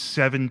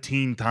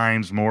 17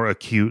 times more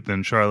acute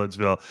than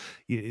Charlottesville.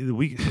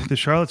 The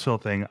Charlottesville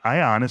thing,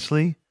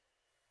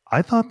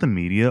 I thought the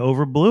media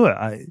overblew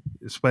it.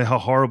 Despite how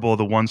horrible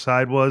the one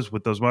side was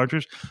with those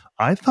marchers,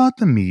 I thought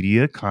the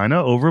media kind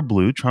of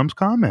overblew Trump's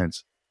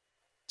comments,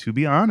 to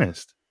be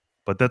honest.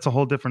 But that's a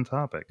whole different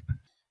topic.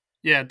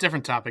 Yeah,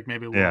 different topic.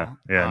 Maybe we'll Yeah,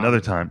 another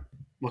time.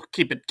 We'll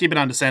keep it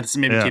on DeSantis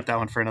and maybe keep that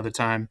one for another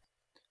time.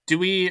 Do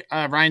we,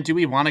 Ryan? Do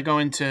we want to go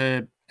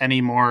into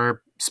any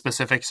more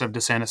specifics of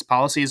DeSantis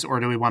policies,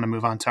 or do we want to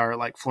move on to our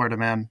like Florida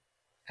man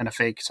and a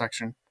fake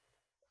section?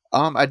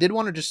 I did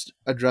want to just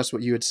address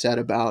what you had said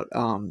about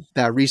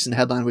that recent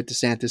headline with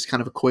DeSantis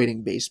kind of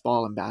equating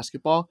baseball and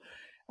basketball.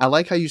 I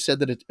like how you said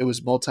that it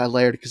was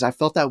multi-layered, because I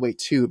felt that way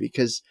too,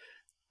 because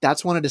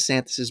that's one of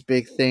DeSantis's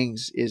big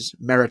things is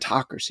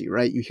meritocracy,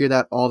 right? You hear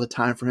that all the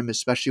time from him,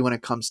 especially when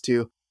it comes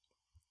to,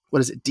 what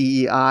is it,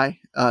 DEI,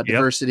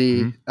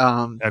 diversity,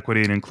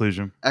 equity and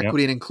inclusion.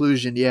 Equity and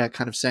inclusion, yeah,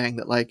 kind of saying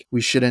that like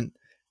we shouldn't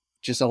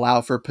just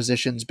allow for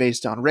positions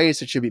based on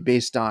race. It should be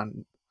based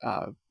on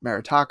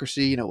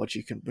meritocracy, what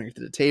you can bring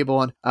to the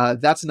table.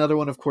 And that's another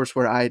one, of course,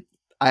 where I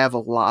have a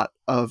lot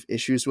of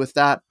issues with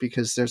that,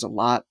 because there's a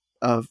lot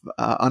of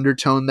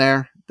undertone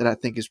there that I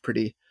think is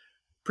pretty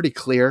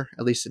clear,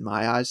 at least in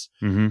my eyes.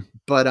 Mm-hmm.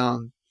 But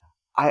I'm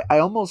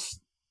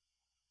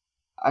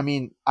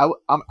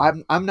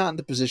not in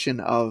the position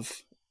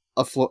of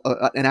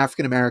an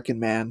African American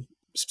man,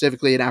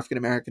 specifically an African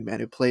American man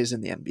who plays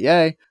in the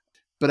NBA.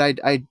 But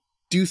I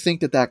do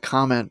think that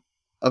comment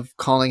of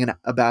calling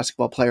a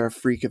basketball player a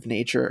freak of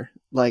nature,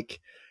 like,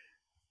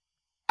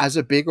 as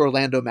a big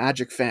Orlando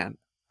Magic fan,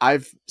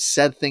 I've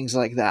said things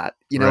like that,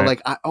 right.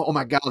 like, oh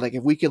my God, like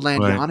if we could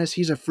land Giannis,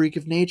 he's a freak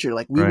of nature.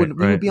 Like we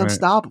would be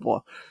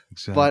unstoppable.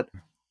 Exactly. But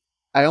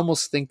I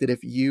almost think that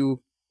if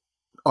you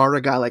are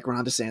a guy like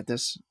Ron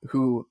DeSantis,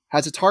 who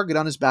has a target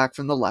on his back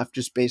from the left,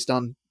 just based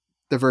on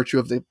the virtue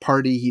of the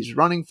party he's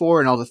running for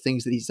and all the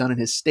things that he's done in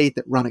his state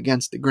that run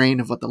against the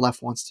grain of what the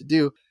left wants to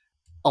do,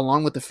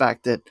 along with the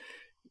fact that,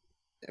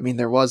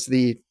 there was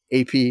the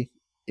AP,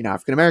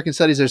 African American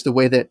studies. There's the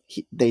way that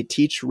they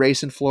teach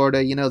race in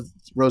Florida.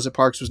 Rosa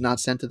Parks was not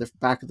sent to the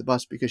back of the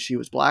bus because she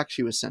was black.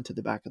 She was sent to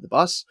the back of the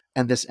bus.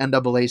 And this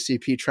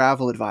NAACP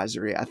travel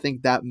advisory, I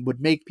think that would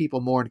make people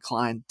more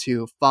inclined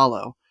to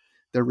follow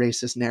the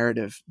racist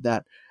narrative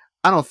that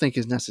I don't think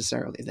is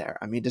necessarily there.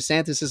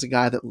 DeSantis is a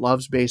guy that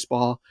loves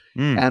baseball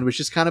and was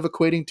just kind of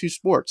equating two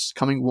sports,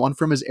 coming one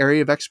from his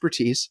area of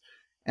expertise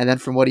and then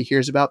from what he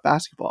hears about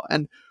basketball.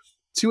 And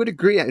to a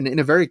degree, in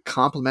a very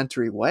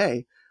complimentary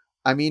way,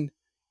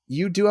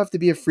 you do have to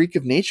be a freak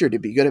of nature to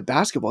be good at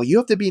basketball. You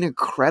have to be an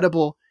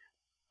incredible,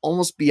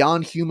 almost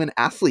beyond human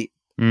athlete,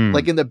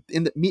 like in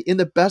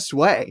the best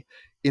way,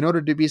 in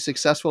order to be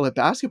successful at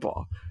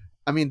basketball.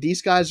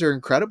 These guys are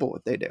incredible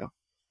what they do.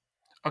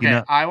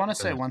 Okay, I want to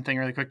say one thing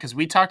really quick, because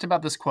we talked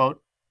about this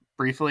quote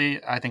briefly,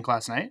 I think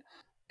last night,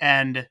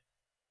 and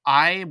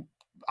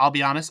I'll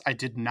be honest, I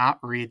did not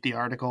read the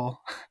article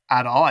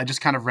at all. I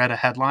just kind of read a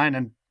headline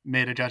and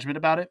made a judgment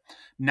about it.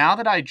 Now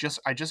that I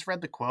just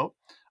read the quote,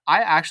 I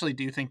actually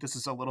do think this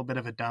is a little bit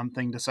of a dumb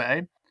thing to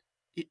say.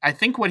 I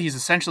think what he's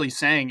essentially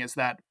saying is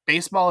that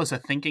baseball is a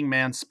thinking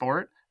man's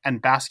sport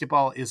and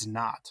basketball is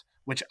not,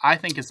 which I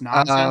think is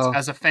nonsense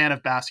as a fan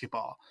of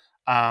basketball.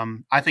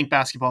 I think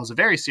basketball is a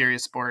very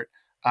serious sport.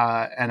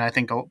 And I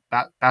think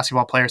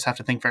basketball players have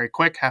to think very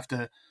quick, have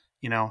to,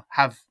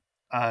 have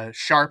a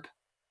sharp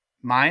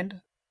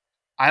mind.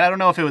 I don't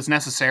know if it was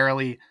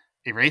necessarily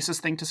a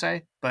racist thing to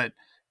say, but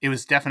it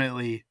was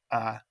definitely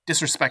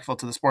disrespectful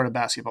to the sport of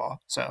basketball.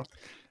 So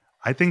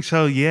I think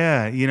so.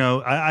 Yeah.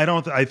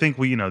 I think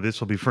this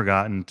will be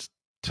forgotten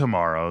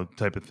tomorrow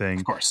type of thing.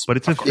 Of course. But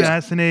it's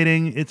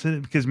fascinating.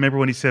 Because remember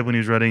when he said when he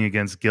was running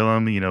against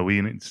Gillum,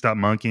 we stop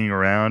monkeying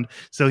around.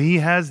 So he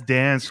has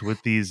danced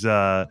with these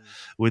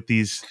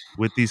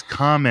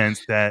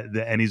comments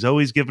and he's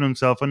always given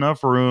himself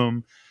enough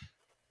room.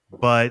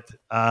 But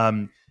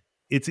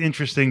it's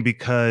interesting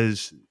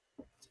because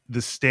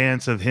the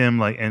stance of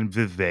him, and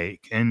Vivek,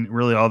 and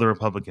really all the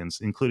Republicans,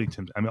 including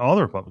Tim, all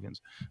the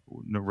Republicans,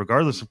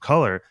 regardless of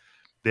color,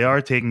 they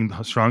are taking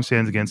strong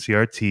stands against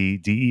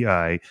CRT,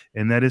 DEI,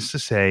 and that is to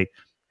say,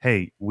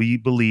 hey, we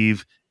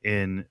believe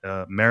in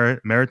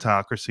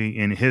meritocracy,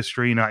 in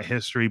history, not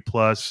history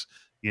plus,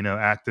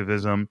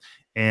 activism,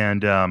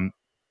 and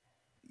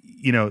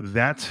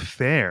that's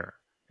fair.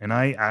 And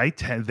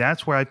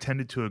that's where I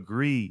tended to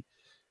agree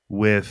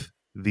with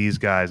these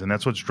guys, and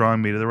that's what's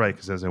drawing me to the right,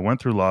 because as I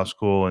went through law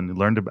school and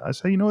learned about, I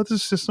said,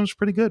 this system's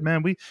pretty good,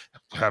 man. We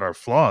had our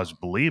flaws,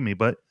 believe me,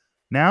 but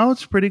now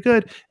it's pretty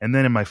good. And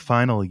then in my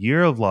final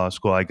year of law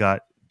school, I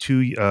got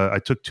I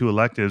took 2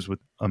 electives with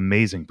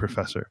amazing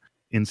professor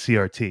in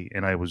CRT,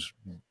 and I was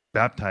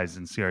baptized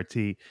in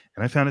CRT,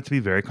 and I found it to be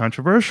very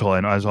controversial.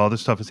 And as all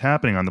this stuff is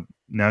happening on the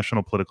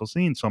national political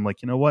scene, so I'm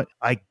like, you know what?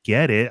 I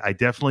get it. I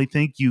definitely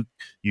think you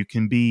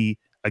can be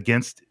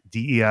against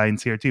DEI and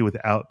CRT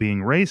without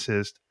being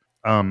racist.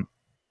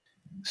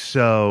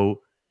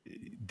 So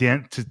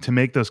Dan, to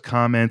make those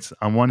comments,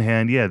 on one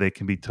hand, yeah, they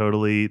can be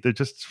they're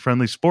just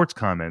friendly sports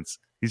comments.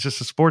 He's just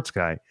a sports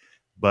guy,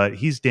 but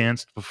he's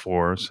danced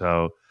before,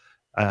 so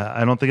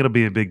I don't think it'll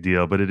be a big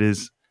deal, but it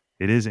is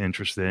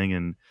interesting.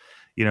 And,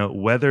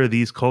 whether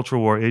these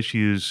cultural war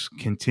issues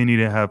continue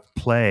to have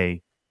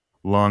play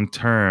long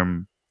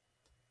term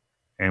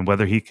and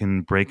whether he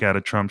can break out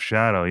of Trump's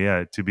shadow,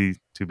 yeah, to be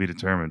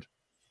determined.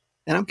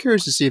 And I'm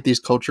curious to see if these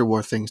culture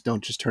war things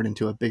don't just turn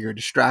into a bigger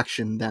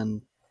distraction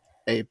than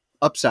a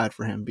upside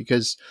for him,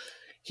 because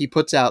he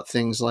puts out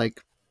things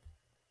like,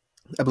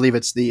 I believe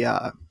it's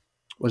the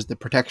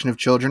Protection of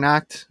Children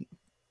Act,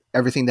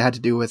 everything that had to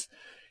do with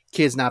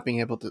kids not being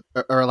able to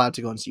or allowed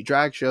to go and see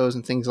drag shows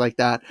and things like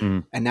that.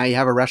 And now you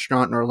have a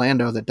restaurant in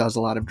Orlando that does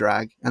a lot of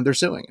drag, and they're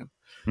suing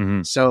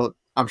him. So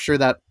I'm sure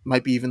that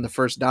might be even the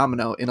first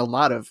domino in a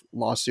lot of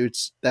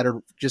lawsuits that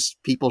are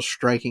just people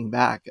striking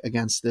back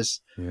against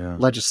this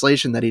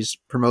legislation that he's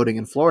promoting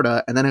in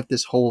Florida. And then if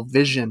this whole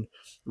vision,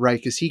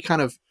 right, because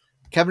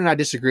Kevin and I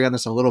disagree on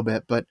this a little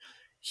bit, but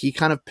he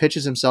kind of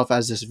pitches himself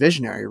as this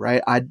visionary,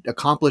 right? I'd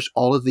accomplish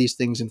all of these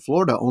things in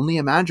Florida. Only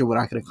imagine what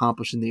I could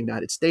accomplish in the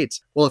United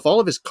States. Well, if all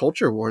of his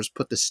culture wars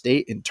put the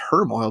state in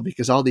turmoil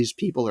because all these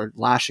people are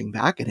lashing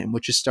back at him,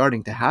 which is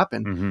starting to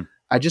happen,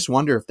 I just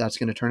wonder if that's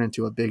going to turn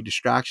into a big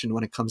distraction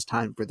when it comes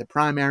time for the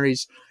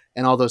primaries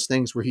and all those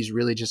things where he's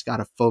really just got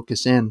to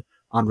focus in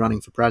on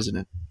running for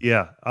president.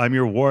 Yeah, I'm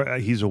your war.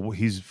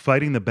 He's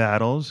fighting the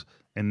battles,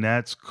 and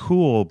that's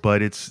cool,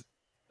 but it's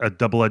a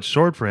double-edged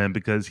sword for him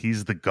because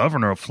he's the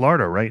governor of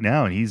Florida right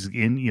now, and he's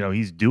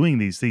he's doing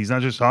these things. He's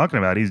not just talking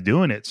about it, he's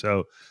doing it.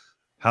 So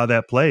how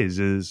that plays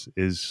is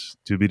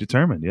to be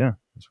determined. Yeah,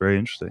 it's very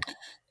interesting.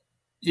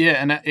 Yeah,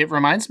 and it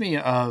reminds me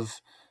of,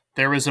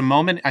 there was a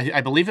moment,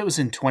 I believe it was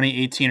in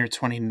 2018 or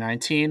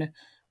 2019,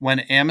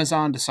 when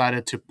Amazon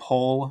decided to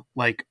pull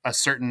like a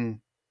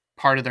certain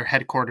part of their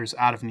headquarters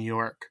out of New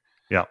York.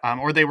 Yeah.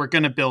 Or they were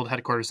going to build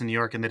headquarters in New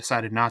York and they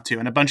decided not to.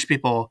 And a bunch of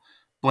people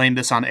blamed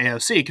this on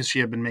AOC because she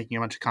had been making a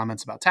bunch of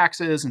comments about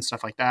taxes and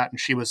stuff like that. And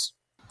she was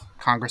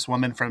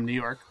Congresswoman from New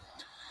York.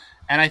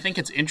 And I think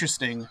it's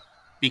interesting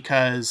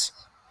because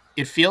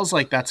it feels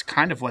like that's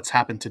kind of what's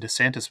happened to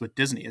DeSantis with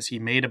Disney, is he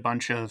made a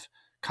bunch of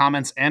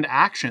comments and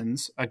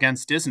actions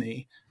against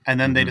Disney. And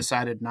then they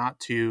decided not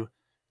to,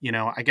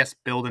 I guess,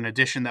 build an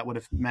addition that would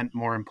have meant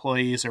more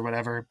employees or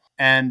whatever.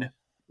 And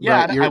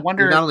yeah, right. I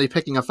wonder. You're not only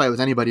picking a fight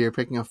with anybody, you're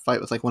picking a fight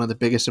with like one of the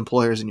biggest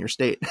employers in your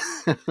state,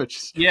 which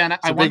is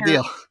a big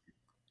deal.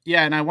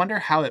 Yeah, and I wonder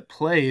how it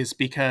plays,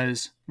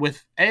 because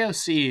with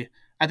AOC,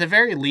 at the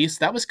very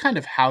least, that was kind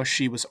of how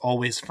she was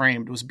always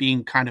framed, was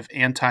being kind of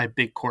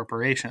anti-big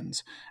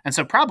corporations. And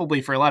so probably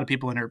for a lot of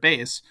people in her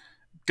base,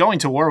 going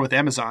to war with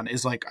Amazon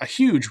is like a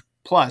huge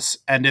plus.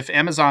 And if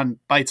Amazon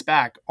bites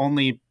back,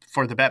 only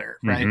for the better,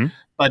 right?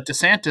 But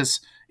DeSantis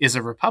is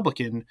a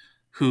Republican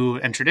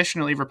and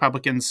traditionally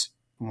Republicans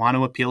want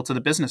to appeal to the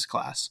business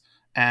class.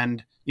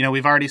 And,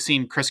 we've already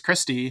seen Chris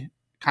Christie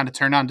kind of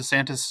turn on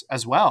DeSantis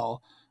as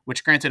well,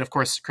 which granted, of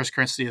course, Chris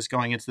Christie is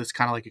going into this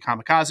kind of like a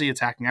kamikaze,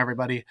 attacking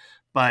everybody.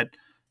 But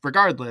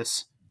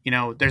regardless,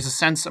 there's a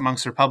sense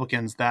amongst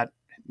Republicans that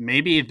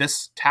maybe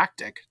this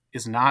tactic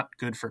is not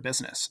good for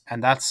business.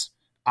 And that's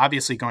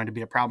obviously going to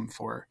be a problem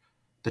for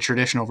the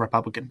traditional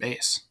Republican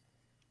base.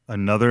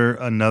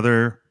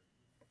 Another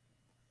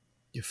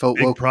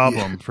big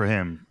problem for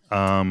him.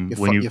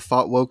 You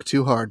fought woke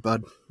too hard,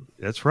 bud.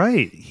 That's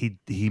right.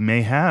 He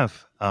may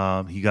have.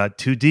 He got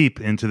too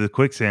deep into the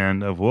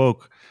quicksand of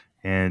woke,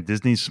 and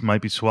Disney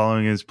might be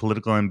swallowing his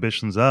political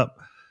ambitions up.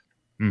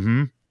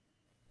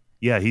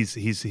 Yeah,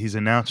 he's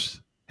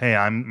announced, hey,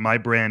 my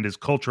brand is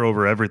culture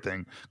over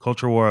everything,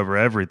 culture war over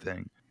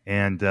everything,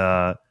 and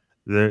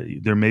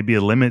there may be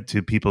a limit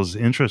to people's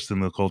interest in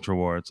the culture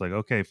war. It's like,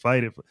 okay,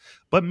 fight it,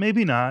 but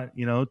maybe not.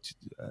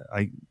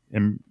 I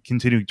am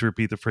continuing to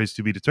repeat the phrase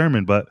 "to be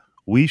determined," but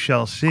we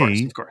shall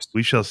see. Of course.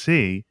 We shall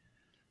see.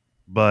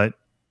 But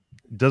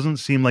it doesn't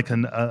seem like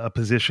a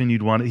position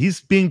you'd want.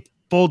 He's being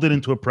folded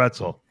into a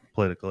pretzel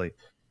politically,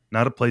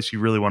 not a place you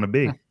really want to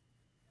be. Yeah.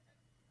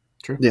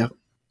 True.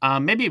 Yeah.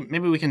 Maybe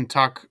we can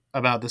talk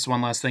about this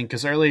one last thing,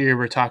 because earlier you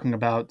were talking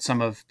about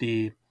some of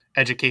the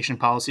education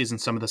policies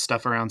and some of the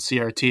stuff around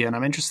CRT, and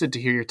I'm interested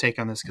to hear your take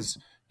on this because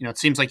it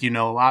seems like you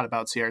know a lot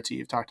about CRT.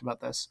 You've talked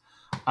about this,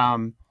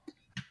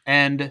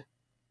 and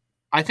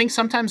I think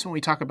sometimes when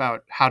we talk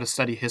about how to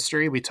study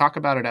history, we talk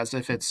about it as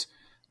if it's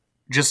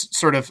just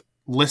sort of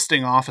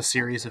listing off a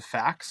series of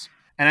facts.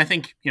 And I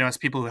think as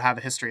people who have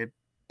a history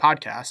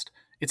podcast,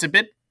 it's a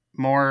bit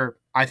more,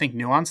 I think,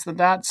 nuanced than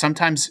that.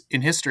 Sometimes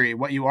in history,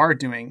 what you are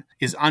doing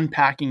is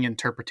unpacking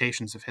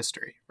interpretations of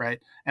history, right?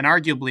 And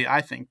arguably,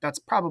 I think that's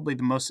probably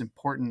the most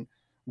important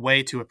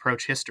way to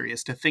approach history,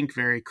 is to think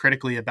very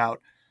critically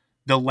about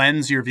the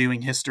lens you're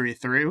viewing history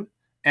through,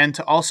 and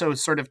to also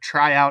sort of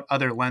try out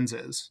other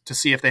lenses to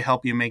see if they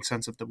help you make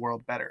sense of the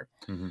world better.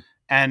 Mm-hmm.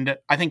 And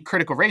I think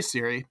critical race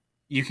theory,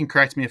 you can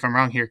correct me if I'm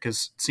wrong here,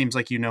 because it seems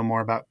like you know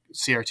more about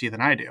CRT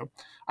than I do.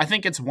 I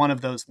think it's one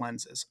of those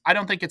lenses. I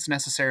don't think it's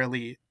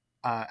necessarily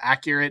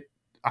accurate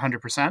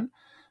 100%,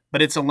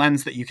 but it's a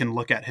lens that you can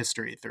look at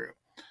history through.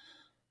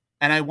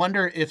 And I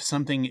wonder if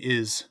something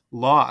is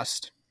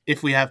lost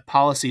if we have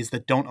policies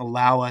that don't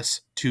allow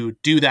us to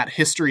do that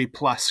history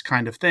plus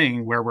kind of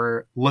thing where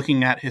we're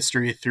looking at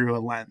history through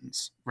a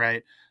lens,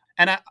 right?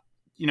 And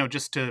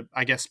just to,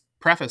 I guess,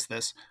 preface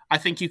this, I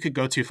think you could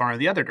go too far in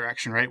the other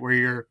direction, right?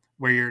 Where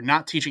you're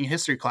not teaching a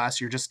history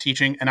class, you're just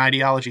teaching an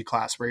ideology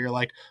class where you're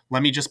like,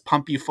 let me just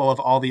pump you full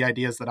of all the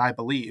ideas that I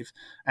believe.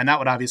 And that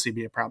would obviously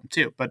be a problem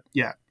too. But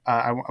yeah,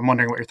 I'm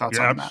wondering what your thoughts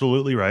are on that. You're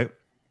absolutely right.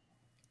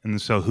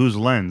 And so whose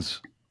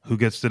lens? Who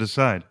gets to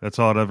decide? That's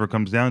all it ever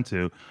comes down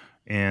to.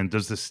 And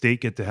does the state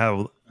get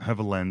to have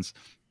a lens?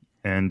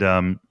 And,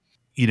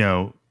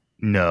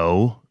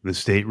 no, the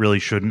state really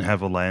shouldn't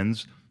have a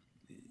lens.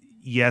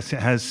 Yes, it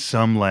has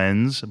some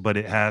lens, but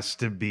it has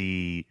to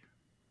be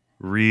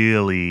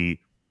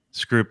really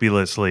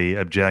scrupulously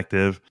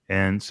objective.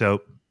 And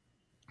so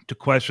to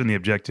question the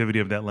objectivity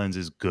of that lens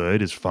is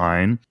good, is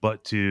fine.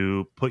 But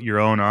to put your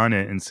own on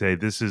it and say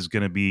this is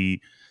going to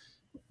be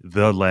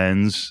the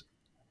lens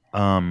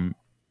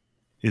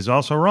is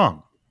also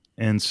wrong.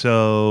 And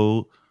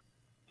so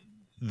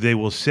they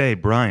will say,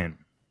 Brian,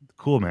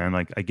 cool, man,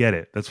 like I get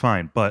it. That's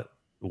fine. But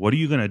what are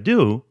you going to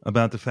do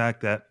about the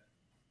fact that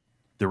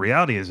the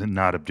reality is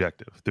not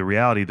objective? The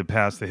reality, the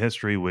past, the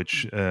history,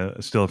 which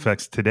still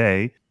affects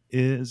today,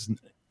 is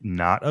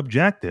not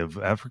objective.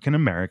 African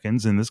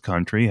Americans in this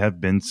country have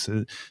been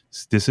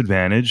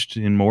disadvantaged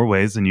in more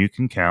ways than you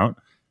can count,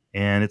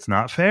 and it's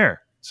not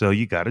fair. So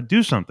you got to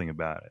do something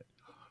about it.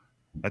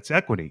 That's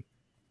equity.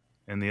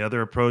 And the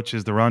other approach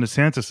is the Ron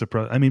DeSantis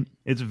approach. I mean,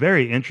 it's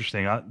very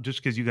interesting.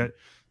 Just because you got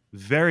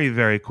very,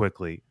 very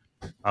quickly,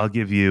 I'll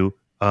give you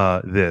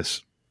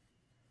this.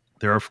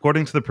 There are,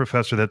 according to the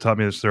professor that taught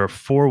me this, there are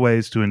 4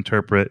 ways to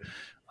interpret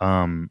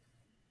the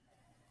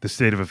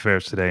state of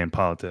affairs today in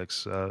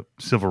politics,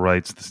 civil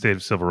rights, the state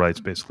of civil rights,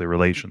 basically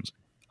relations.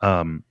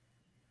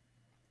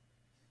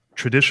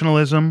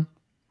 Traditionalism,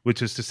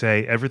 which is to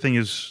say everything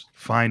is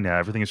fine now,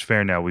 everything is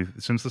fair now.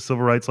 Since the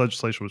civil rights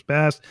legislation was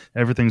passed,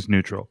 everything's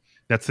neutral.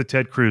 That's the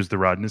Ted Cruz, the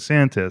Ron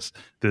DeSantis,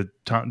 the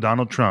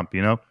Donald Trump,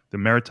 the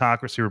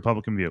meritocracy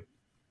Republican view.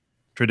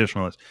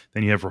 Traditionalists.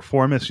 Then you have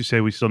reformists who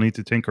say we still need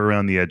to tinker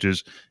around the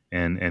edges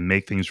and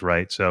make things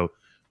right. So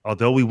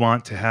although we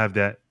want to have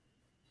that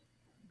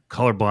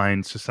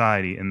colorblind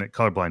society, and that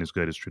colorblind is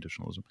good as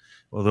traditionalism,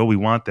 although we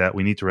want that,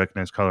 we need to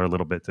recognize color a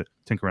little bit to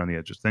tinker around the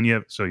edges. Then you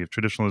have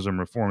traditionalism,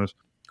 reformist,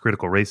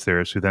 critical race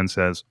theorist who then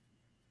says,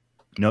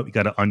 nope, you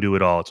got to undo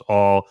it all. It's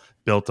all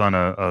built on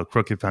a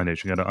crooked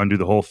foundation. You got to undo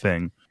the whole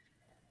thing.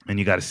 And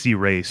you got to see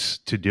race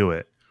to do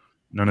it.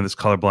 None of this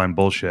colorblind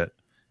bullshit.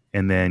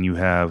 And then you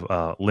have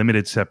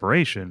limited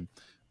separation,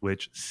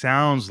 which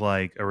sounds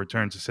like a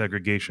return to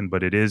segregation,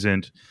 but it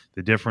isn't.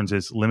 The difference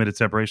is limited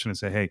separation and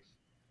say, hey,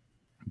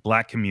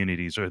 Black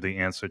communities are the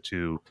answer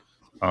to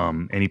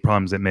any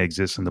problems that may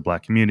exist in the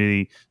Black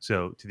community.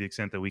 So to the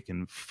extent that we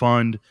can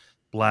fund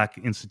Black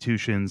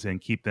institutions and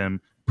keep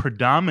them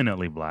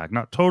predominantly Black,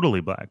 not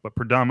totally Black, but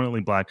predominantly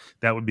Black,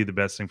 that would be the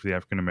best thing for the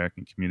African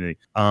American community.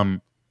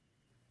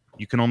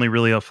 You can only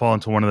really fall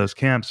into one of those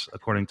camps,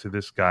 according to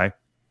this guy.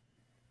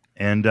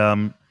 And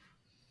I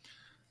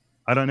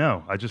don't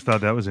know. I just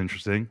thought that was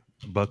interesting.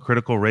 But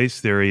critical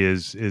race theory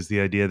is the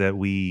idea that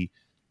we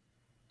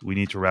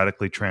need to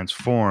radically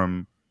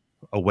transform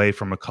away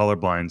from a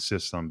colorblind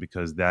system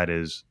because that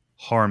is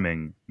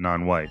harming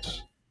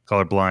non-whites.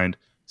 Colorblind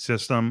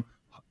system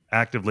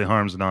actively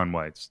harms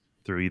non-whites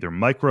through either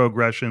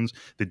microaggressions,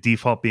 the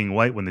default being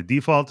white when the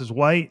default is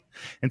white.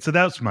 And so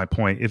that's my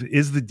point.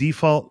 Is the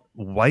default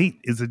white?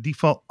 Is the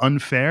default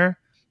unfair?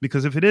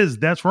 Because if it is,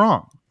 that's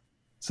wrong.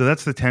 So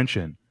that's the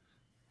tension,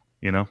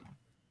 Yeah,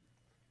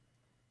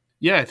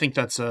 I think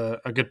that's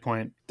a good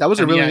point. That was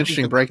a really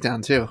interesting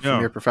breakdown too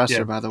from your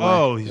professor, by the way.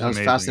 Oh, he's that was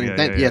amazing.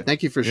 fascinating.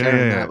 Thank you for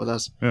sharing that with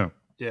us.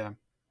 Yeah,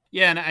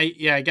 and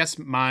I guess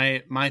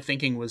my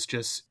thinking was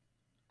just,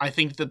 I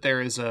think that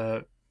there is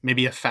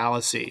maybe a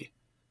fallacy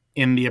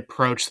in the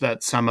approach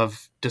that some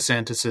of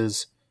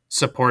DeSantis's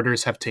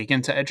supporters have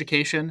taken to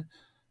education.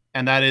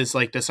 And that is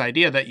like this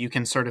idea that you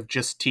can sort of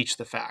just teach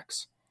the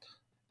facts.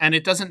 And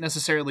it doesn't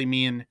necessarily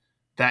mean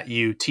that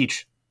you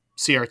teach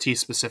CRT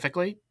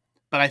specifically,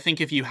 but I think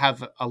if you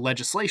have a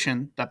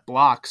legislation that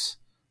blocks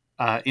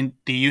in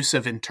the use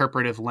of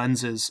interpretive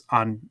lenses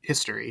on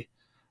history,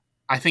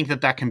 I think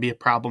that can be a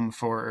problem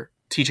for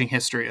teaching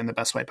history in the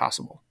best way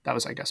possible. That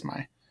was, I guess,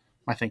 my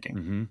thinking.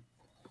 Mm-hmm.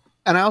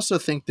 And I also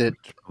think that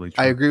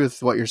I agree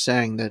with what you're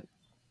saying, that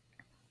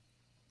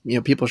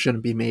people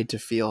shouldn't be made to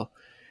feel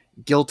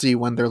guilty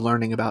when they're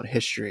learning about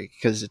history,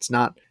 because it's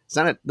not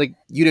like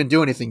you didn't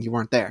do anything, you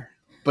weren't there.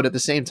 But at the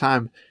same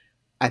time,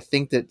 I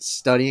think that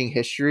studying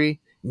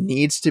history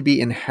needs to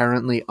be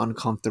inherently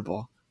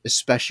uncomfortable,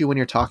 especially when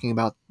you're talking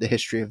about the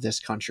history of this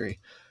country.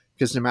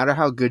 Because no matter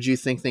how good you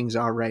think things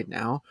are right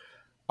now,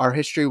 our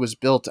history was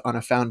built on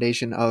a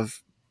foundation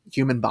of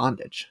human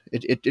bondage.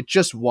 It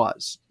just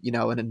was,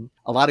 and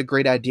a lot of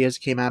great ideas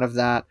came out of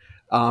that.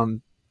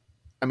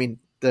 I mean,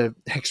 the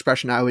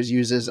expression I always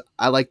use is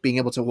I like being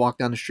able to walk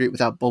down the street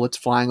without bullets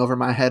flying over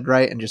my head,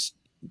 right? And just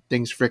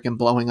things freaking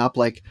blowing up.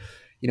 Like,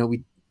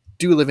 we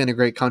do live in a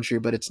great country,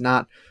 but it's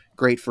not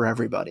great for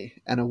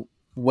everybody. And a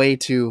way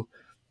to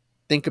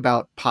think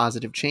about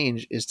positive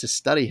change is to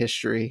study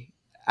history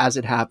as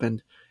it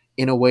happened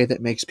in a way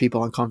that makes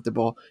people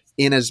uncomfortable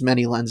in as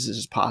many lenses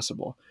as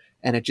possible.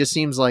 And it just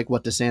seems like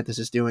what DeSantis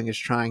is doing is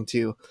trying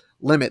to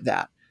limit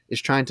that,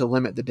 is trying to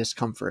limit the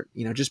discomfort.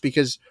 Just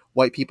because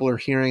white people are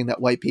hearing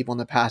that white people in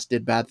the past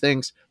did bad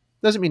things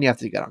doesn't mean you have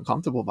to get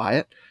uncomfortable by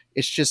it.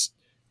 It's just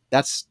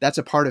that's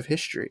a part of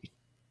history.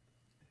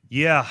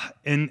 Yeah.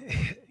 And,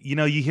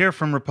 you hear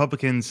from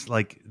Republicans,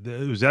 like,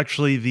 it was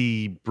actually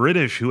the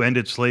British who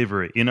ended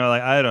slavery.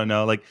 Like, I don't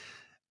know. Like,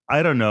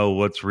 I don't know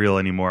what's real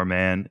anymore,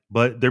 man.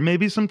 But there may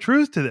be some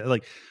truth to that.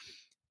 Like,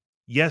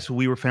 yes,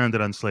 we were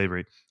founded on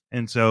slavery.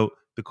 And so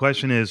the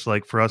question is,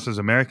 like, for us as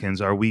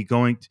Americans, are we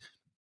going to,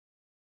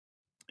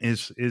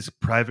 is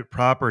private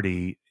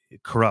property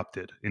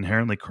corrupted,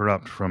 inherently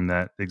corrupt from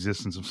that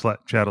existence of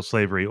chattel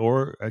slavery?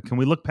 Or can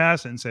we look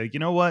past it and say, you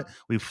know what,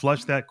 we've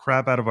flushed that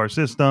crap out of our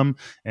system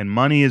and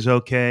money is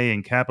okay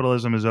and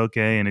capitalism is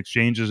okay and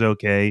exchange is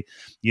okay,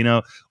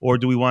 or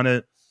do we want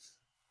to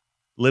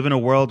live in a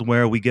world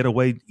where we get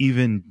away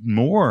even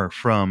more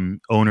from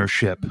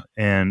ownership?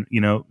 And,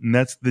 and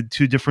that's the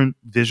two different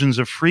visions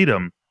of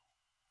freedom.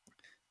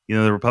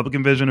 The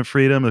Republican vision of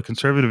freedom, the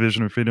conservative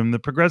vision of freedom, the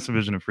progressive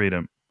vision of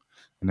freedom.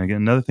 And again,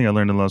 another thing I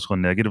learned in law school: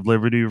 negative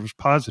liberty versus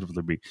positive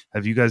liberty.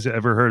 Have you guys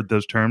ever heard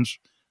those terms?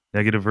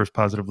 Negative versus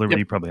positive liberty? Yep.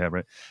 You probably have,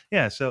 right?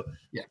 Yeah. So,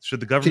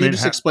 should the government? Can you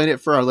just explain it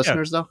for our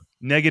listeners, though?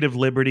 Negative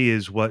liberty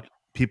is what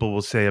people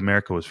will say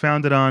America was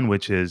founded on,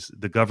 which is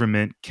the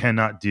government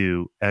cannot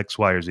do X,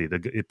 Y, or Z.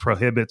 It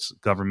prohibits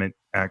government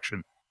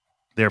action,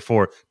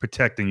 therefore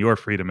protecting your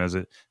freedom as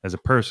a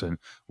person.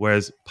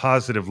 Whereas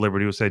positive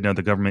liberty will say, no,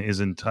 the government is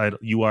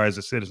entitled, you are as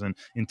a citizen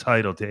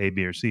entitled to A,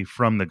 B, or C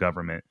from the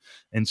government.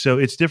 And so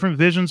it's different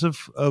visions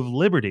of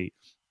liberty.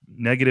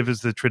 Negative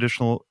is the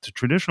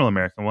traditional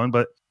American one,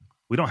 but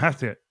we don't have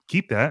to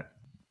keep that.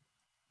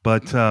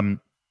 But I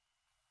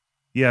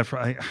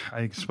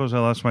suppose I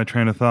lost my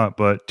train of thought,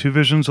 but two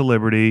visions of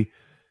liberty,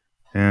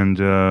 and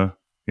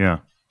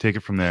take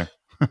it from there.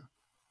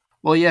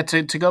 Well, yeah,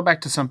 to go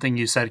back to something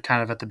you said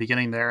kind of at the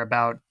beginning there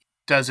about,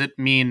 does it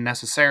mean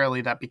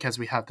necessarily that because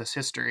we have this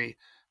history,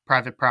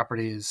 private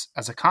property is,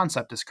 as a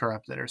concept, is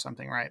corrupted or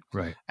something, right?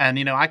 Right. And,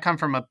 I come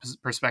from a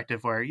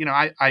perspective where,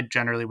 I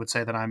generally would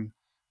say that I'm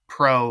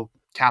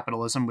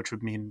pro-capitalism, which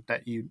would mean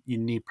that you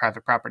need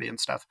private property and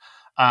stuff.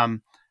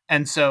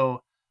 And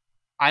so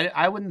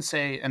I wouldn't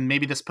say, and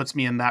maybe this puts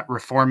me in that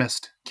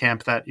reformist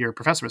camp that your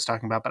professor was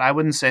talking about, but I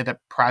wouldn't say that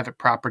private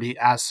property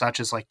as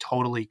such is like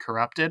totally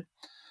corrupted.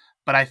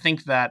 But I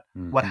think that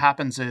what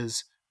happens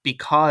is,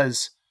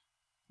 because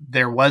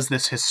there was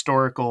this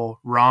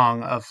historical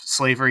wrong of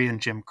slavery and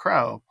Jim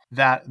Crow,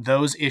 that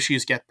those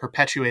issues get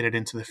perpetuated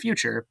into the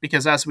future.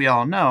 Because as we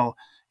all know,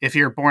 if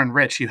you're born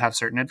rich, you have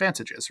certain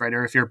advantages, right?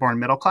 Or if you're born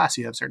middle class,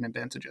 you have certain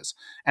advantages.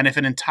 And if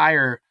an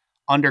entire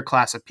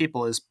underclass of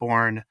people is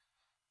born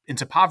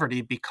into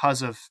poverty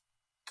because of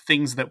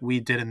things that we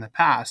did in the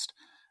past,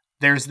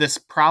 there's this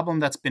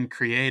problem that's been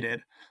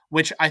created,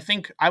 which I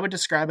think I would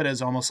describe it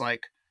as almost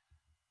like,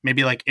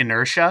 maybe like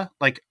inertia.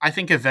 Like, I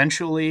think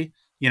eventually,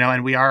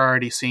 and we are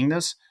already seeing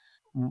this,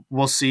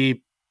 we'll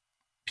see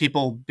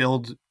people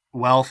build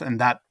wealth and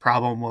that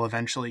problem will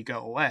eventually go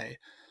away.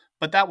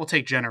 But that will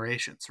take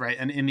generations, right?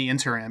 And in the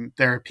interim,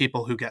 there are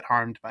people who get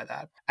harmed by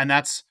that. And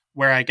that's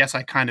where I guess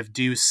I kind of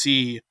do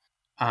see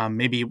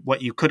maybe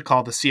what you could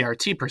call the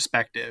CRT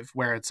perspective,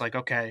 where it's like,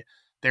 okay,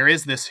 there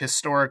is this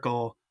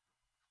historical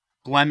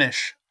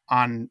blemish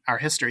on our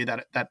history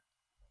that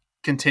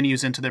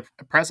continues into the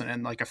present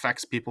and like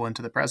affects people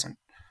into the present.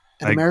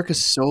 And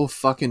America's so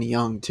fucking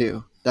young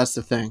too. That's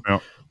the thing. Yeah.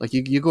 Like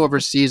you go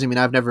overseas. I mean,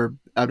 I've never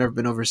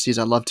been overseas.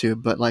 I'd love to,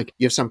 but like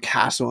you have some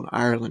castle in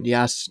Ireland. You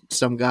ask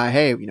some guy,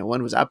 hey,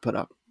 when was that put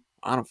up?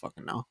 I don't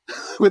fucking know.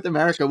 With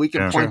America, we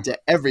can point to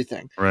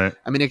everything. Right.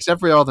 I mean, except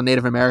for all the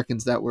Native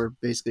Americans that were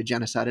basically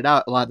genocided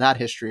out. A lot of that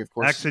history, of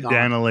course,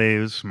 accidentally, it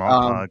was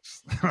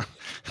smallpox.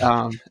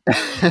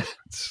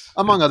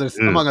 Among other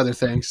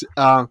things.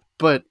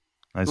 But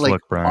nice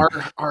look, Brian.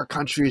 Our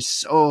country is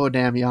so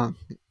damn young.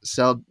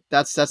 So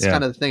that's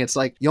kind of the thing. It's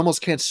like you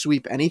almost can't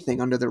sweep anything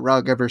under the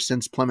rug ever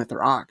since Plymouth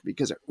Rock,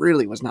 because it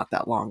really was not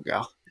that long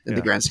ago in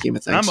the grand scheme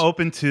of things. And I'm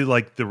open to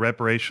like the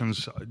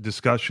reparations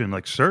discussion.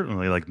 Like,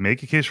 certainly, like,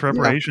 make a case for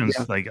reparations.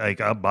 Yeah.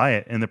 Like I'll buy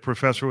it. And the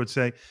professor would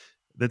say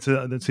that's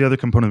the other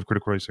component of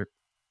critical race here.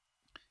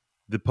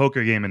 The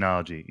poker game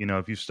analogy.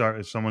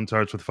 If someone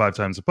starts with 5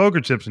 times the poker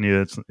chips in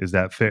you, is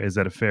that fair? Is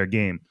that a fair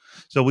game?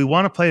 So we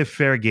want to play a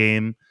fair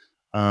game.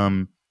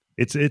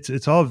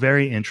 It's all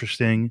very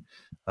interesting.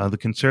 The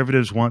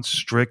conservatives want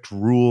strict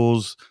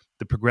rules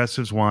the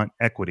progressives want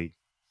equity.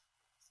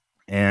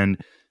 And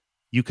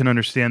you can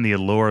understand the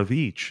allure of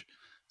each.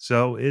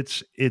 So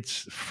it's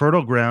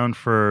fertile ground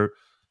for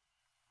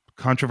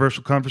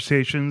controversial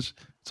conversations.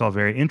 It's all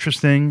very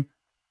interesting,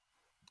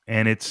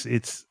 and it's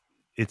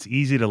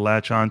easy to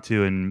latch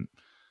onto and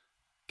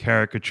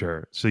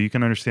caricature. So you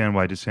can understand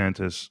why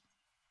DeSantis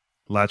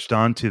latched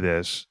onto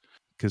this,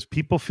 because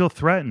people feel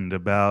threatened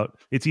about.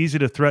 It's easy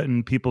to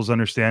threaten people's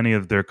understanding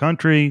of their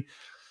country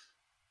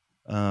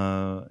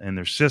and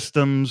their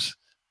systems.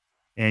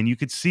 And you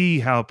could see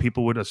how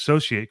people would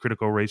associate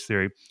critical race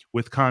theory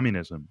with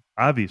communism.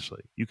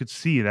 Obviously, you could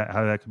see that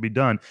how that could be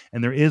done.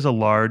 And there is a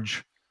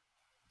large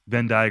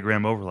Venn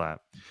diagram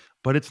overlap,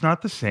 but it's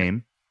not the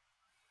same.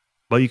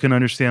 But you can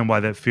understand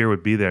why that fear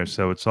would be there.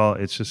 So it's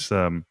just,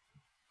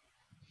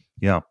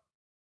 yeah.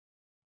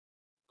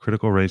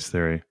 Critical race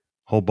theory,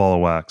 whole ball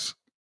of wax.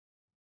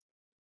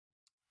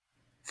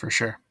 For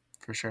sure.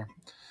 All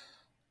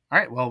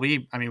right. Well, we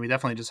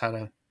definitely just had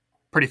a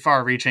pretty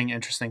far-reaching,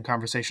 interesting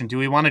conversation. Do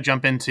we want to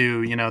jump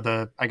into,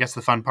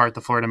 the fun part,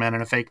 the Florida man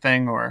and a fake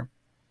thing, or?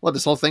 Well,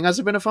 this whole thing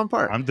hasn't been a fun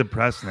part. I'm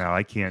depressed now.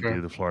 I can't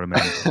do the Florida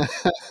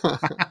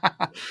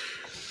man.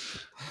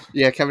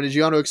 Yeah, Kevin, did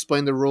you want to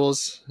explain the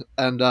rules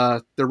and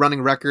the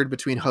running record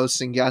between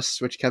hosts and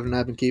guests, which Kevin and I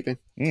have been keeping?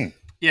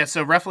 Yeah,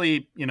 so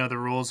roughly, the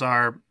rules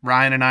are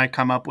Ryan and I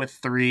come up with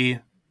 3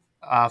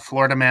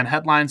 Florida man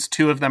headlines.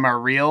 2 of them are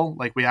real,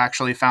 like we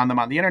actually found them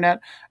on the internet,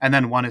 and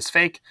then 1 is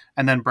fake,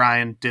 and then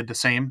Brian did the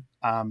same.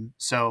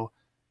 So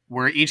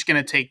we're each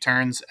going to take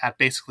turns at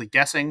basically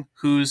guessing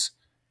whose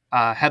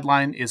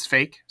headline is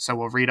fake. So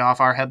we'll read off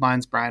our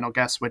headlines. Brian will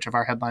guess which of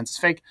our headlines is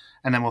fake,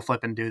 and then we'll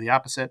flip and do the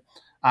opposite.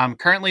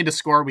 Currently, to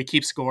score, we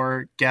keep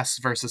score guests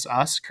versus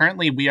us.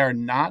 Currently, we are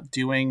not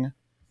doing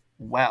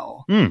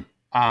well.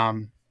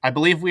 I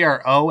believe we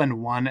are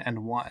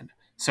 0-1-1.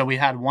 So we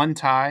had 1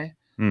 tie,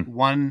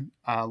 1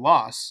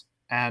 loss,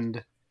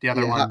 and the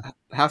other one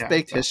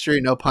half-baked history,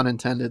 no pun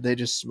intended. They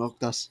just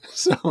smoked us.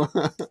 So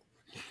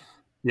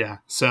yeah.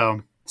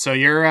 So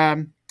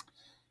you're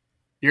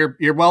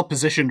well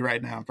positioned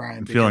right now, Brian.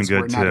 I'm feeling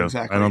good too.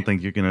 Exactly, I don't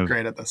think you're gonna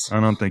great at this.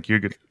 I don't think you're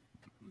good.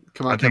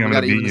 Come on, Kevin, we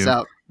gotta even this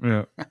out.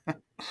 Yeah.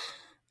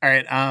 All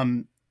right.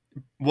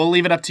 We'll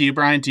leave it up to you,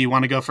 Brian. Do you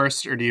want to go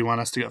first, or do you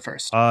want us to go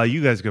first?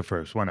 You guys go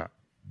first. Why not?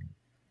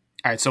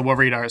 All right, so we'll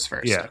read ours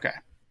first. Yeah. Okay.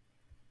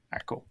 All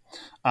right, cool.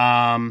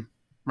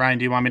 Ryan,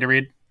 do you want me to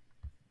read?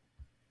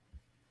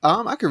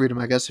 I could read them,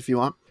 I guess, if you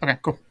want. Okay,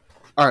 cool.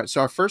 All right,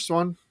 so our first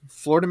one,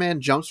 Florida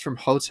man jumps from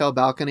hotel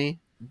balcony,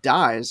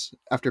 dies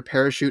after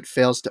parachute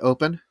fails to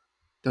open.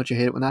 Don't you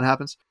hate it when that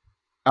happens?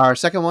 Our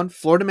second one,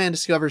 Florida man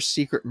discovers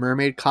secret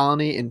mermaid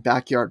colony in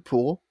backyard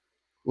pool,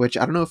 which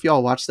I don't know if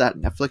y'all watched that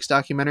Netflix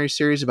documentary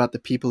series about the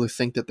people who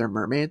think that they're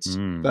mermaids,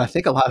 but I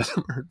think a lot of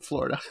them are in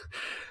Florida.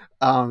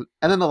 And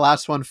then the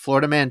last one,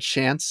 Florida man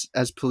chants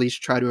as police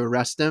try to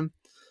arrest him.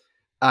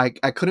 I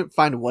couldn't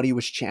find what he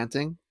was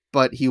chanting,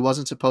 but he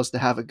wasn't supposed to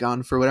have a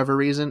gun for whatever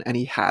reason, and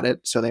he had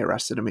it, so they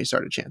arrested him. He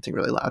started chanting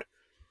really loud.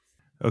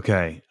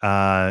 Okay.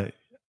 I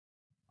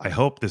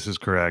hope this is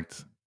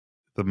correct.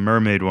 The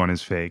mermaid one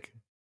is fake.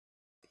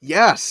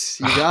 Yes,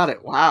 you got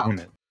it. Wow.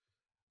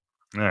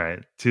 All right.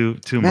 Too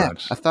Man,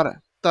 much. I thought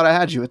I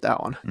had you with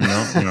that one.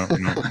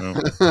 No.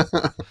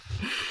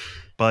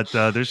 But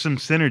there's some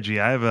synergy.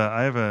 I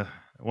have a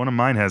one of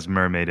mine has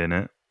mermaid in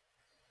it.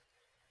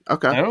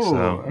 Okay.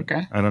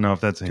 Okay. I don't know if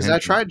that's a hint. Because I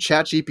tried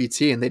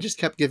ChatGPT and they just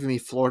kept giving me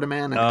Florida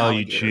man and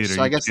alligators. You cheater.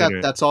 So I guess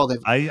that's all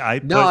they've. I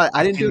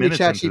didn't do the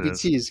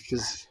ChatGPTs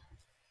because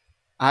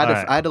I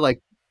had to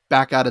like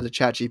back out of the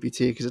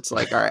ChatGPT because it's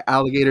like, all right,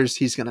 alligators.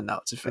 He's gonna know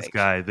it's a fake. This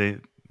guy,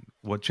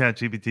 what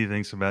ChatGPT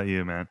thinks about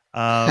you, man.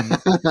 All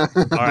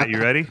right, you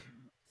ready? Okay,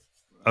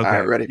 all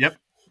right, ready. Yep.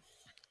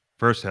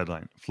 First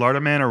headline: Florida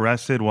man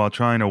arrested while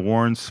trying to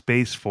warn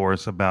Space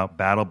Force about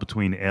battle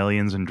between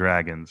aliens and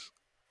dragons.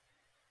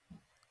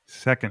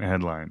 Second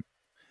headline: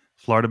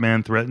 Florida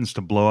man threatens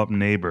to blow up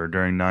neighbor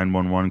during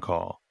 911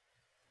 call.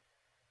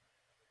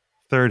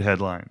 Third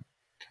headline: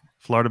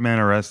 Florida man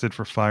arrested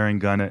for firing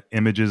gun at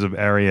images of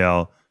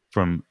Ariel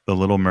from The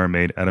Little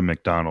Mermaid at a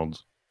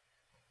McDonald's.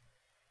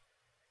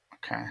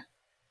 Okay.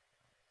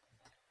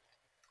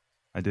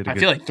 I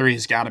feel like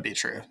 3's got to be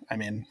true. I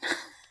mean,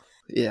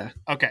 yeah.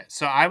 Okay,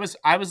 so I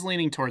was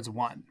leaning towards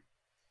 1.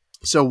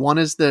 So 1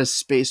 is the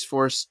Space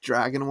Force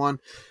dragon one,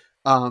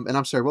 and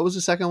I'm sorry, what was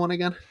the second one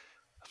again?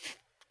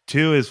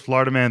 2 is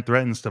Florida man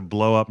threatens to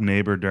blow up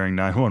neighbor during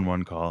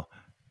 911 call.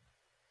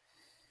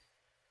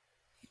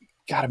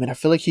 God, I mean, I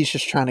feel like he's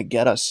just trying to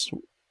get us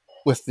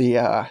with the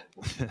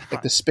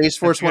like the Space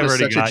Force one is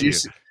such a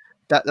juicy.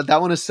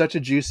 That one is such a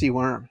juicy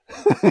worm,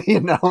 you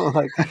know.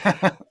 Like,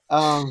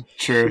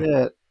 true.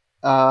 Shit.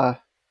 I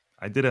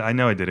did it. I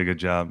know I did a good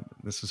job.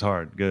 This is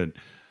hard. Good.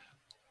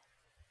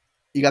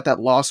 You got that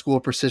law school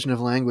precision of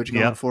language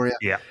going for you.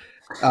 Yeah.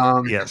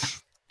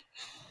 Yes.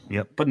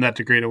 Yep. Putting that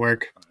degree to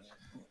work.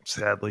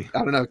 Sadly. I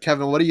don't know,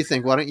 Kevin. What do you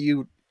think? Why don't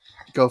you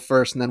go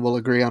first, and then we'll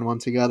agree on one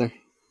together.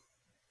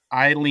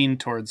 I lean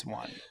towards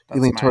 1.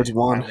 You lean towards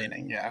 1.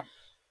 Leaning, yeah.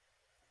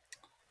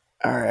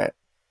 All right.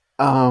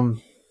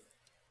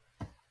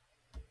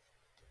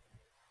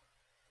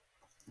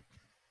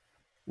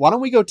 Why don't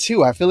we go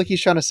 2? I feel like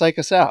he's trying to psych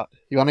us out.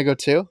 You want to go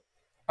 2?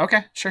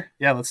 Okay, sure.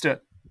 Yeah, let's do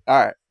it.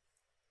 All right.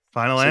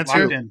 Final So answer?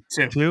 locked in,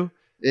 2. 2?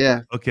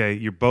 Yeah. Okay,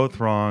 you're both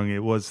wrong.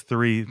 It was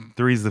 3.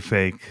 3's the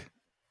fake.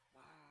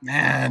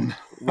 Man.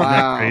 Isn't that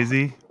Wow.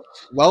 crazy?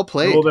 Well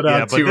played. Ruled it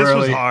Yeah, out but too this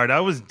was early. hard.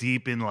 I was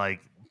deep in like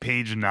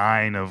page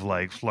 9 of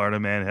like Florida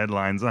Man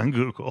headlines on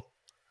Google.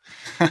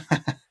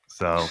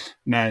 So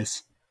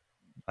Nice.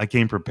 I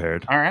came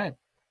prepared. All right.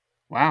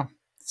 Wow.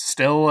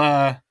 Still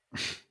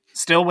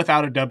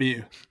without a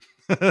W.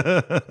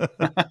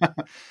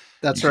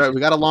 That's right.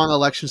 We got a long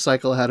election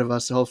cycle ahead of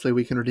us, so hopefully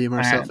we can redeem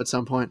ourselves at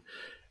some point.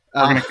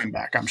 We're going to come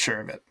back. I'm sure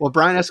of it. Well,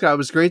 Brian Eskow, it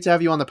was great to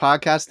have you on the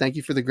podcast. Thank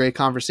you for the great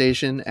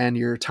conversation and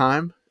your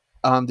time.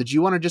 Did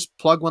you want to just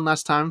plug one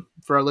last time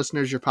for our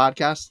listeners your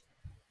podcast?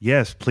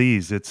 Yes,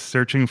 please. It's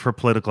Searching for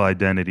Political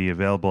Identity,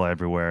 available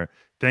everywhere.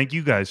 Thank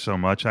you guys so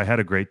much. I had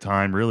a great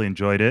time, really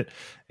enjoyed it,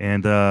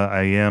 and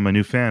I am a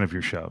new fan of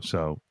your show,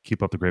 so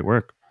keep up the great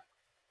work.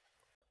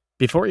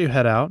 Before you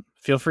head out,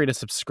 feel free to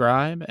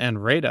subscribe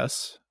and rate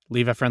us.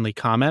 Leave a friendly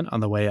comment on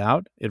the way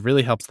out. It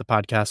really helps the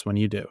podcast when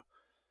you do.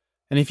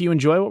 And if you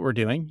enjoy what we're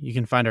doing, you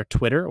can find our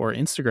Twitter or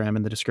Instagram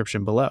in the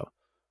description below.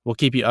 We'll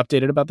keep you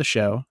updated about the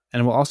show,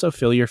 and we'll also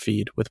fill your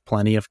feed with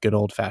plenty of good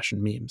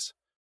old-fashioned memes.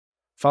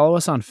 Follow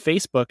us on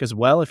Facebook as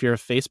well if you're a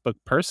Facebook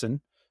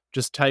person.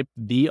 Just type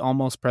The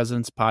Almost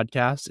Presidents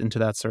Podcast into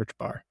that search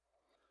bar.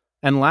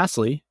 And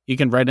lastly, you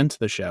can write into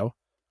the show.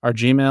 Our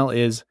Gmail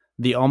is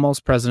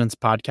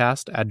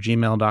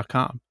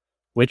thealmostpresidentspodcast@gmail.com,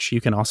 which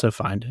you can also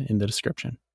find in the description.